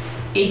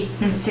 8.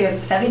 See,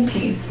 that's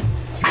 17.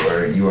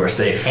 You are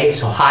safe. Hey,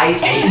 so high,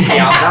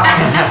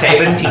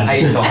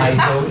 17. so high.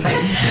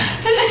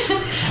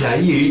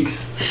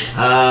 Yikes.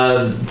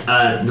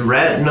 The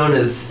rat known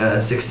as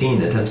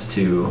 16 attempts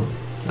to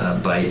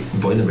bite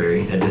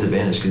Boysenberry at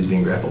disadvantage because he's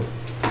being grappled.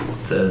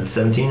 It's a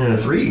 17 and a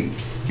 3.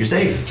 You're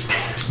safe.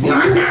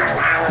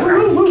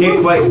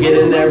 Can't quite get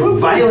in there.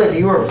 Violet,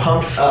 you are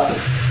pumped up.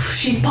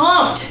 She's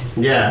pumped.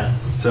 Yeah.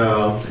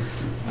 So,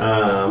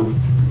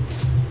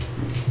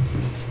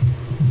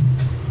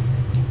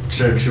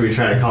 should we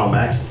try to call him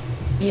back?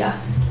 Yeah.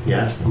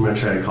 Yeah. I'm gonna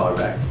try to call her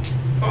back.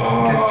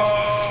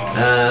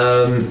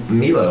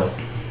 Milo,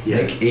 Yeah.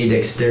 make a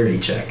dexterity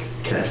check.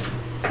 Okay.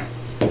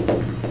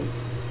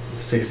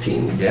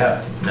 16.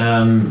 Yeah.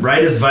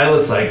 Right as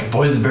Violet's like,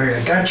 Boysenberry,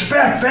 I got your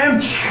back,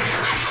 fam.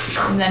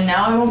 And then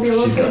now I won't be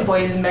able to She's see gone.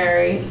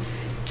 Boysenberry.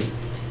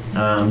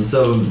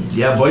 So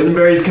yeah,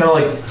 Boysenberry's kind of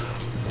like,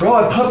 bro,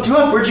 I pumped you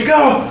up. Where'd you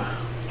go?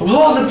 I'm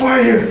holding for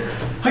you.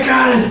 I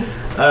got it.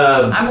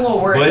 I'm a little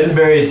worried.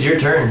 Boysenberry, it's your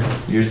turn.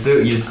 You're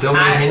still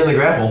maintaining the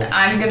grapple.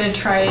 I'm gonna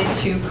try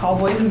to call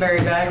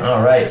Boysenberry back.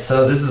 All right.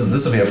 So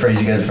this will be a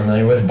phrase you guys are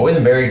familiar with.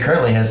 Boysenberry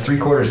currently has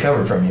 3/4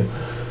 covered from you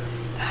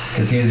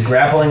because he's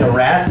grappling a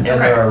rat, and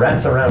there are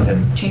rats around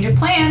him. Change your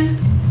plan.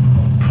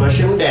 Push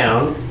him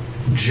down.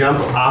 Jump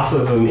off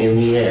of him in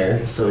the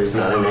air so he's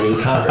not in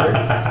any cover.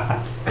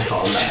 I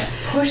call him back.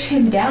 Push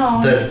him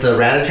down. The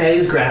rat-a-tat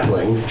is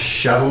grappling.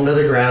 Shove him to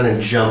the ground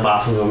and jump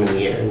off of him in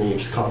the air, and then you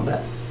just call him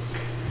back.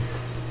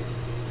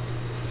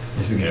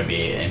 This is gonna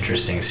be an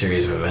interesting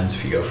series of events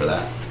if you go for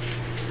that.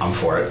 I'm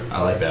for it.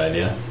 I like that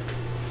idea.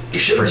 You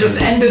should have just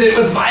ended it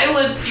with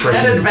Violet. You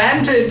had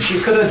advantage.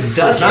 You could have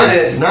dusted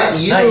it. Not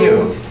you. Not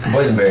you,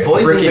 Boysenberry.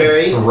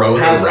 Boysenberry Throw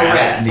the has a rat,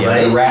 rat, the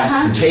right? other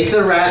rats. Take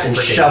the rat and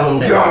shove him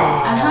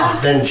down.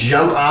 Then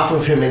jump off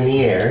of him in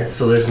the air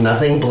so there's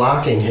nothing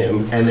blocking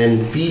him, and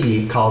then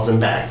Phoebe calls him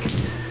back.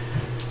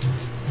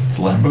 It's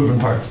a lot of moving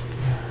parts.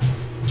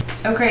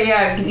 Okay,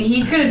 yeah,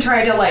 he's gonna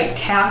try to like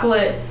tackle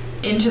it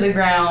into the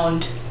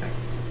ground,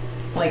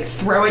 like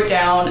throw it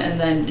down, and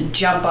then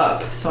jump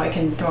up so I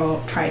can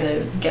try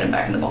to get him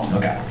back in the ball.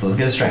 Okay, so let's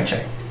get a strength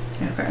check.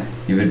 Okay.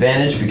 You have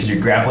advantage because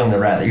you're grappling the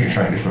rat that you're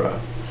trying to throw.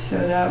 So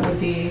that would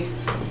be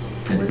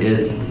And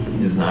it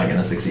is not going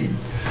to succeed.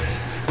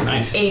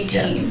 Nice.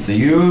 18. Yeah. So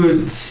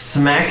you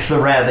smack the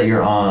rat that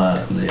you're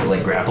on,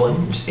 like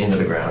grappling, just into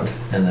the ground,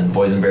 and then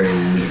Boysenberry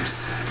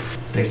leaps.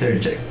 Dexterity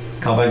check.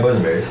 Call back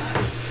Boysenberry.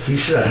 He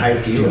should have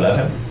hyped Do you you love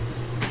up. him?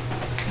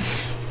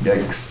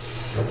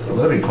 Yikes.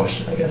 Loaded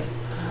question, I guess.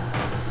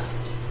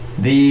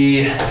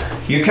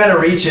 You kind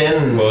of reach in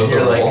and What was the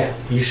you're roll? like,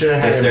 You should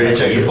have had him dexterity hype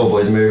check to you. pull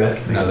Boysenberry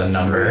back. Another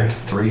number.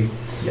 3.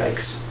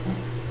 Yikes.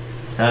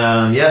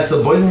 Yeah,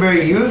 so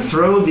Boysenberry, you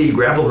throw the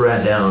grappled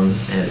rat down,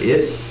 and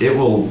it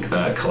will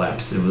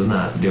collapse. It was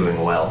not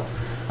doing well.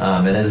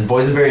 And as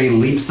Boysenberry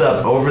leaps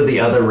up over the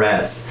other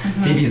rats,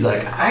 Phoebe's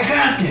like, I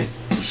got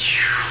this!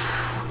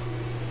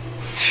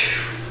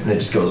 And it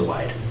just goes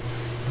wide.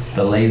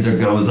 The laser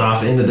goes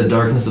off into the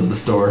darkness of the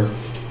store.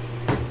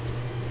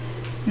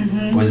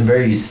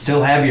 Boysenberry, you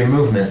still have your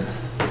movement.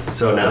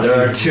 So now There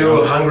are you 2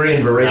 jumped- hungry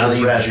and now voracious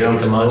you rats that jumped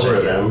get to munch over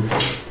at you. them.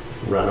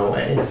 Run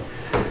away.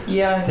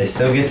 Yeah. They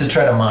still get to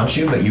try to munch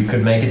you, but you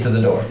could make it to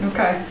the door.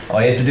 Okay.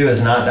 All you have to do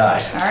is not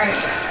die. Alright.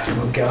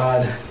 Oh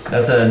God.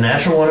 That's a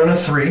natural 1 and a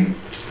 3.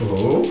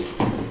 Oh.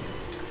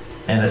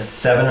 And a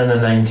 7 and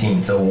a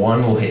 19, so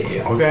 1 will hit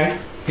you. Okay.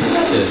 He's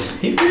got this.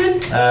 He's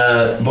good.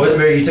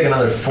 Boysenberry, you take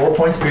another 4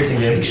 points piercing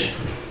damage.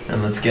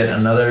 And let's get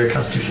another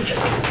constitution check.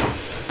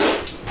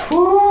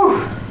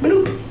 Whew.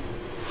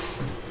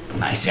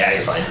 Nice. Yeah,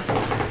 you're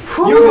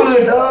fine. You're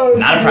good, dog!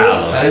 Not a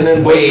problem. That And is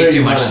then way Boysenberry, too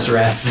you much wanna-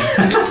 stress.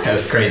 That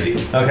was crazy.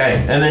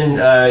 Okay, and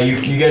then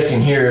you guys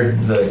can hear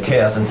the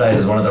chaos inside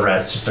as one of the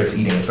rats just starts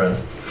eating his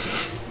friends.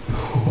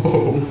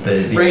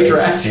 The Rage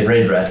rat. The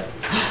rage rat.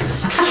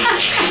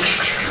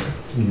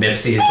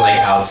 Nipsey's like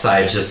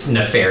outside just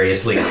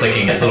nefariously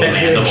clicking his little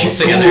mandibles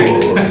together.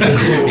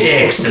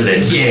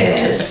 Excellent,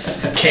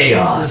 yes.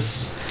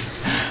 Chaos.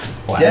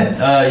 Wow.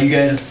 Yeah, you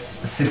guys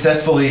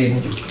successfully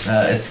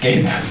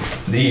escape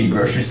the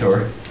grocery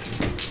store.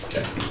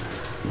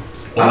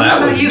 I don't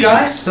know about you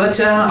guys, but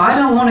I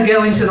don't want to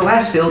go into the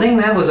last building.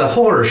 That was a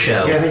horror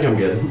show. Yeah, I think I'm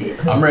good.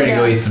 I'm ready to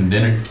go eat some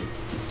dinner.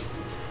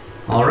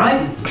 All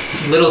right.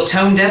 Little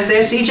tone deaf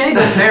there, CJ,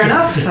 but fair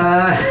enough.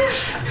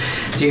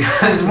 Do you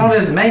guys want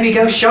to maybe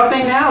go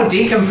shopping now?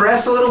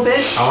 Decompress a little bit?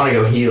 I want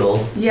to go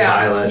heal Yeah.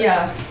 Violet.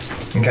 Yeah.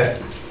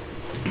 Okay.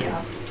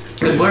 Yeah.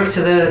 Good work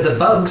to the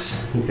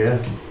bugs.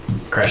 Yeah.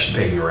 Crash is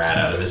picking a rat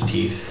out of his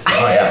teeth.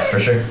 Oh yeah, for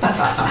sure.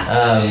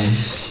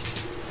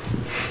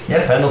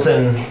 Yeah,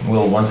 Pendleton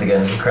will once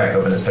again crack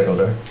open his pickle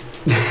jar.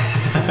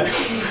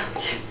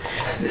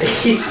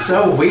 He's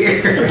so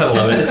weird. I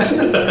love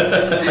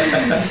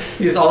it.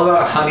 He's all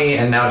about honey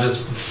and now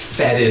just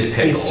fetid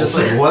pickles. He's just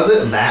like, was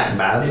it that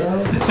bad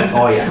though?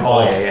 Oh yeah.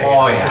 Oh yeah.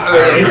 Oh, yeah. I I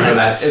remember remember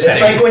that. that.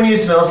 It's like when you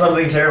smell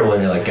something terrible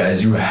and you're like,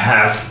 guys, you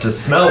have to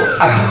smell it.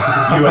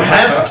 You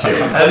have to.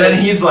 And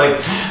then he's like,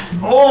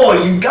 oh,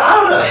 you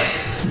gotta.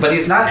 But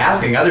he's not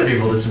asking other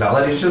people to smell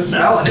it. He's just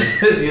smelling it.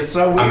 He's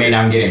so weird. I mean,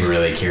 I'm getting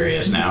really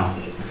curious now.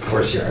 of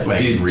course you are. Like,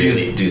 Do you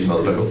really. do you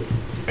smell the pickles?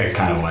 I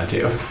kind of want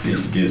to.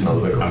 Do you smell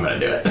the pickles? I'm gonna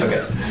do it.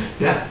 Okay.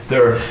 Yeah,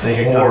 they're Make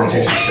a horrible.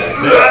 constitution check.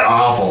 They're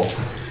awful.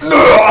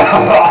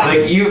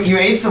 Like you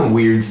ate some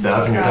weird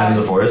stuff in your time in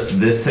the forest.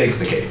 This takes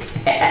the cake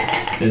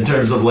in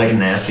terms of like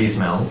nasty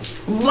smells.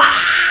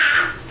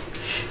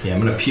 Yeah, I'm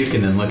gonna puke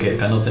and then look at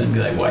Pendleton and be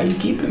like, "Why are you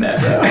keeping that,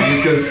 bro?"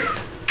 Just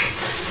because.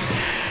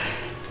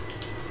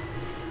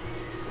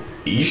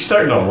 You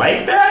starting to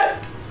like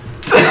that?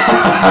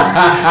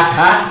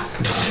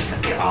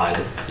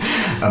 God.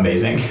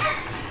 Amazing.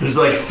 There's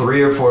like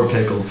 3 or 4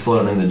 pickles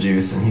floating in the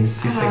juice, and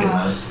he's thinking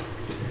about it.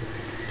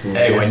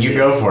 Hey, when you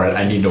go for it,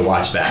 I need to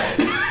watch that.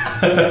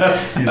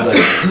 He's like,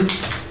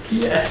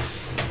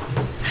 Yes.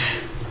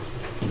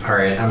 All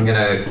right, I'm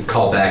gonna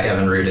call back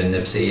Evan Root and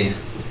Nipsey.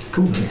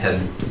 Cool. And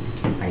head,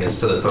 I guess,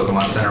 to the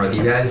Pokemon Center with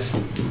you guys.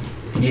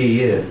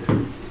 Yeah.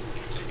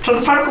 to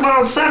the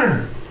Pokemon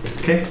Center.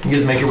 Okay, you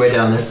guys make your way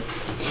down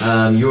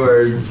there. You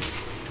are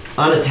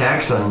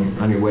unattacked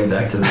on your way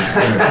back to the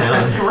center of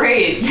town.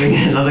 Great.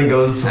 Nothing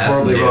goes That's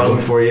horribly new.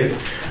 wrong for you.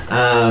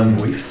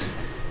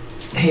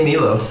 Hey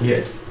Milo,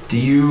 Yeah. do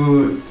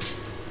you,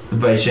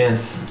 by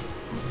chance,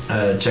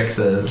 check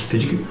the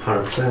Pidgeotto?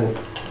 100%.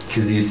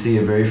 Because you see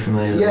a very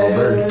familiar little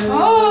bird.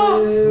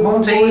 Oh.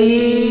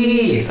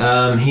 Monty!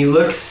 He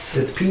looks...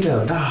 It's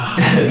Pito. Ah.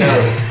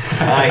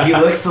 no. He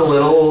looks a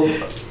little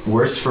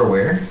worse for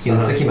wear. He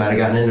looks like he might have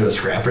gotten into a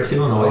scrap or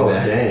 2 on the way Oh,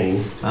 back.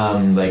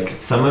 dang. Like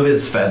some of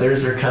his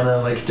feathers are kind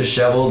of like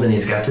disheveled, and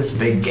he's got this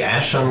big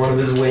gash on one of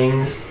his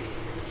wings.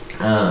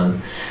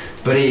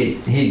 But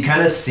he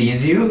kind of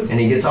sees you, and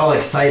he gets all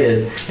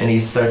excited, and he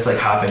starts like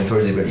hopping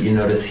towards you. But you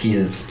notice he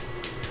is,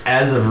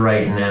 as of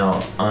right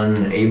now,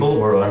 unable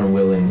or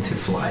unwilling to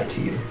fly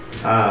to you.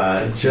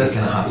 Just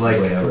just hops like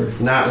his way over.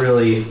 not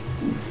really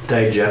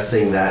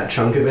digesting that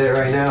chunk of it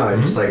right now. I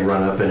just like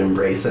run up and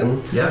embrace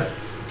him. Yeah.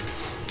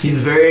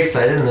 He's very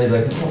excited, and he's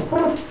like,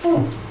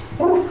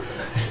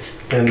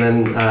 And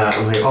then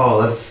I'm like,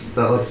 oh,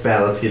 that looks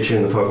bad. Let's get you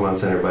in the Pokemon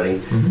Center, buddy.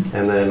 Mhm.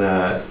 And then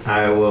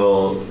I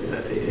will,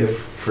 if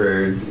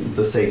for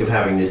the sake of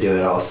having to do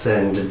it, I'll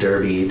send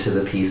Derby to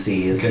the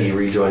PC as he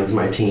rejoins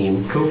my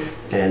team. cool.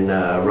 And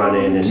run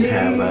in and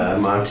have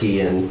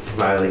Monty and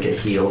Violet get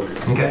healed.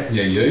 Okay.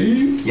 Yeah.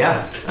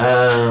 Yeah.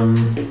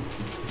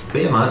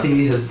 But yeah,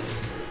 Monty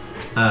has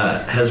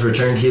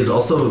returned. He has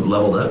also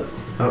leveled up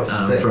Oh,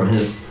 sick. from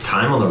his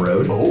time on the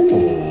road.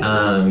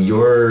 Oh.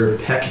 Your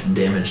peck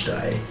damage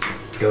die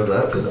Goes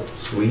up. goes up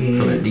Sweet.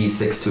 from a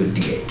D6 to a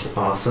D8.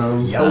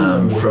 Awesome.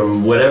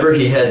 From whatever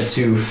he had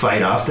to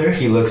fight off there,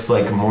 he looks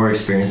like more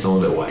experienced and a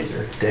little bit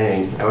wiser.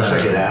 Dang. I wish I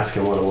could ask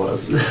him what it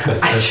was.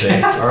 That's the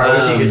thing. Or I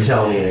wish he could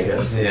tell me, I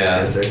guess. is the Yeah.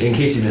 answer. In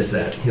case you missed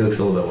that, he looks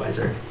a little bit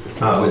wiser.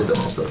 Oh. Wisdom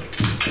also.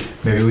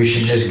 Maybe we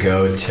should just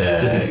go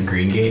to Just-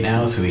 Green Gate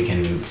now so we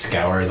can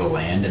scour the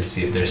land and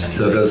see if there's any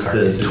So it goes to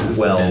carcasses of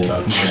 12 dead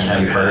Pokemon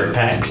and bird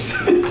packs.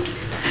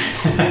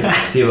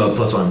 So you have a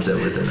 +1 to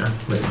wisdom now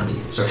with Monty.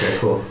 Okay,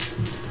 cool.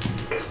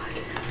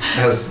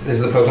 Is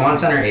the Pokemon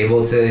Center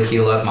able to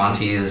heal up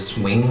Monty's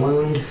wing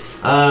wound?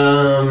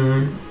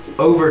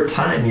 Over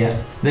time, yeah.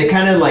 They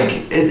kind of like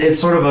it's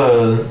sort of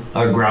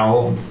a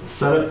growl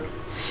setup.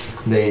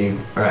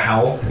 Or a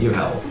howl. You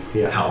howl.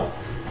 Yeah. Howl.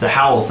 It's a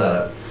howl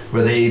setup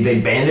where they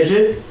bandage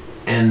it,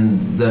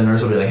 and the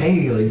nurse will be like,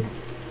 "Hey, like,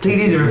 take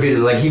it easy for a few."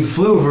 Like he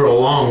flew for a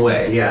long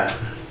way. Yeah.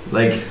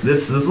 Like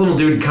this little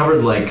dude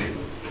covered like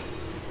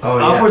Oh,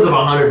 yeah. upwards of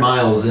 100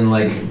 miles in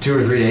like 2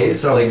 or 3 days.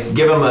 So like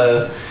give him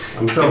a.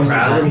 I'm so Give him some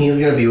proud of him. time. He's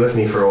going to be with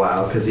me for a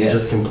while because he Yeah.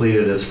 just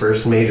completed his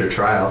first major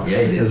trial. Yeah,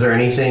 he did. Is there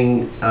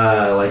anything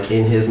like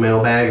in his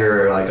mailbag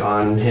or like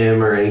on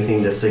him or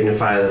anything to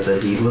signify that the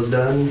deed was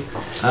done?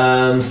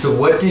 So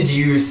what did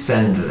you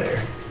send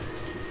there?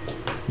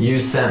 You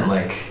sent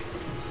like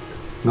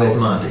with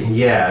Monty.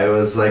 Yeah, it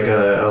was like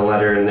a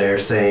letter in there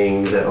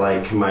saying that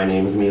like my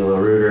name's Milo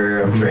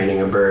Reuter. I'm training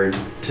a bird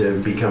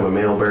to become a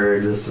male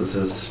bird. This is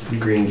his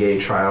Green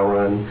Gate trial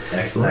run.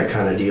 Excellent. That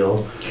kind of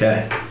deal.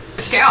 Okay.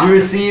 Scout. You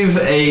receive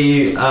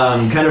a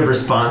kind of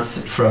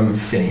response from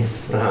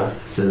Phineas. Uh-huh.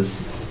 It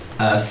says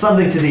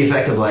something to the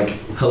effect of like,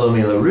 "Hello,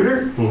 Milo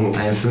Reuter. Mhm.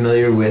 I am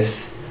familiar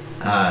with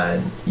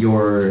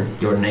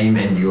your name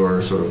and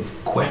your sort of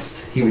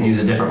quest." He would use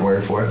a different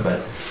word for it,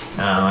 but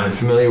I'm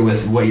familiar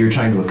with what you're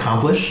trying to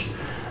accomplish.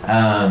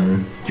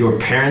 Your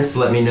parents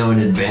let me know in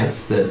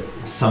advance that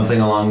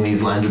something along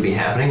these lines would be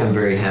happening. I'm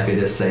very happy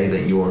to say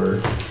that your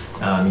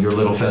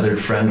little feathered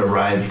friend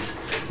arrived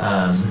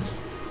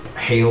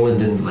hale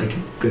and in like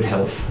good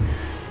health.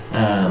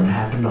 Something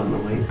happened on the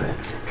way back.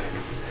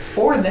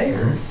 Or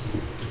there.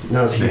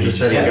 No, so he just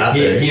said he Yeah, got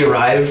there. he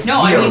arrived.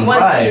 No, he I mean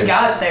once he arrived.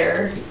 got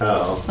there,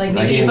 Oh. like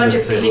maybe in a bunch the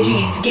of city.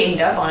 Pidgeys ganged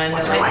up on him.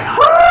 What's and going like,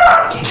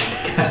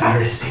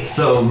 on?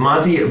 So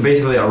Monty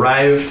basically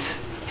arrived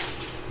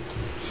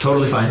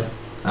totally fine.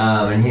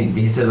 And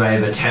he says, "I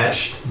have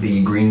attached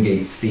the Green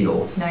Gate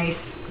seal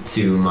nice.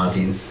 to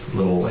Monty's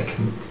little like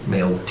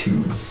mail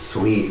tube."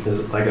 Sweet.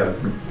 Is it like a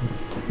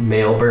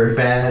male bird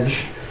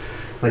badge?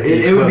 Like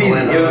the It would be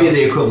equivalent of-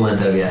 the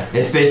equivalent of, yeah.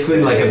 It's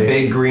basically like a Sick.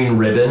 big green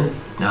ribbon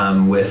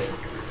with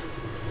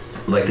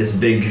like this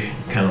big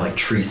kind of like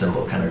tree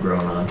symbol kind of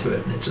growing onto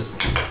it, and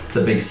it's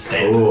a big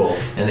stamp. Cool.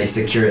 And they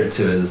secure it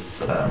to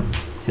his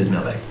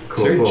mailbag.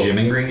 Cool. Is there cool. a gym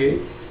in Green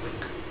Gate?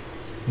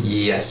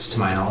 Yes, to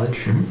my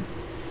knowledge.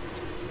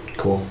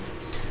 Cool.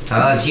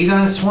 Do you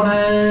guys want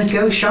to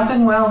go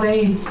shopping while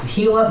they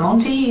heal up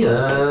Monty?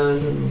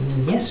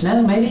 Yes,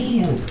 no,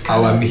 maybe?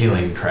 Oh, I'm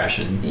healing Crash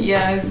and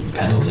Yeah,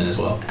 Pendleton as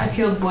well. I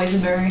feel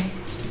boysenberry.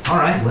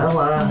 Alright, well,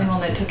 Only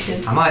one that took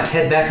hits. I might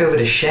head back over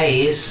to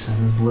Shay's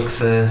and look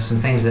for some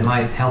things that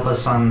might help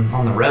us on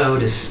the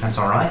road, if that's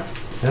alright.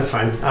 That's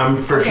fine. I'm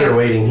for Okay. sure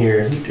waiting here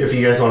if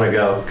you guys want to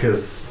go,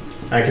 because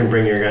I can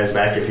bring your guys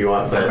back if you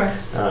want, but Okay.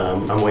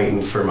 I'm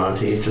waiting for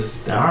Monty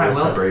just after Alright, the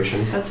well.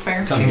 separation. That's fair.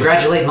 Sounds good.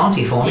 Congratulate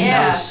Monty for me.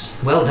 Yeah. That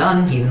was well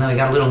done, even though he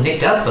got a little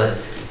nicked up, but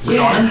good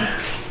on him.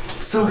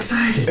 So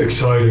excited.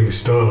 Exciting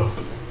stuff.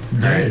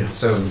 Alright,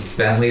 so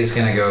Bentley's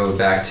gonna go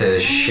back to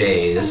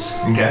Shay's.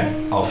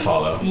 Okay. I'll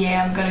follow.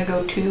 Yeah, I'm gonna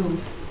go too.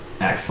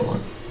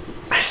 Excellent.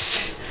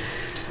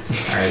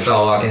 Alright, so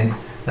I'll walk in.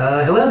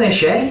 Hello there,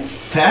 Shay.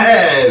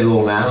 Hey,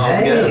 little man. How's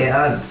it Hey,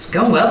 going? it's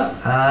going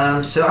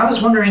well. So I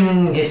was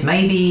wondering if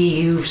maybe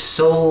you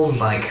sold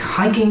like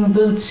hiking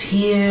boots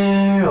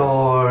here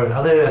or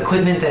other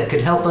equipment that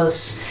could help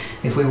us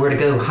if we were to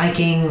go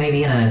hiking,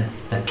 maybe in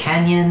a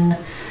canyon.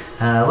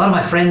 A lot of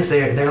my friends,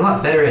 they're a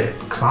lot better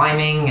at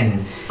climbing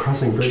and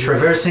Crossing bridges.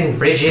 traversing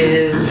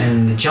bridges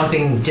and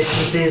jumping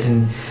distances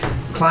and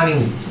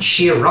climbing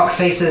sheer rock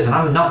faces, and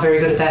I'm not very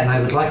good at that, and I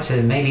would like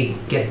to maybe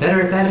get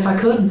better at that if I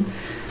could.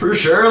 For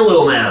sure,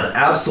 little man.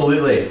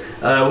 Absolutely.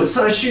 What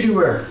size shoe do you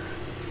wear?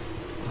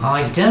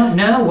 I don't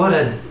know what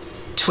a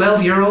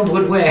 12-year-old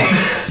would wear.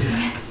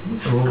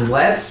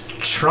 Let's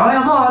try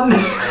them on.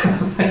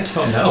 I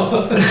don't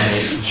know.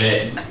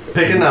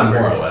 Pick a number.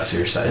 More or less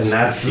your size. And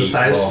that's the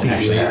size well, feet you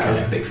actually, you have. kind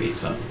of big feet,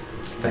 so.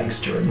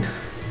 Thanks, Jordan.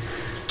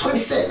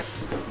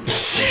 26.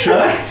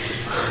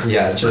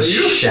 Yeah, just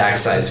shack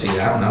size feet.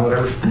 I don't know,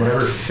 whatever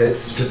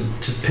fits.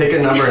 Just pick a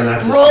number and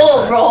that's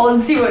Roll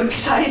and see what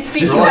size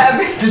feet you have.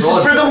 This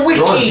is for the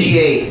wiki. Roll a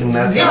d8 and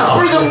that's It's it.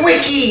 for the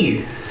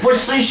wiki. What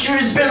size shoe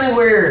does Bentley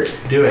wear?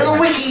 Do it. For the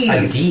wiki.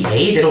 A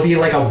D8? It'll be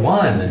like a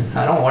 1.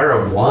 I don't wear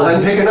a 1. Well,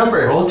 then pick a number.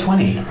 Roll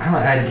 20.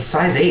 I don't know,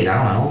 size 8,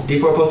 I don't know.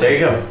 D4 plus. There you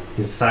go.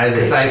 It's size 8.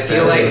 Because I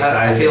feel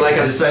like a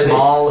It's size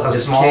small, 8. a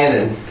It's small.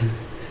 canon.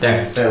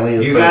 There. Bentley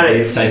is You size got it.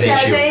 8. Size 8 Size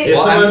shoe. eight? If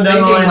Well, someone I'm down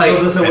the thinking, line like,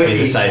 gives us a Bentley's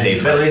wiki, a size 8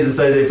 foot. Bentley's a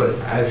size 8 foot.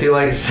 I feel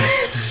like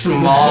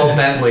small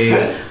Bentley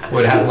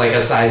would have like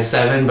a size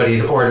 7, but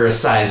he'd order a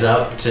size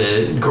up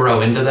to grow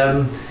into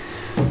them.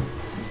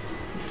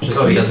 Just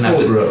so he he's doesn't have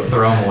full to grown.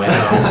 throw them away.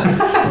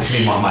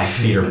 Meanwhile, my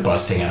feet are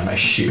busting out of my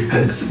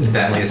shoes.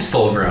 Bentley is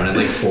full grown at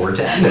like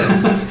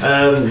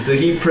 4'10". So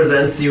he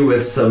presents you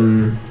with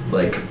some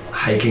like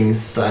hiking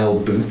style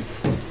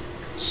boots.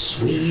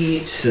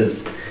 Sweet.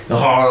 Says,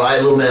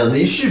 "Alright, little man,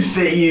 these should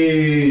fit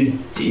you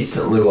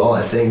decently well,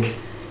 I think.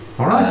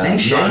 Alright,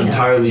 thanks, Not Shane.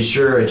 entirely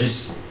sure. I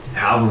just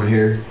have them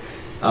here.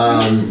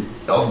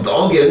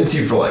 I'll give them to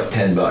you for like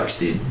 $10,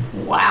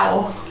 dude.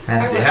 Wow. They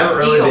That's, haven't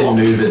really Steal.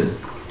 been moving,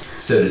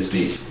 so to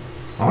speak.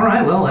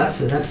 alright, well,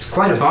 that's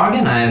quite a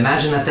bargain. I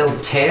imagine that they'll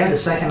tear the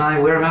second I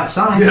wear them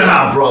outside.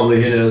 Yeah,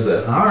 probably. Who knows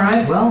that?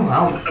 Alright, well,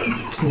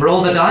 I'll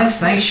roll the dice.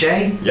 Thanks,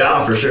 Shay.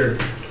 Yeah, for sure.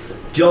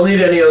 Do y'all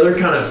need any other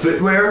kind of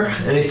footwear?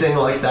 Anything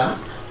like that?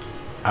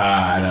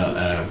 I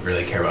don't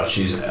really care about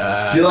shoes.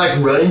 Do you like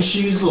running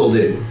shoes, little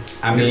dude?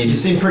 I mean, You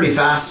seem pretty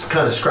fast,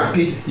 kind of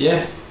scrappy.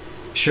 yeah,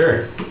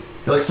 sure,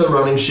 You like some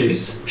running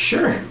shoes?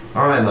 sure.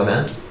 Alright, my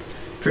man.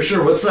 For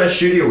sure. What size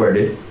shoe do you wear,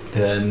 dude?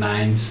 The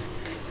 9s.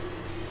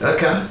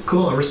 Okay,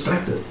 cool. I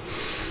respect it.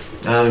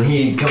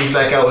 He comes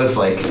back out with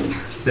like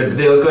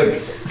they look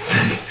like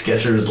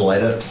Skechers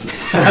light ups.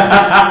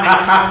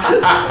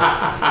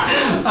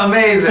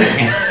 Amazing.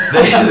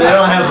 They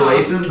don't have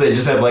laces. They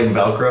just have like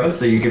Velcro,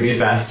 so you can be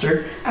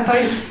faster. I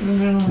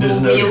thought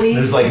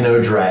There's like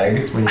no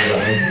drag when you're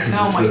running. 'cause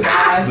Oh my the,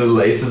 God. The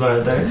laces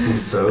aren't there. Some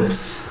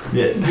soaps.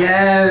 Yeah.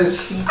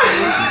 Yes.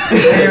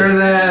 Hear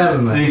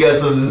them. So you got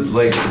some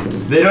like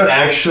they don't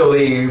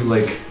actually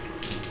like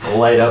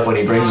light up when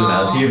he brings them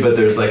out to you, but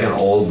there's like an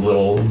old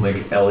little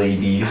like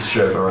LED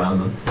strip around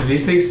them. Do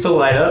these things still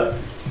light up?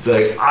 It's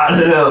like I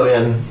don't know,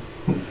 man.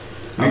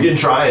 You can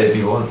try it if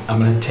you want. I'm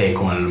gonna take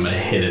one and I'm gonna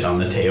hit it on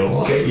the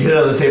table. Okay, you hit it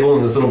on the table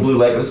and this little blue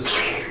light goes.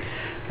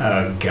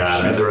 Oh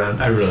god, Shoots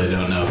around. I really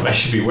don't know if I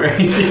should be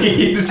wearing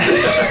these.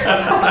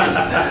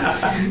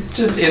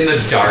 Just in the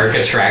dark,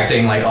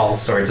 attracting like all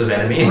sorts of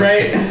enemies.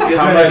 Right. You guys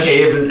How are in a much-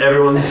 cave and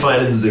everyone's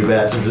finding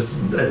Zubats and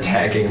just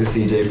attacking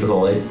CJ for the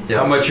light.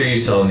 How much are you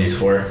selling these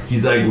for?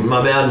 He's like,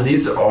 my man,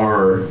 these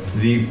are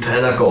the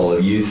pinnacle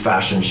of youth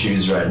fashion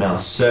shoes right now.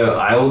 So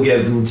I will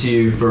give them to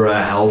you for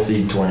a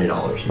healthy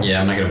 $20.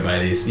 Yeah, I'm not gonna buy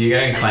these. You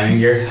got any climbing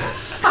gear?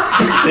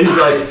 He's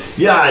like,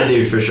 yeah, I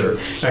do for sure.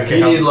 Okay.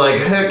 You need like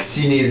hooks,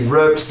 you need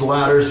ropes,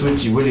 ladders.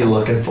 What are you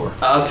looking for?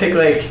 I'll take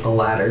like A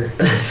ladder.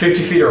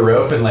 50 feet of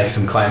rope and like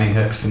some climbing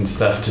hooks and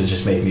stuff to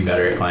just make me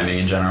better at climbing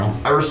in general.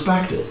 I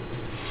respect it.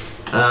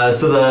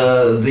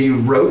 So the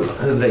rope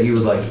that you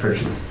would like to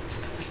purchase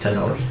is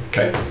 $10.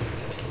 Okay.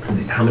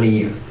 How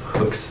many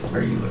hooks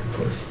are you looking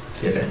for,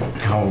 if any?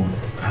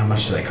 How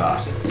much do they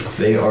cost?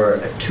 They are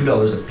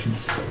 $2 a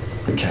piece,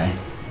 Okay.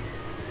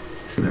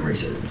 if memory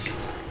serves.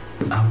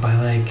 I'll buy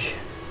like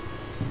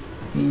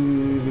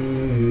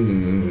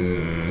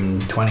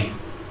 20.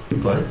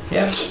 20?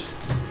 Yeah.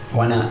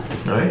 Why not?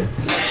 All right.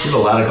 You have a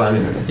lot of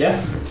climbing hooks.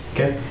 Yeah.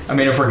 Okay. I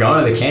mean, if we're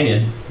going to the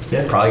canyon,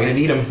 Yeah. probably gonna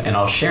need them, and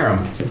I'll share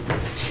them.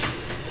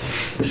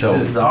 So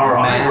This is all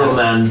right, math. little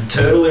man.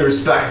 Totally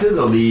respected.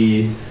 There'll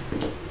be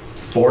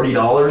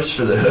 $40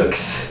 for the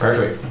hooks.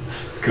 Perfect.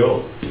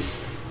 Cool.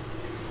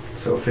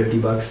 So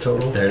 $50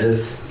 total. There it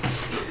is.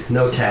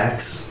 No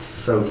tax. It's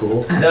so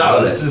cool.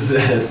 No, this is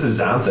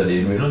Zantha,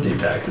 dude. We don't do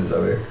taxes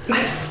over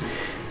here.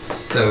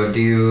 So,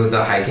 do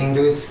the hiking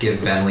boots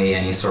give Bentley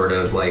any sort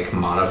of like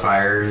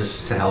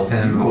modifiers to help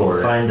him? You will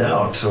or find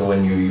out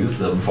when you use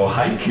them for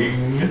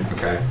hiking.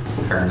 Okay,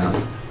 fair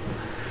enough.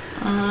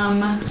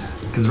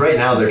 Because right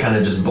now they're kind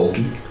of just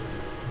bulky.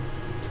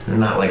 They're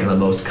not like the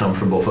most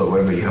comfortable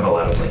footwear, but you have a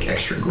lot of like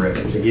extra grip.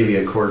 They give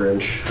you a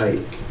 1/4-inch height.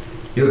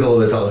 You look a little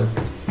bit taller.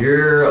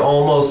 You're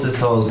almost as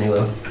tall as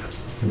Milo.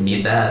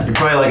 Need that. You're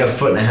probably like a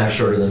 1.5 feet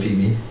shorter than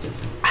Phoebe.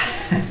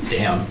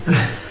 Damn.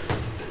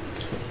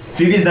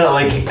 Phoebe's not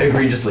like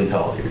egregiously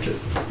tall. You're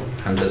just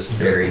I'm just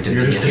very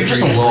You're just a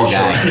egregiously little short.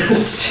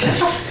 guy.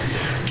 small.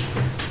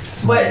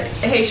 What?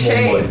 Hey, Small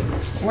Shay. boy.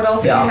 What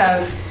else Yeah. do you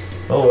have?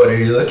 Oh, what are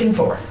you looking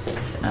for?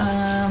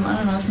 I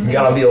don't know, You something.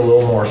 gotta be a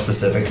little more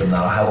specific than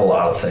that. I have a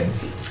lot of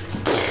things.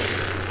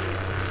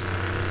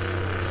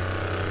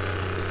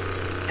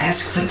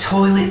 Ask for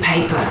toilet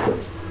paper.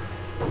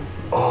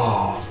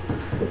 Oh.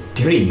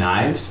 Do you have any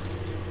knives?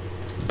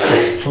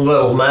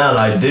 Little man,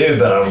 I do,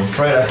 but I'm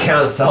afraid I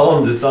can't sell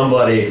them to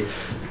somebody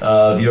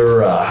of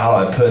your, how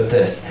I put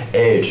this,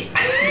 age.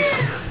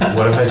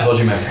 What if I told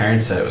you my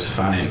parents said it was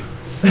fine?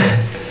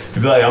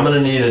 You'd be like, I'm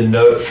gonna need a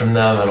note from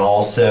them, and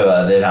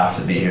also they'd have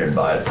to be here and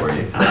buy it for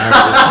you.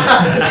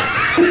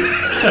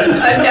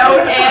 A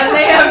note, and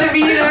they have to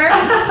be there.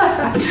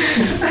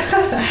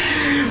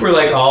 We're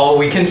like, oh,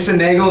 we can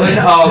finagle it.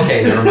 Oh,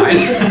 okay, never mind.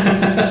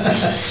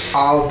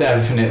 I'll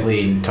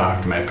definitely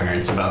talk to my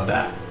parents about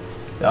that.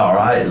 All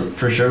right,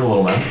 for sure,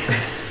 little man.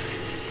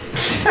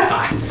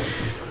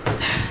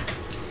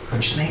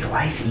 Just make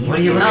life easy. What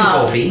are you looking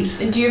for, Phoebes?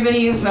 Do you have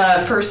any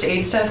first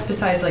aid stuff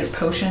besides like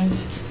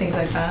potions, things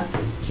like that?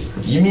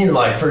 You mean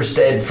like first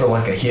aid for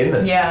like a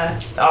human? Yeah.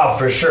 Oh,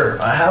 for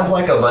sure. I have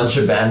like a bunch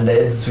of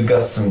band-aids. We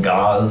got some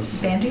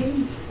gauze.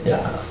 Band-aids?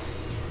 Yeah.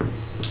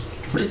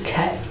 Just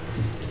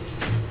cats.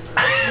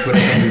 Would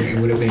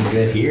have been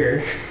good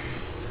here.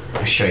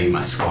 I'll show you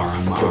my scar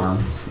on my arm.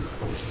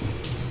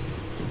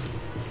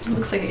 It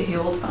looks like it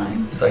healed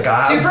fine. It's like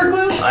Super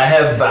glue? I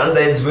have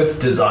band-aids with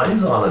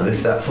designs on them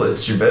if that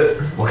floats your boat.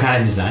 What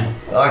kind of design?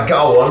 I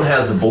got one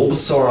has a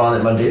Bulbasaur on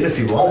it, my dude, if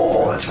you want.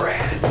 Oh, that's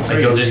rad. Free- Like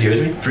you'll just give it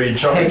to me? Free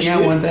charge. Heck yeah,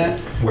 I want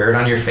that. Wear it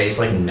on your face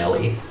like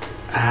Nelly.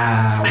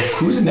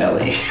 Who's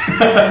Nelly?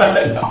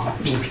 No.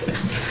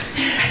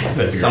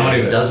 That's Someone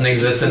who doesn't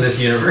exist in this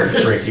universe.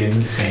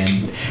 Freaking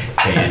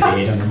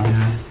band-aid under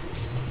my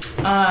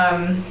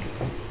eye.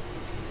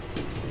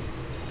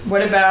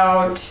 What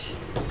about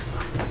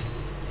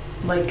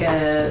like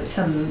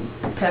some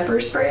pepper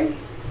spray?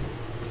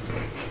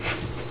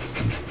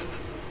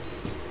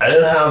 I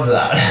didn't have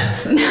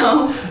that.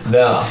 No.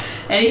 No.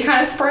 Any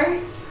kind of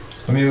spray?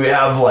 I mean, we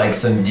have like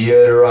some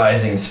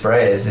deodorizing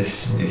sprays.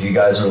 If you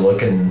guys are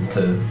looking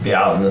to be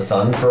out in the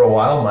sun for a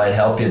while, might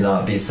help you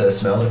not be so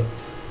smelly.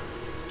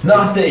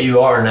 Not that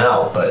you are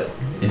now, but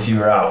if you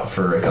were out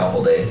for a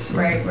couple days.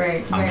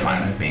 Right. I'm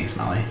fine with being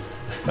smelly.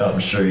 I'm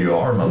sure you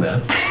are, my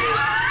man.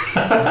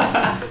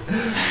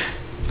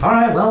 All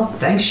right, well,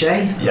 thanks,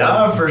 Shay.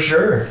 Yeah, for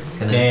sure.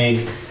 Gonna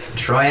Thanks.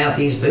 try out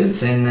these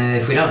boots, and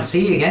if we don't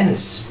see you again,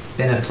 it's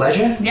been a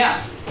pleasure.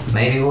 Yeah.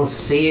 Maybe we'll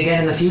see you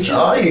again in the future.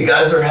 Oh, you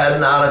guys are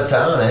heading out of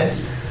town, eh?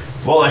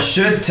 Well, I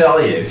should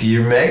tell you, if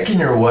you're making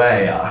your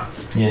way,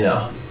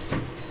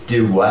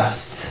 due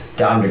west,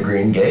 down to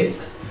Green Gate,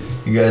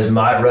 you guys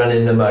might run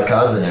into my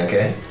cousin,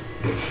 okay?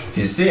 If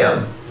you see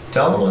him,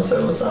 tell him what's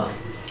up.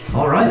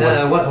 All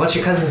right, what's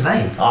your cousin's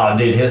name? Oh,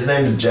 dude, his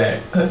name's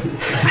Jay.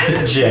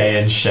 Jay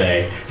and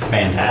Shay.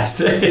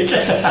 Fantastic.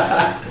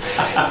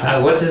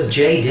 What does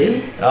Jay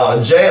do?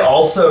 Jay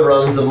also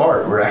runs a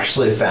mart. We're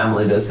actually a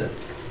family business.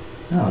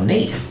 Oh,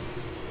 neat.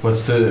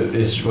 What's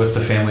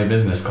the family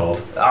business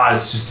called?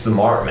 It's just the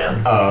mart,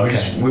 man. Oh,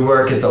 okay. We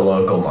work at the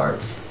local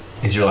marts.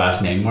 Is your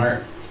last name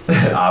Mart?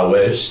 I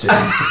wish, dude.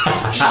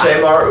 Shay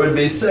Mart would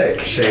be sick.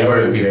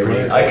 Shaymart and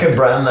Jmart. I could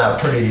brand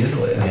that pretty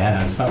easily. Yeah,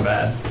 that's not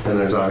bad. And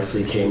there's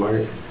obviously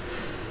Kmart.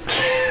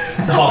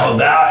 Oh,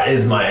 that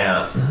is my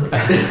aunt.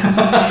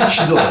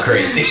 She's a little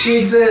crazy. She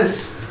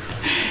exists.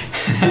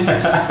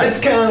 It's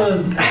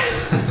coming.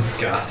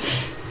 God.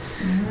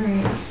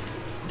 Alright.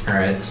 All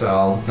right, so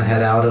I'll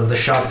head out of the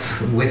shop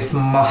with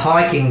my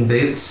hiking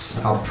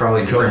boots. I'll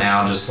probably, for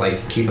now, just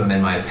like keep them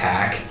in my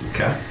pack.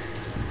 Okay.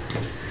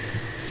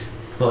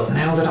 But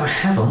now that I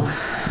have them,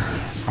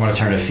 I'm gonna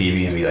turn to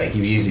Phoebe and be like,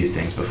 "You've used these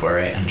things before,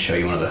 right?" And show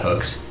you one of the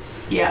hooks.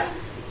 Yeah.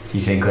 Do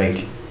you think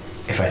like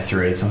if I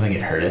threw it at something,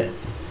 it'd hurt it?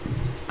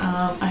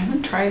 I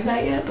haven't tried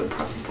that yet, but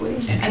probably.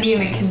 I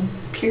mean, it can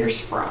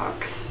pierce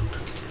rocks.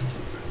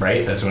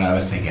 Right? That's what I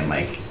was thinking.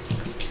 Like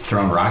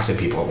throwing rocks at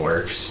people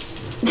works.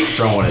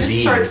 Throwing one of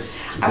these. I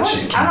don't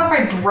know if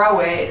I'd throw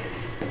it.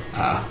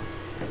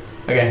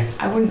 Okay.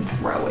 I wouldn't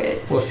throw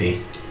it. We'll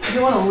see. I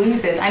don't want to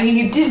lose it. I mean,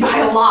 you did buy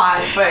a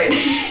lot, but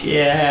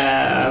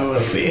Yeah, we'll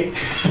see.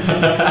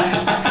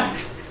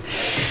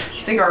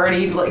 he's like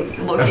already like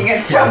looking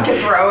at stuff to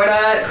throw it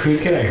at. Who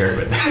can I hurt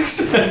with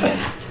this?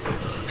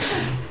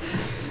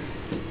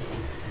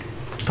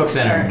 Poke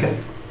Center. Okay.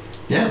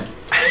 Yeah.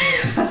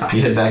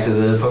 You head back to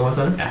the Pokemon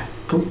Center? Yeah.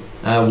 Cool.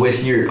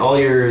 With all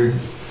your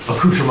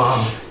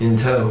accoutrement in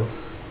tow,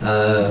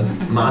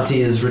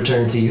 Monty is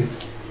returned to you.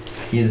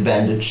 He is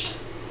bandaged.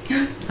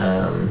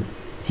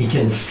 He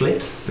can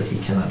flit, but he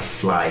cannot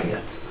fly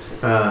yet.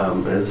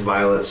 Is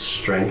Violet's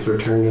strength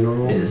returned to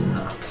normal? It is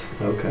not.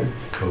 Okay.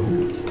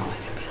 Cool. It's probably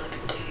gonna be like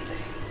a day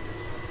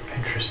thing.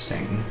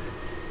 Interesting.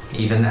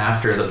 even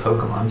after the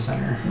Pokemon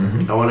Center.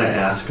 Mm-hmm. I want to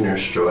ask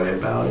Nurse Joy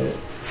about it.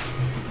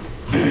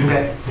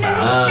 Okay.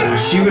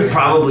 She would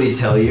probably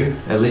tell you,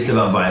 at least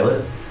about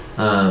Violet,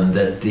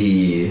 that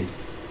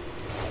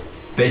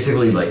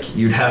basically, like,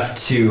 you'd have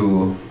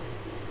to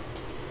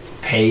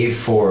pay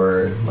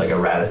for, like, a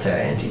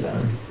Rattata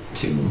antivenom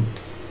to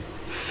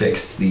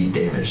fix the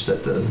damage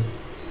that the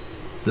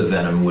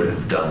venom would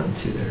have done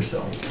to their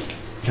cells.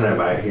 Can I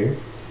buy it here?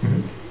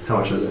 Mm-hmm. How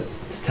much is it?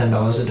 It's $10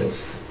 a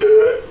dose.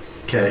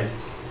 Okay.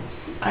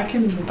 I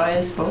can buy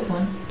us both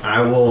one.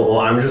 I will. Well,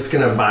 I'm just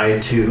gonna buy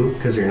 2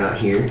 because you're not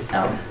here,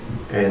 Oh,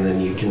 and then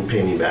you can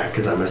pay me back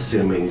because I'm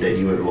assuming that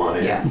you would want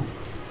it. yeah.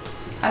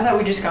 I thought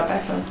we just got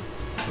back though.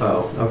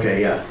 Oh,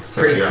 okay, yeah.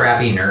 So, Pretty yeah.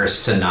 crappy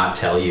nurse to not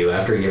tell you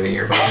after giving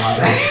your Pokemon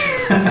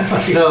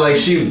back. No, like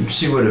she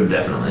would have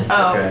definitely.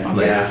 Oh, Okay,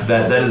 okay. yeah.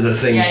 That is a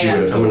thing Yeah, she yeah.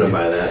 would have I'm told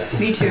gonna you. buy that.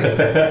 Me too.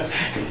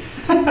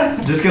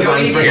 Just because Go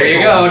I'm eat it. forgetful. Here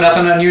you go,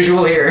 nothing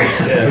unusual here.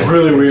 It's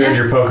really weird.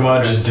 Your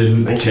Pokemon just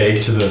didn't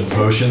take to the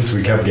potions.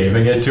 We kept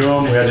giving it to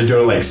him. We had to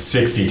do it like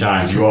 60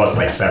 times. You owe us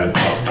like $7,000.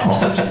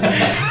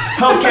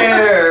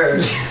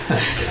 Healthcare.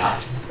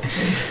 God.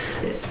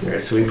 Alright,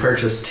 so we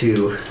purchased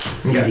 2.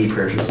 Okay. DD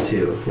purchased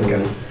 2. And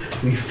Okay.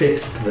 we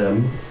fixed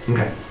them.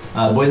 Okay.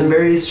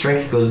 Boysenberry's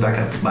strength goes back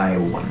up by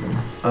 1.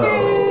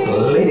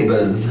 Oh.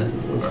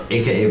 Ladybuzz,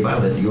 aka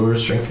Violet, your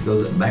strength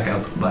goes back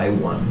up by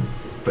 1.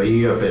 But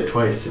you got bit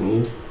twice,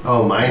 didn't you?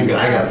 Oh, mine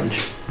got.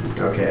 Yes.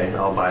 Okay,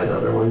 I'll buy the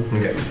other one.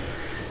 Okay.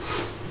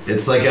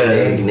 It's like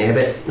Egg a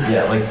nabbit.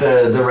 yeah, like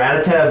the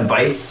Rattata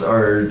bites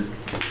are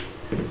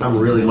I'm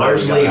really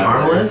largely glad I got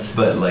that. harmless,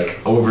 but like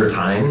over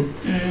time,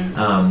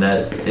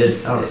 that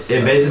Oh,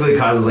 it basically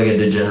causes like a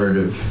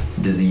degenerative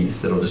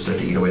disease that'll just start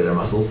to eat away their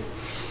muscles.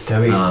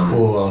 That'd be Um,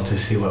 cool to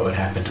see what would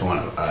happen to one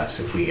of us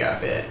if we got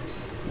bit.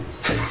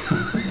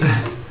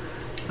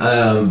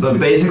 But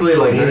basically,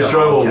 like You need Nurse to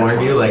Joy will all catch warn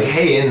one you, of like, these.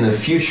 hey, in the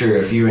future,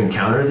 if you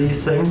encounter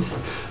these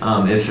things,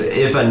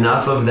 if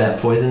enough of that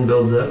poison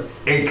builds up,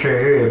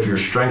 aka if your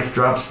strength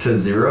drops to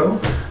 0,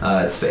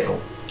 it's fatal.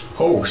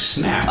 Oh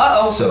snap!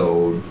 Uh-oh.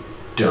 So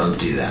don't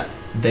do that.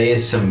 They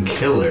is some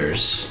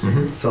killers.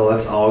 So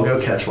let's all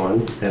go catch one,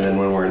 and then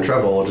when we're in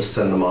trouble, we'll just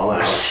send them all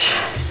out.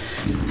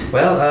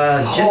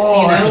 Well, just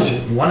so you know,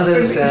 one of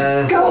those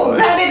Go,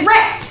 rabid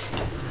rats!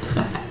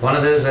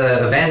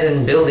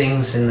 abandoned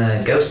buildings in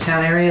the ghost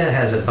town area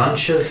has a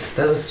bunch of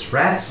those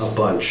rats. A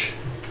bunch.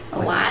 A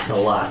lot. A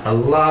lot. A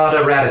lot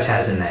of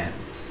Rattatas in there.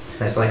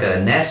 There's like a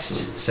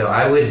nest, so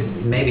I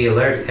would maybe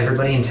alert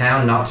everybody in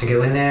town not to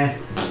go in there.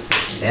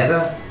 Ever?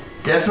 It's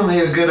definitely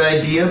a good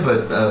idea,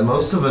 but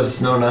most of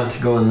us know not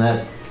to go in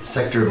that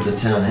sector of the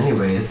town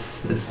anyway.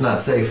 It's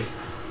not safe.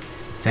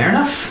 Fair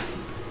enough.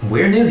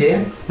 We're new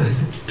here,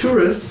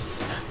 Tourists.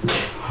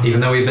 even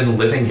though we've been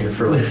living here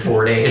for like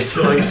 4 days.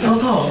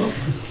 Tata,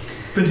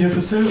 been here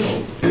for so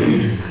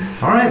long.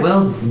 All right,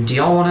 well, do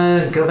y'all want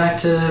to go back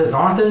to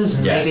Arthur's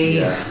and Yes, maybe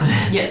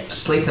Yes.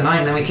 sleep the night,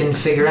 and then we can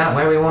figure out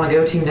where we want to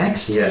go to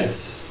next?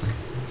 Yes.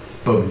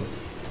 Boom.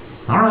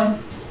 All right.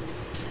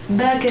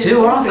 Back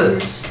To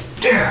Arthur's.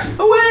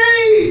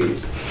 Away!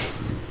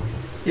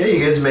 Yeah,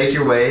 you guys make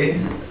your way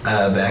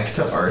back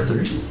to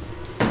Arthur's.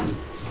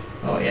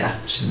 Oh yeah,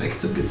 she's making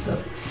some good stuff.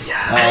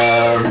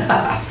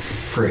 Yeah.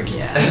 Frig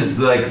yeah. As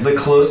like the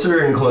closer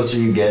and closer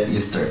you get,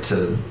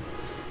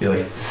 you're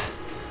like,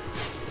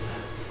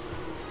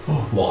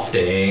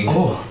 Wafting.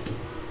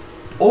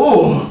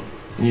 oh,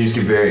 and you just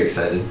get very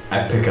excited.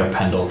 I pick up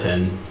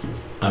Pendleton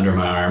under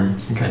my arm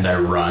and I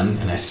run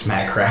and I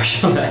smack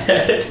Crash on the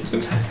head.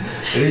 And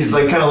he's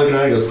like kind of looking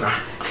around. He goes,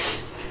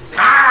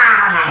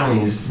 ah! And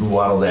he just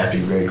waddles after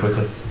you very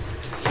quickly.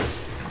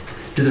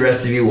 Do the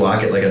rest of you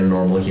walk at like a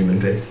normal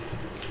human pace?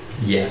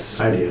 Yes.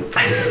 I do.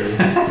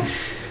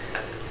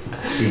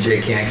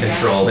 CJ can't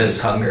control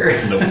his hunger.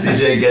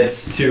 CJ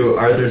gets to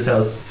Arthur's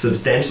house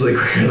substantially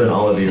quicker than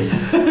all of you.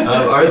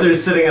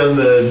 Arthur's sitting on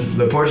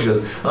the porch. He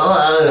goes,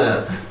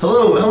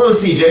 hello,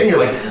 CJ. And you're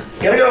like,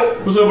 gotta go.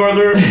 What's up,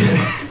 Arthur?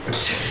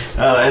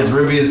 As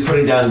Ruby is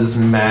putting down this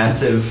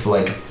massive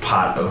like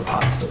pot of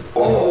pasta.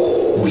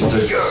 Oh, she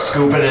starts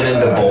scooping it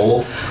into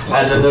bowls,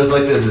 and then there's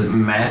like this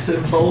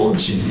massive bowl.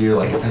 And you're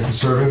like, is that the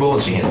serving bowl?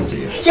 And she hands it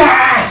to you.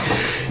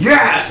 Yes!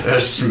 Yes! I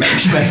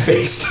smash my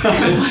face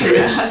down into it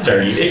and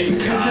start eating.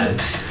 God.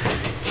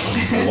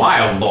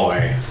 Wild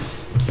boy.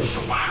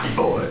 It's a wild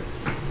boy.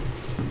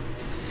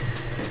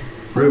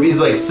 Ruby's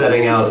like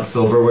setting out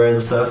silverware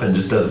and stuff, and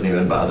just doesn't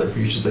even bother for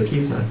you. She's like,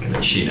 he's not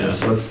gonna. She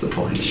knows. What's the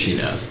point? She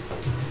knows.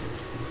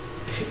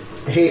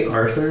 Hey,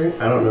 Arthur,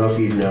 I don't know if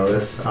you know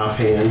this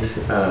offhand.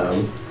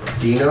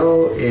 Do you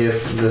know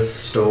if the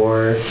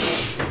store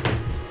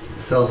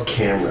sells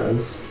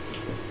cameras?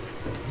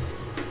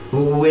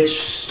 Which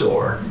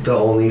store? The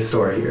only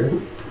store here.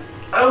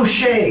 Oh,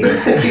 Shay.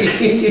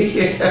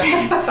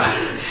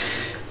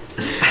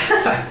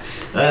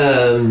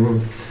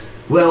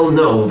 Well,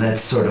 no,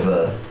 that's sort of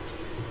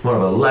more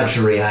of a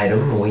luxury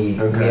item. We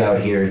out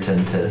here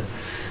tend to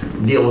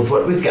deal with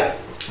what we've got.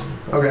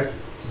 Okay.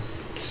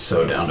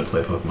 So down to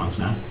play Pokemon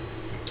Snap.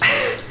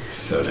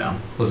 So down.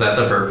 Was that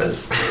the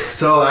purpose?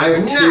 So I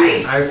have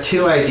Nice.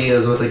 two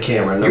ideas with a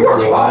camera. You were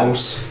Number one,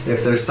 close.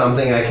 if there's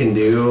something I can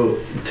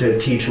do to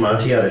teach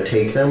Monty how to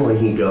take them when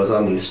he goes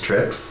on these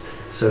trips.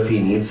 So if he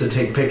needs to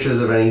take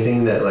pictures of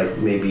anything that like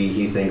maybe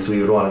he thinks we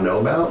would want to know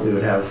about, we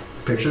would have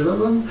pictures of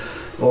them.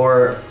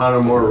 Or on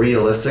a more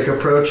realistic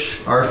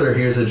approach, Arthur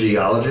here's a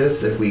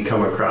geologist. If we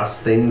come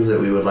across things that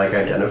we would like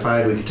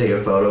identified, we could take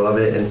a photo of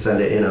it and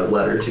send it in a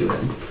letter to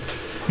him.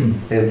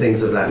 And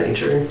things of that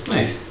nature.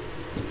 Nice.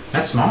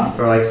 That's smart.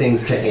 Or like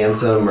things to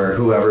Ansem or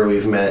whoever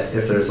we've met.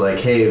 If there's like,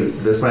 hey,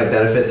 this might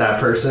benefit that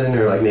person,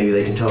 or like maybe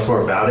they can tell us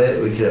more about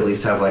it, we could at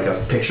least have like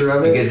a picture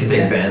of You it. guys can take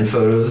Yeah. band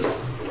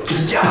photos.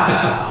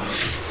 Yeah.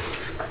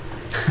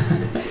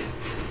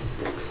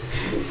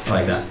 I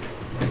like that.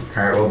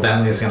 All right. Well,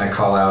 Bentley's gonna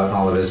call out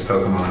all of his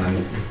Pokemon and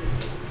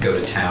go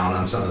to town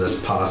on some of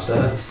this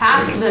pasta.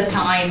 Half the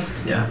time.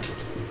 Yeah.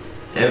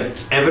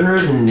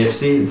 Evanrude and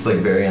Nipsey, it's like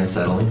very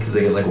unsettling because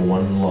they get like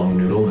one long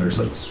noodle and they're just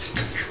like.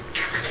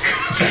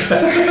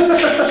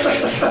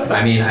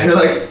 I mean, You're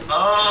like,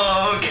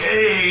 oh,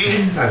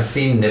 okay. I've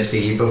seen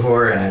Nipsey eat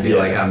before, and I feel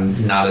like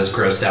I'm not as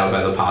grossed out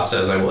by the pasta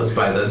as I was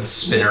by the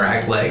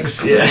Spinnerack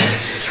legs. Yeah.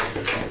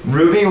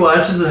 Ruby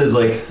watches and is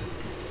like,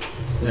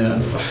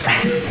 Yeah.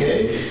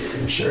 okay,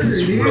 sure. It's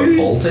dude."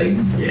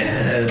 revolting.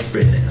 Yeah, it's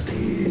pretty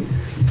nasty.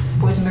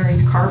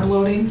 Boysenberry's carb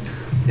loading.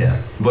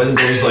 Yeah.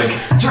 Boysenberry's like,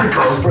 drink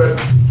cold bread.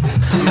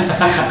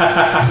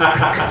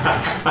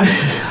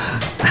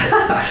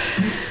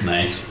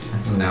 Nice.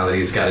 Now that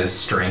he's got his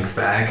strength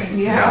back.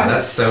 Yeah. God,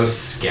 that's so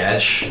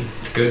sketch.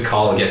 Good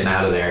call getting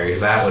out of there,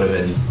 because that would have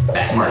been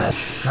bad. Smart.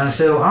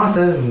 So,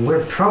 Arthur,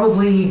 we're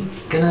probably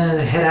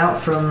gonna head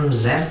out from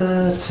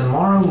Zantha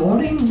tomorrow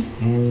morning,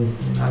 and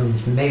I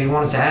maybe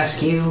wanted to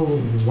ask you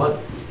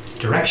what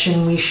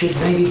direction we should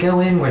maybe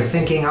go in. We're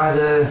thinking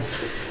either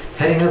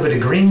heading over to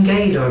Green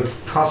Gate or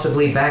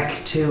possibly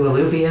back to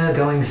Alluvia,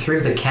 going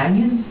through the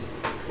canyon.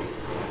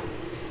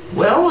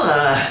 Well,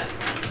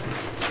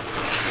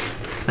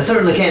 I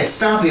certainly can't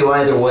stop you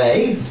either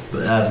way.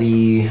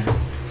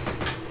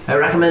 I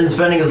recommend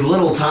spending as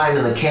little time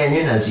in the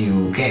canyon as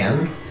you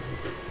can.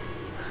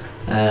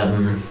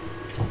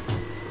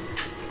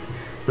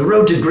 The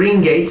road to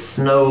Green Gate's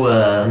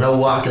no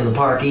walk in the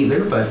park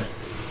either, but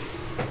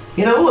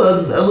you know,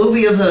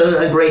 Alluvia's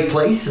a great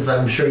place, as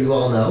I'm sure you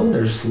all know.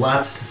 There's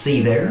lots to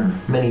see there,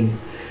 many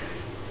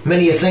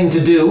a thing to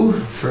do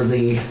for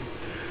the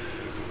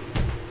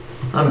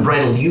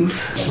unbridled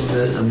youth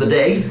of the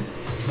day.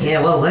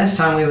 Yeah, well, last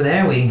time we were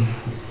there, we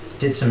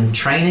did some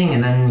training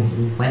and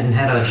then went and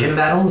had our gym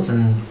battles,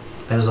 and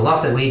there was a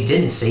lot that we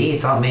didn't see.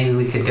 Thought maybe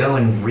we could go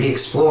and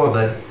re-explore,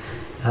 but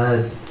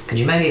could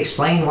you maybe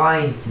explain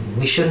why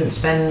we shouldn't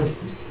spend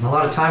a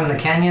lot of time in the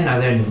canyon? Are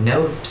there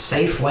no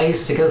safe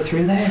ways to go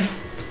through there?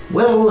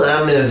 Well,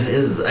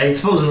 I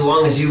suppose as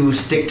long as you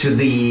stick to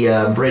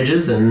the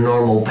bridges and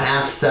normal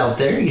paths out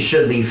there, you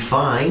should be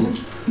fine.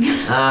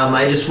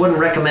 I just wouldn't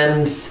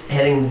recommend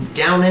heading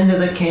down into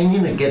the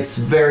canyon. It gets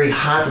very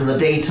hot in the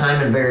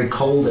daytime and very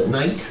cold at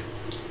night.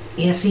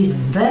 Yeah, see,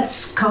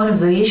 that's kind of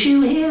the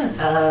issue here.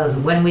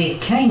 When we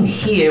came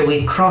here,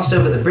 we crossed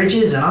over the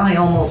bridges and I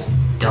almost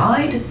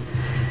died.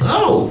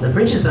 Oh! The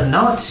bridges are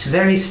not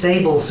very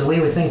stable, so we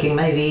were thinking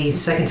maybe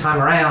second time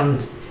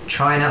around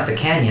trying out the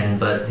canyon,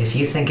 but if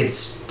you think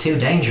it's too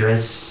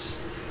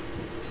dangerous...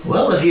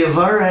 Well, if you've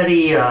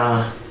already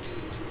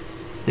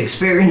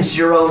experienced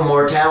your own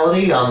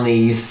mortality on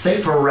the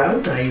safer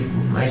route,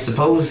 I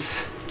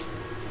suppose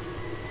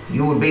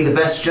you would be the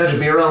best judge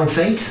of your own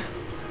fate.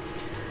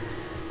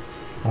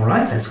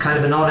 Alright, that's kind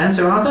of a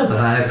non-answer, Arthur, but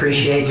I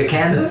appreciate your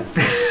candor.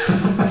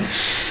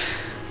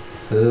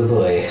 Oh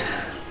boy.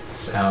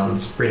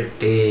 Sounds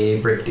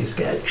pretty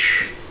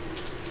sketch.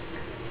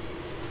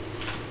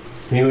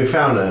 I mean, we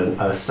found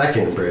a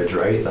second bridge,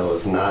 right? That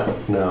was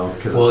not, no.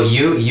 Well,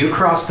 you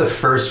crossed the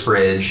first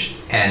bridge,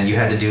 and you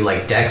had to do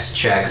like dex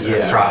checks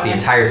across the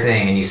entire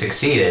thing, and you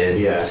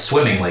succeeded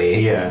swimmingly.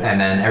 Yeah. And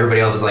then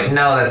everybody else was like,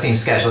 no, that seems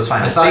sketch. Let's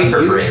find a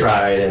safer bridge. You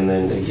tried, and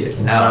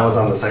then I was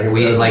on the second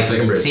bridge. We like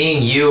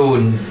seeing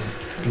you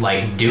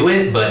like do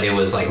it, but it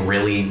was like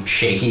really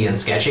shaky and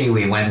sketchy.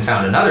 We went and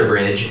found another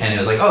bridge, and it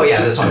was like, oh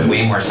yeah, this one's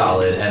way more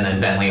solid. And then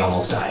Bentley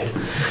almost died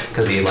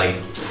because he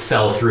like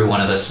fell through one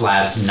of the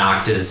slats,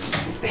 knocked his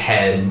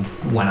head,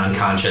 went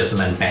unconscious, and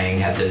then bang,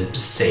 had to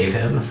save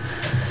him.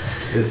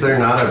 Is there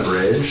not a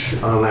bridge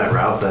on that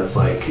route that's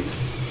like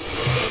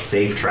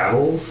safe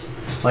travels?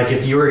 Like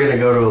if you were gonna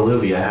go to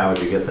Alluvia, how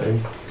would you get there?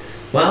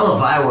 Well,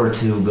 if I were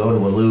to go to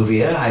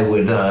Alluvia, I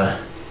would,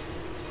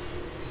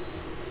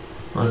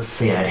 let's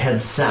see, I'd head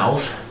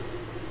south.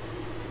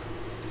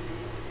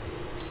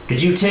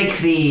 Did you take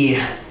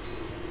the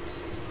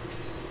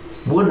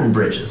wooden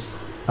bridges?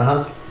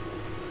 Uh-huh.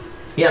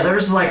 Yeah,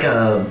 there's like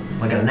a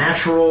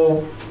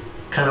natural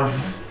kind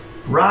of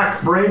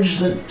rock bridge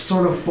that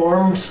sort of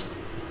formed.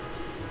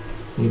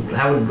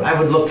 I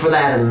would look for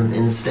that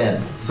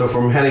instead. So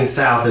from heading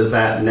south, is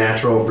that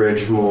natural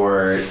bridge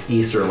more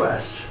east or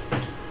west?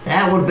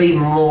 That would be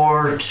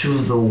more to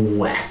the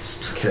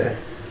west. Okay.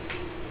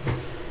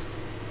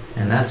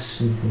 And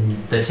that's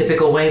the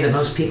typical way that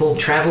most people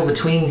travel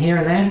between here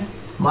and there?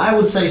 I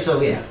would say so,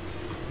 yeah.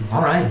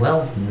 Alright,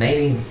 well,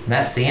 maybe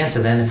that's the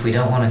answer then if we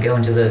don't want to go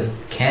into the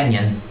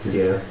canyon.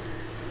 Yeah.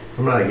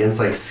 I'm not against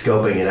like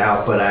scoping it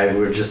out, but I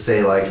would just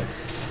say like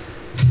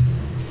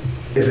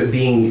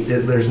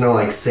there's no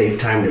like safe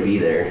time to be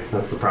there.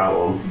 That's the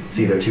problem. It's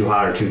either too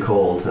hot or too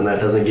cold, and that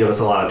doesn't give us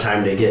a lot of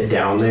time to get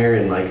down there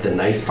and like the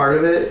nice part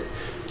of it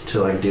to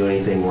like do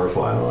anything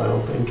worthwhile, I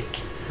don't think.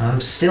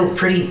 I'm still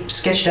pretty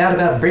sketched out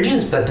about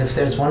bridges, but if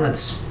there's one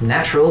that's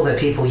natural that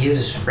people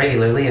use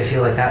regularly, I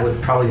feel like that would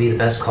probably be the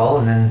best call,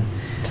 and then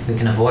we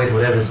can avoid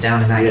whatever's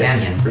down in that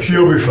canyon. For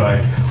sure. You'll be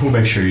fine. We'll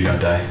make sure you don't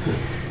die.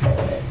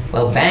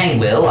 Well, Bang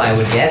will, I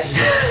would guess.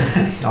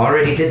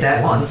 Already did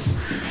that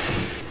once.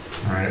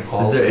 Alright,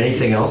 Is there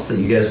anything else that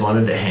you guys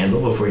wanted to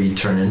handle before you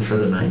turn in for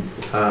the night?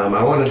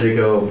 I wanted to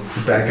go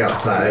back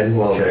outside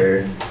while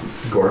they're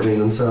gorging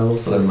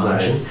themselves, They're as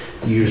munching.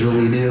 I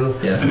usually do.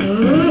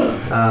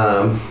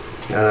 Yeah.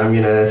 And I'm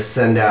gonna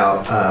send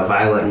out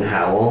Violet and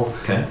Howl,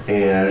 Okay.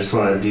 and I just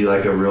want to do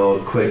like a real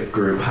quick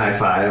group high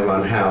five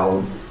on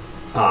how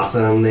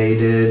awesome they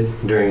did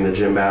during the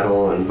gym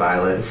battle, and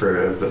Violet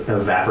for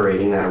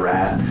evaporating that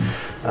rat.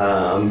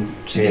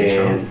 She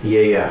did And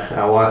yeah,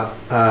 I want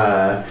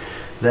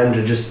them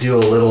to just do a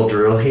little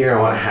drill here. I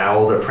want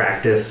Howl to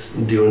practice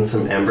doing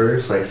some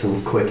embers, like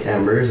some quick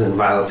embers, and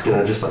Violet's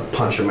gonna just like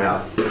punch them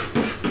out.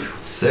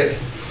 Sick.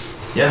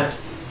 Yeah.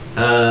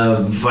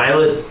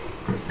 Violet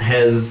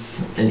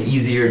has an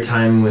easier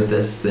time with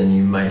this than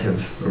you might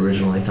have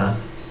originally thought.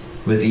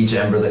 With each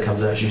ember that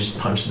comes out, she just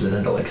punches it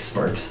into like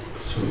sparks.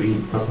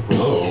 Sweet.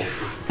 Whoa.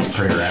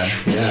 Pretty rad.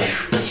 Yeah.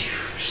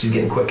 She's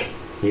getting quick.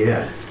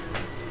 Yeah.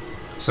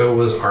 So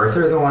was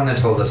Arthur the one that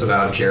told us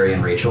about Jerry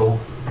and Rachel?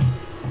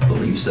 I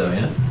believe so,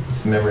 yeah.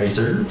 If memory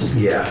serves.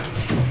 Yeah.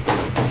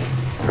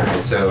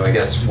 Alright, so I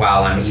guess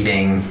while I'm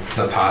eating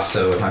the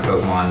pasta with my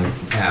Pokemon,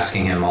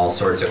 asking him all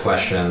sorts of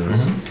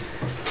questions.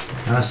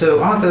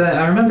 So Arthur,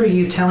 I remember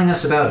you telling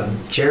us about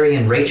Jerry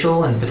and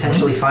Rachel and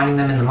potentially finding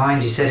them in the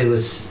mines. You said it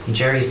was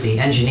Jerry's the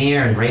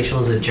engineer and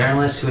Rachel's a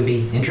journalist who would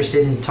be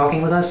interested in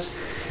talking with us.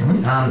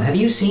 Have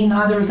you seen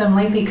either of them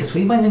lately? Because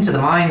we went into the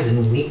mines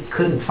and we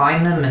couldn't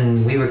find them,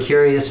 and we were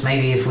curious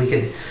maybe if we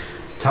could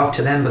talk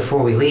to them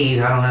before we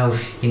leave. I don't know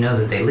if you know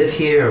that they live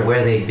here or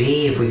where they'd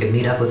be, if we could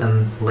meet up with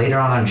them later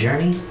on our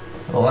journey.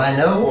 Well, I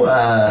know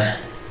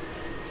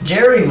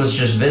Jerry was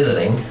just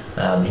visiting.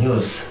 He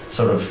was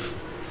sort of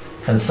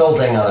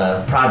consulting on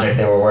a project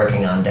they were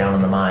working on down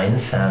in the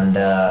mines, and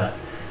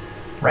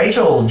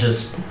Rachel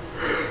just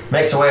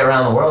makes her way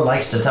around the world,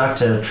 likes to talk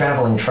to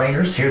traveling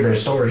traders, hear their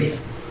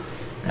stories.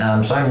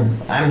 So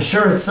I'm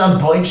sure at some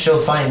point she'll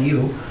find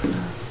you.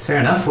 Fair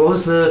enough. What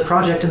was the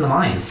project in the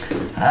mines?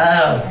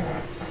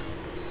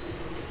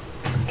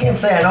 Can't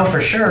say I know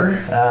for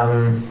sure.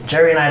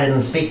 Jerry and I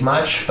didn't speak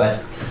much,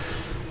 but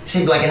he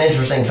seemed like an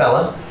interesting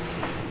fella.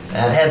 It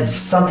had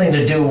something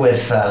to do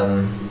with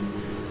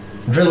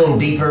drilling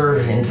deeper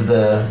into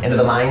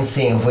the mines,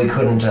 seeing if we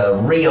couldn't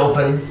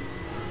reopen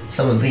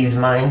some of these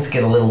mines,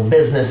 get a little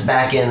business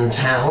back in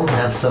town,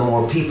 have some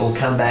more people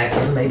come back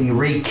in, maybe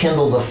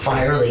rekindle the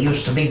fire that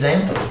used to be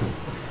Zantha.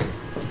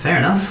 Fair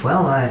enough.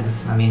 Well, I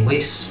mean,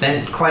 we've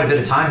spent quite a bit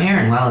of time here,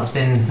 and while it's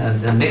been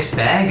a mixed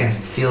bag, I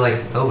feel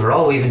like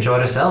overall we've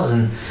enjoyed ourselves,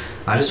 and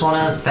I just want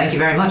to thank you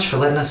very much for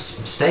letting us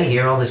stay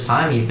here all this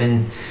time. You've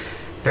been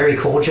very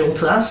cordial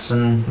to us,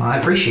 and I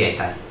appreciate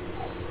that.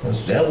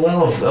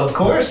 Well, of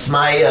course,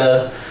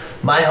 my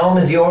home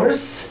is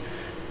yours,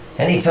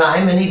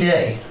 anytime, any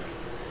day.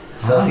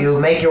 So if you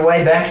make your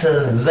way back to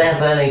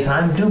Zantha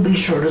anytime, do be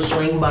sure to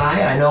swing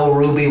by. I know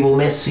Ruby will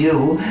miss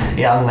you,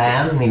 young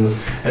man.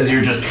 As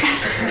you're just...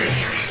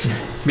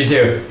 Me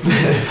too.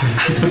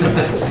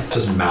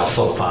 Just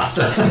mouthful of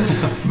pasta.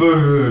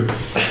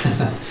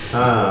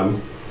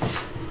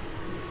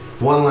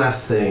 One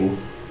last thing.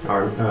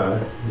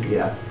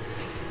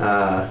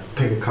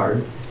 Pick a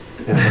card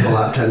and pull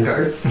out 10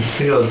 cards.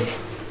 He goes,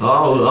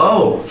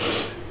 oh.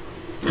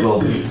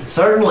 Well,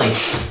 certainly.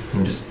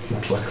 And just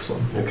plucks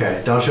one.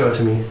 Okay, don't show it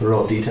to me.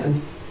 Roll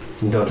D10.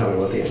 And don't tell me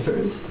what the answer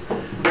is.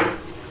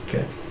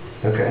 Okay.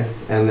 Okay,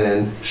 and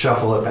then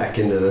shuffle it back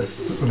into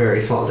this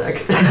very small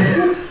deck.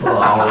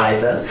 Well, all right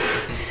then.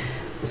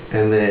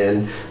 And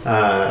then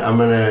I'm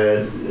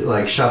gonna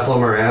like shuffle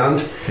them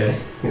around. Okay.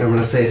 And I'm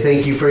gonna say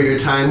thank you for your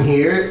time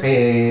here,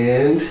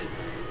 and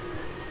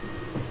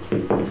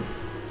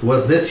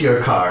was this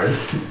your card?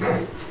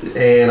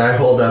 And I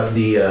hold up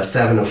the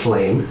Seven of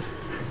Flame.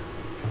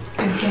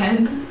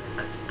 Again?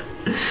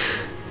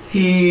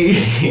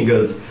 He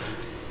goes,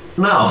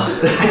 no.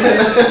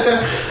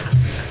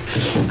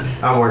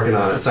 I'm working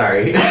on it,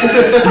 sorry. He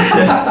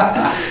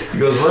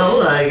goes,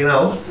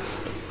 well,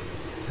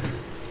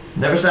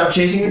 never stop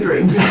chasing your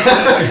dreams.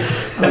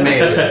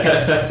 Amazing.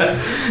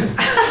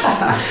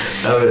 I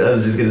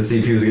was just gonna see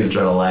if he was gonna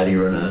try to laddie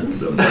run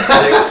that was a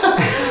 6.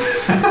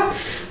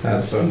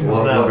 That's so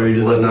What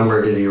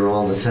number did he roll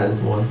on the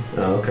 10? 1.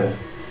 Oh, okay.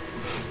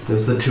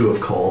 There's the 2 of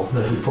coal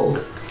that he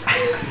pulled.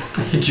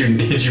 Did you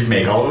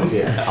make all of them?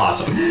 Yeah.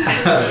 Awesome.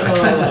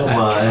 Oh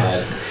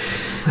my.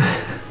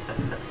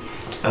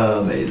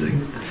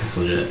 Amazing. That's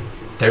legit.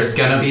 There's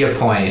gonna be a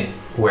point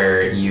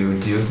where you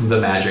do the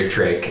magic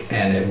trick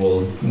and it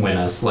will win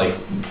us like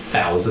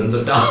thousands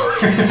of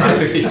dollars.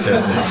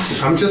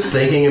 I'm just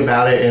thinking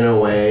about it in a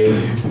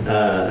way,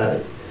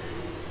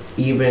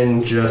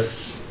 even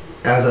just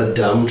as a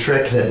dumb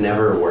trick that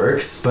never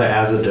works, but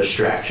as a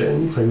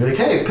distraction. So I'm like,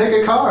 hey, pick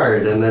a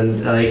card, and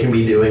then they can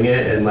be doing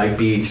it and like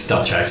be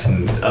Stealth checks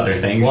and other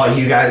things. while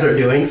you guys are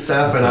doing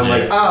stuff, and I'm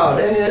like, oh,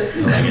 dang it.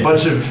 A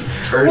bunch of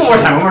One more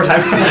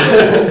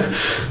time.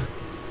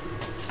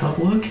 Stop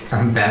look.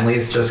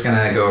 Bentley's just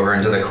gonna go over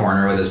into the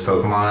corner with his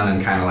Pokemon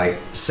and kind of like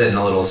sit in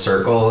a little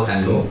circle,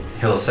 and Cool.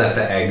 he'll set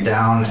the egg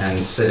down and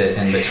sit it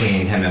in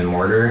between him and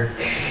Mortar.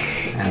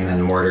 and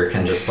then Mortar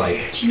can just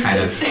like kind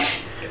of. Jesus.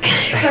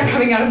 Is that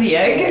coming out of the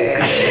egg?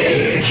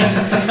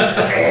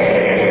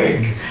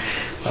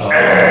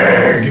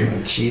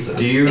 Egg. Jesus.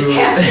 Do you? It's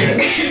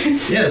hatching.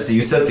 Yeah. So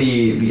you set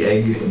the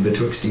egg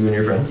betwixt you and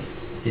your friends.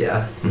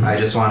 Yeah. I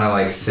just want to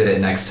like sit it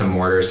next to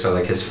Mortar so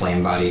like his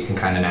flame body can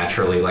kind of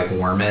naturally like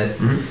warm it,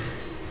 and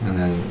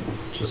then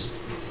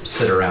just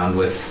sit around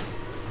with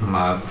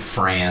my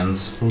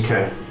friends.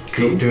 Okay.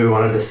 Cool. Do we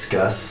want to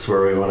discuss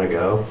where we want to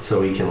go so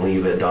we can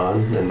leave at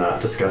dawn and not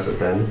discuss it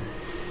then?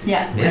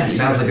 Yeah. Yeah,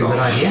 sounds like a good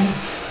idea.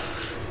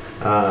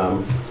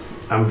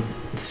 I'm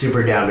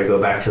super down to go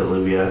back to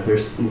Alluvia.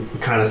 There's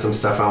kind of some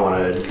stuff I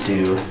want to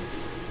do.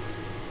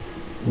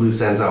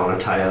 Loose ends I want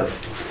to tie up.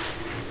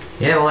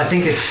 Yeah, well, I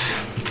think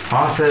if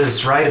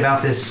Arthur's right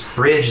about this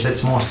bridge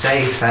that's more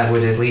safe, that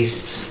would at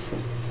least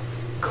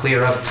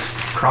clear up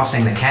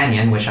crossing the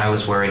canyon, which I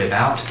was worried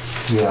about.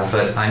 Yeah.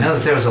 But I know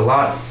that there was a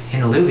lot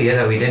in Alluvia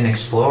that we didn't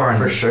explore, and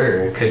For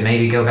sure. could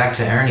maybe go back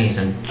to Ernie's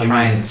and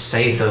try and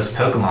save those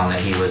Pokemon that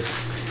he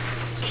was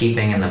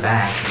keeping in the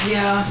back.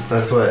 Yeah.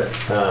 That's what.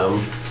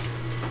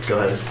 Go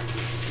ahead.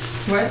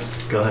 What?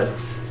 Go ahead.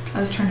 I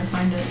was trying to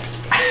find it.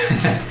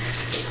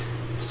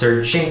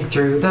 Searching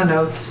through the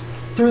notes.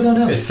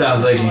 It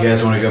sounds like you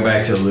guys want to go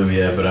back to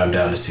Alluvia, but I'm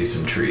down to see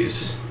some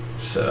trees.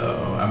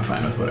 So I'm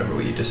fine with whatever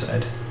we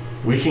decide.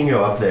 We can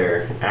go up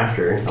there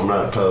after. I'm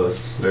not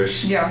opposed.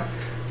 There's. Yeah.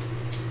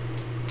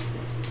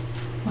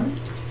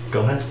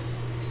 Go ahead.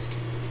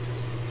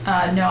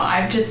 No,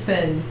 I've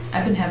been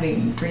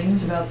having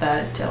dreams about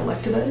that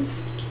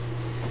Electabuzz.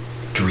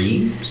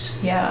 Dreams?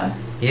 Yeah.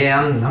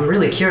 Yeah, I'm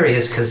really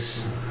curious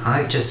because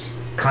I just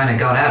kind of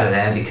got out of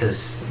there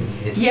because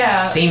it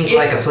seemed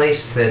like a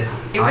place that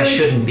I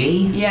shouldn't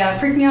be. Yeah, it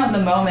freaked me out in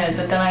the moment,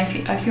 but then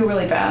I feel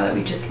really bad that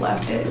we just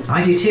left it.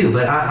 I do too,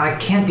 but I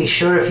can't be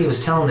sure if he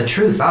was telling the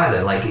truth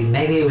either. Like,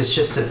 maybe it was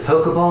just a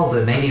Pokeball,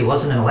 but maybe it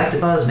wasn't an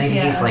Electabuzz. Maybe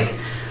he's like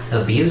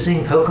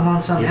abusing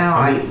Pokemon somehow.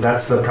 I mean,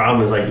 that's the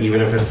problem is like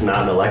even if it's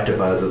not an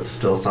Electabuzz, it's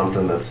still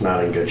something that's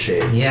not in good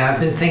shape. Yeah, I've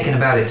been thinking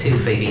about it too,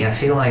 Phoebe. I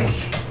feel like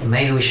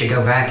maybe we should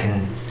go back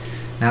and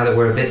now that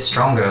we're a bit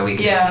stronger, we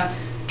can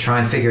try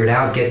and figure it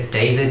out, get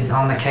David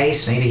on the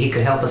case. Maybe he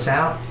could help us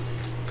out.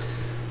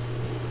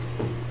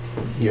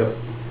 Yep.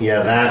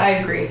 Yeah, that. I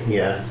agree.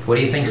 Yeah. What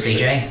do you think,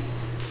 CJ?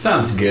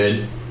 Sounds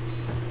good.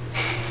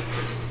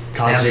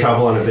 Cause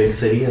trouble in a big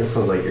city. That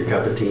sounds like your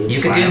cup of tea.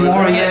 You could do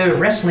more of your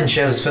wrestling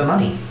shows for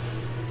money.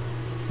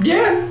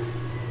 Yeah.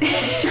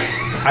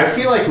 I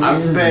feel like we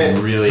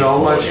spent really so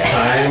full, much yeah.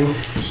 time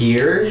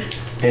here,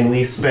 and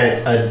we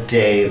spent a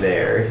day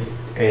there,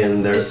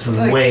 and there's It's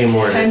like way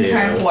more to 10 do.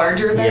 times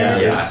larger there. Yeah,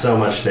 there's so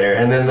much there.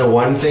 And then the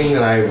one thing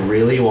that I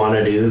really want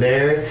to do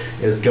there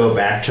is go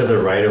back to the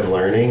Rite of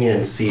Learning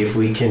and see if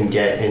we can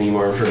get any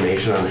more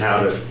information on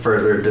how to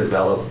further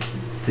develop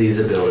these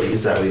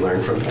abilities that we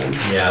learned from them.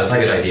 Yeah, that's a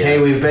good idea. Hey,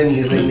 we've been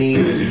using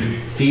these.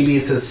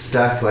 Phoebe's has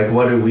stuck. Like,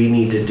 what do we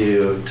need to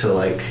do to,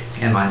 like...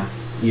 And mine.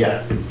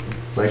 Yeah.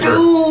 Like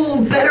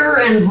Do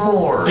better and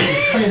more.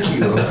 Thank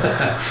you.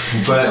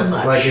 But so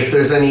much. like if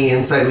there's any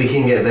insight we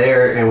can get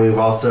there, and we've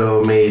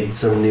also made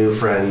some new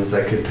friends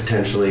that could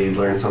potentially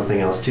learn something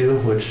else too,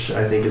 which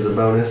I think is a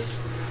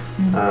bonus.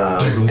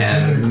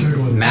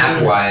 And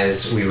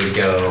map-wise, we would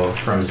go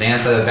from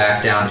Zantha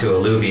back down to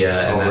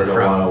Alluvia, and Over then to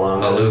from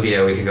Wadalonga.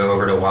 Alluvia we could go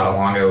over to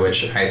Wadalonga,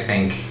 which I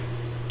think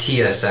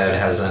Tia said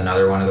has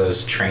another one of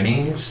those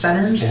training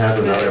centers. It has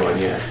another one,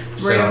 yeah.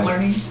 Rite of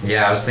Learning.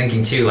 Yeah, I was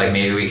thinking too, like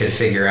maybe we could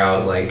figure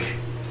out like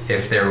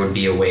if there would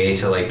be a way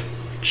to like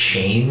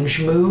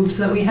change moves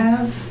that we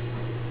have.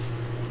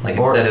 Like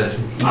Or instead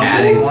of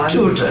adding one.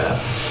 Tutor.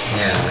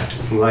 Yeah.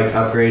 Like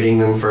upgrading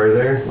them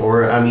further,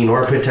 or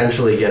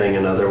potentially getting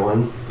another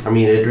one. I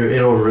mean,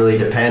 it'll really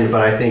depend,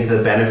 but I think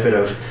the benefit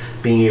of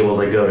being able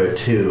to go to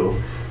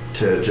 2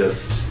 to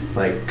just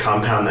like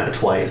compound that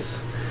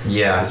twice.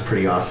 Yeah. That's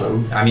pretty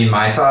awesome. I mean,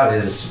 my thought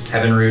is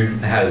Evinrude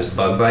has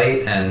Bug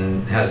Bite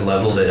and has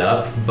leveled it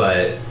up,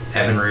 but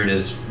Evinrude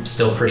is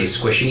still pretty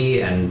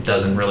squishy and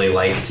doesn't really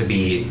like to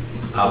be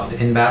up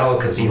in battle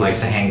because he likes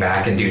to hang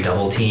back and do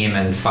double team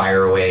and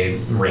fire away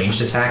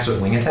ranged attacks with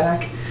wing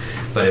attack.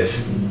 But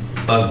if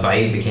Bug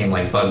Bite became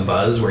like Bug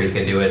Buzz, where you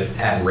could do it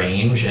at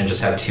range and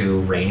just have 2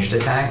 ranged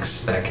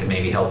attacks, that could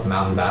maybe help him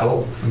out in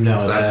battle. No,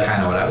 so that's that-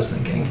 kind of what I was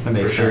thinking. That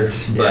makes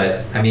sense.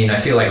 But I mean, I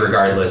feel like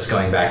regardless,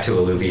 going back to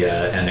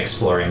Alluvia and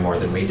exploring more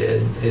than we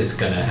did is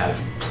gonna have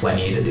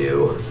plenty to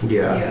do.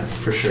 Yeah,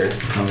 for sure.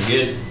 Sounds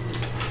good.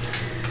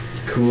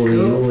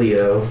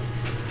 Coolio.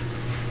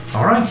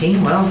 All right,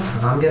 team. Well,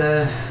 I'm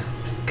gonna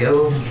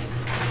go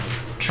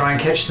try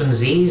and catch some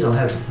Z's. I'll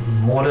have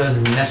Mortar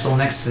nestle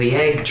next to the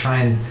egg, try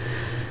and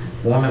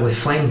warm it with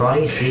flame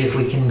body, see if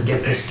we can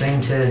get this thing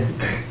to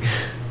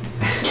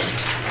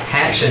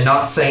hatch and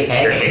not say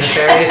egg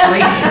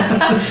nefariously.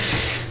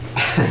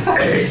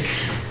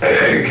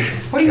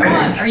 What do you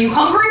want? Are you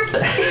hungry?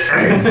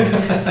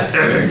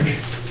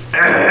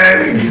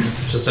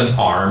 Just an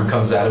arm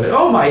comes out of it.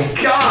 Oh my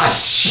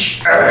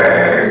gosh!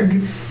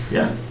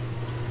 Yeah.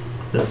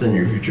 That's in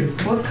your future.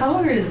 What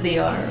color is the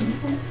arm?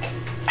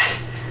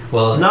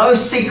 Well, No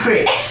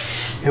secrets.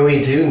 And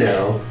we do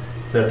know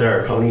that there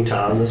are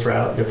ponyta on this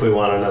route if we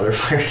want another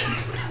fire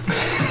type.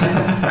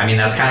 I mean,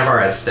 that's kind of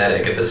our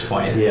aesthetic at this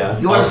point. Yeah.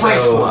 You want to play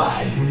Also,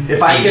 squad?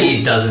 If I Phoebe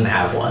can, doesn't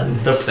have one,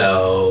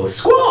 so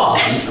squall.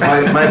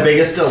 my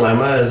biggest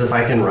dilemma is if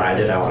I can ride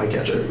it, I want to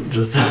catch it.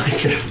 Just so I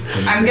can.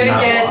 I'm gonna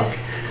not get walk.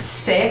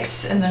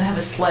 6 and then have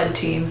a sled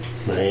team.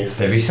 Nice.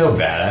 That'd be so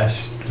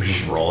badass. We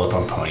just roll up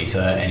on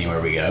Ponyta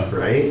anywhere we go.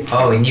 Right?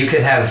 Oh, and you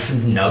could have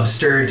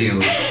Nubster do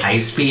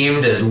Ice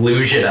Beam to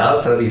luge it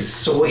up. That'd be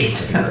sweet.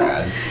 That'd be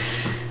rad.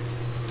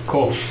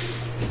 Cool.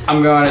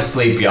 I'm going to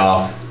sleep,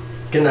 y'all.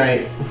 Good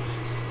night.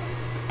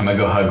 I'm gonna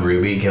go hug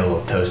Ruby, get a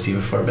little toasty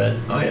before bed,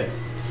 Oh yeah.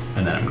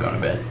 and then I'm going to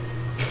bed.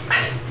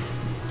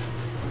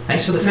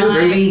 Thanks for the food, Night.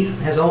 Ruby,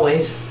 as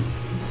always.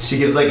 She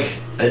gives like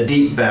a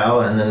deep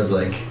bow and then is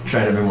like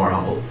trying to be more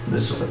humble. And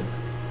it's just like,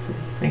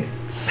 thanks.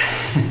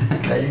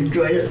 Glad you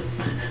enjoyed it.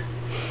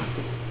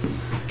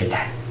 Good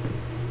time.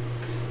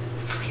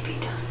 Sleepy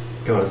time.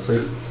 Going to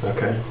sleep.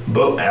 Okay.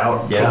 Boat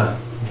out. Yeah.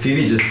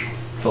 Phoebe just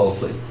fell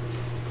asleep,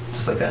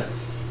 just like that.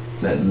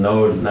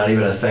 No, not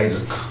even a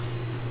second. Just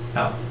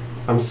out.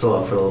 I'm still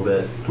up for a little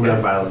bit. I'm gonna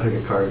have Violet pick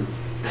a card.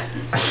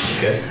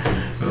 Okay.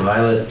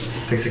 Violet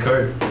picks a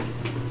card. All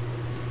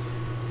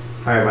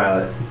right,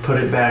 Violet. Put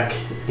it back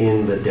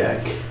in the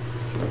deck,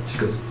 She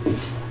goes,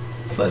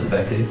 slides it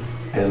back to you.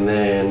 and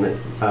then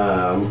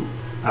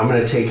I'm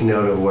gonna take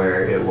note of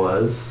where it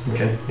was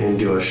Okay. and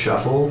do a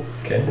shuffle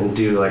Okay. and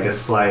do like a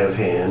sleight of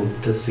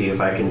hand to see if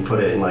I can put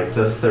it in like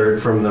the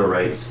third from the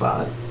right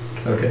spot.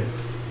 Okay.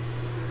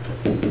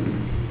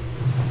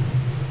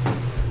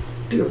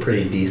 Do a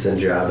pretty decent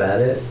job at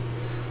it.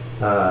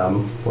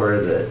 Where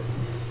is it?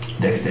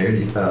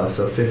 Dexterity. Oh,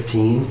 so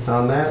 15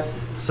 on that.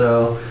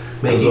 So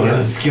That was making one of the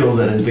up, skills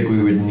I didn't think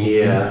we would need.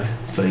 Yeah.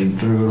 So you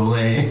threw it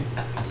away.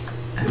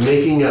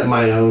 making up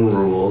my own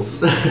rules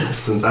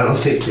since I don't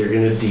think you're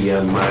gonna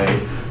DM my.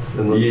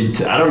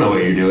 Unless, I don't know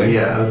what you're doing.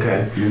 yeah.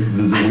 Okay.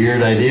 This is a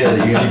weird idea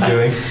that you keep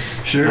doing.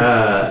 Sure.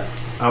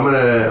 I'm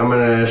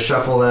gonna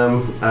shuffle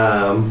them,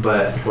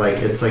 but like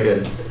it's like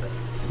a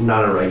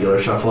not a regular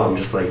shuffle. I'm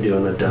just like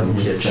doing the dumb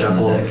kid Just setting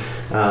the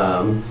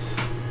shuffle,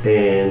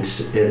 and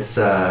it's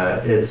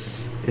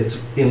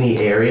in the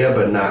area,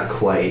 but not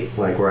quite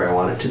like where I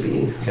want it to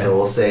be. So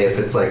we'll say if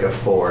it's like a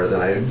 4, then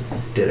I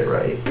did it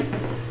right.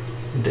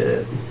 Did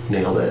it,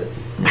 nailed it.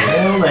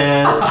 Well,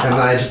 then. And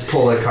then I just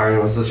pull a card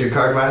and goes, "Is this your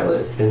card,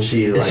 Violet?" And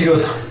she And like she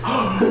goes,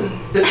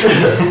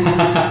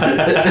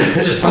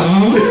 Just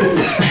I'm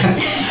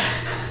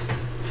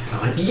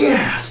like,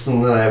 yes!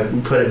 And then I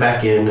put it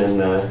back in and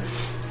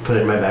put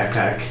it in my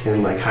backpack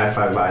and like high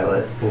five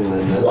Violet and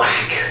then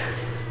whack.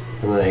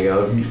 and then I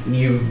go,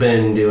 "You've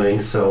been doing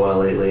so well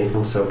lately.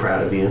 I'm so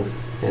proud of you."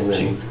 And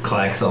She then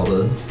clacks all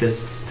the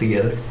fists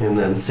together.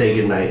 say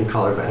goodnight and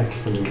call her back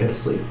and then go to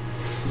sleep.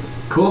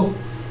 Cool.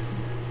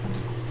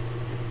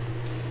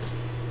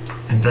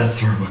 And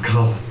that's where we'll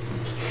call it.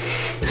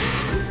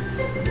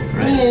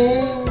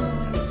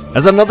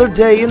 As another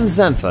day in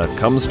Zantha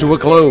comes to a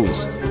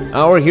close,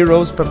 our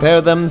heroes prepare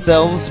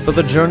themselves for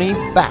the journey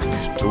back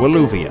to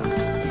Alluvia.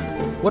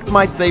 What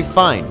might they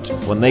find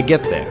when they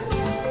get there?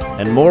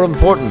 And more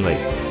importantly,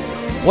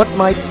 what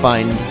might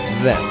find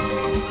them?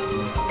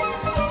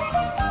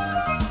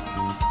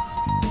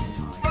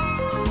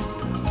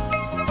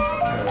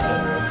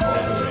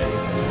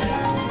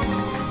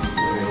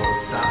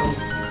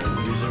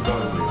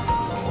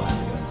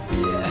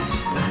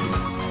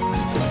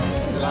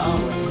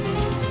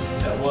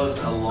 That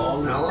was a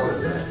long. How long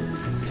is that?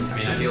 I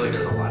mean, I feel like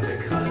there's a lot to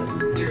cut.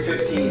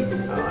 215. Oh,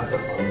 that's a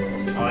long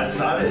one. Oh, I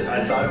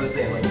thought it was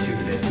saying like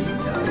 250.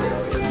 Yeah, I was like,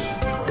 oh, yeah.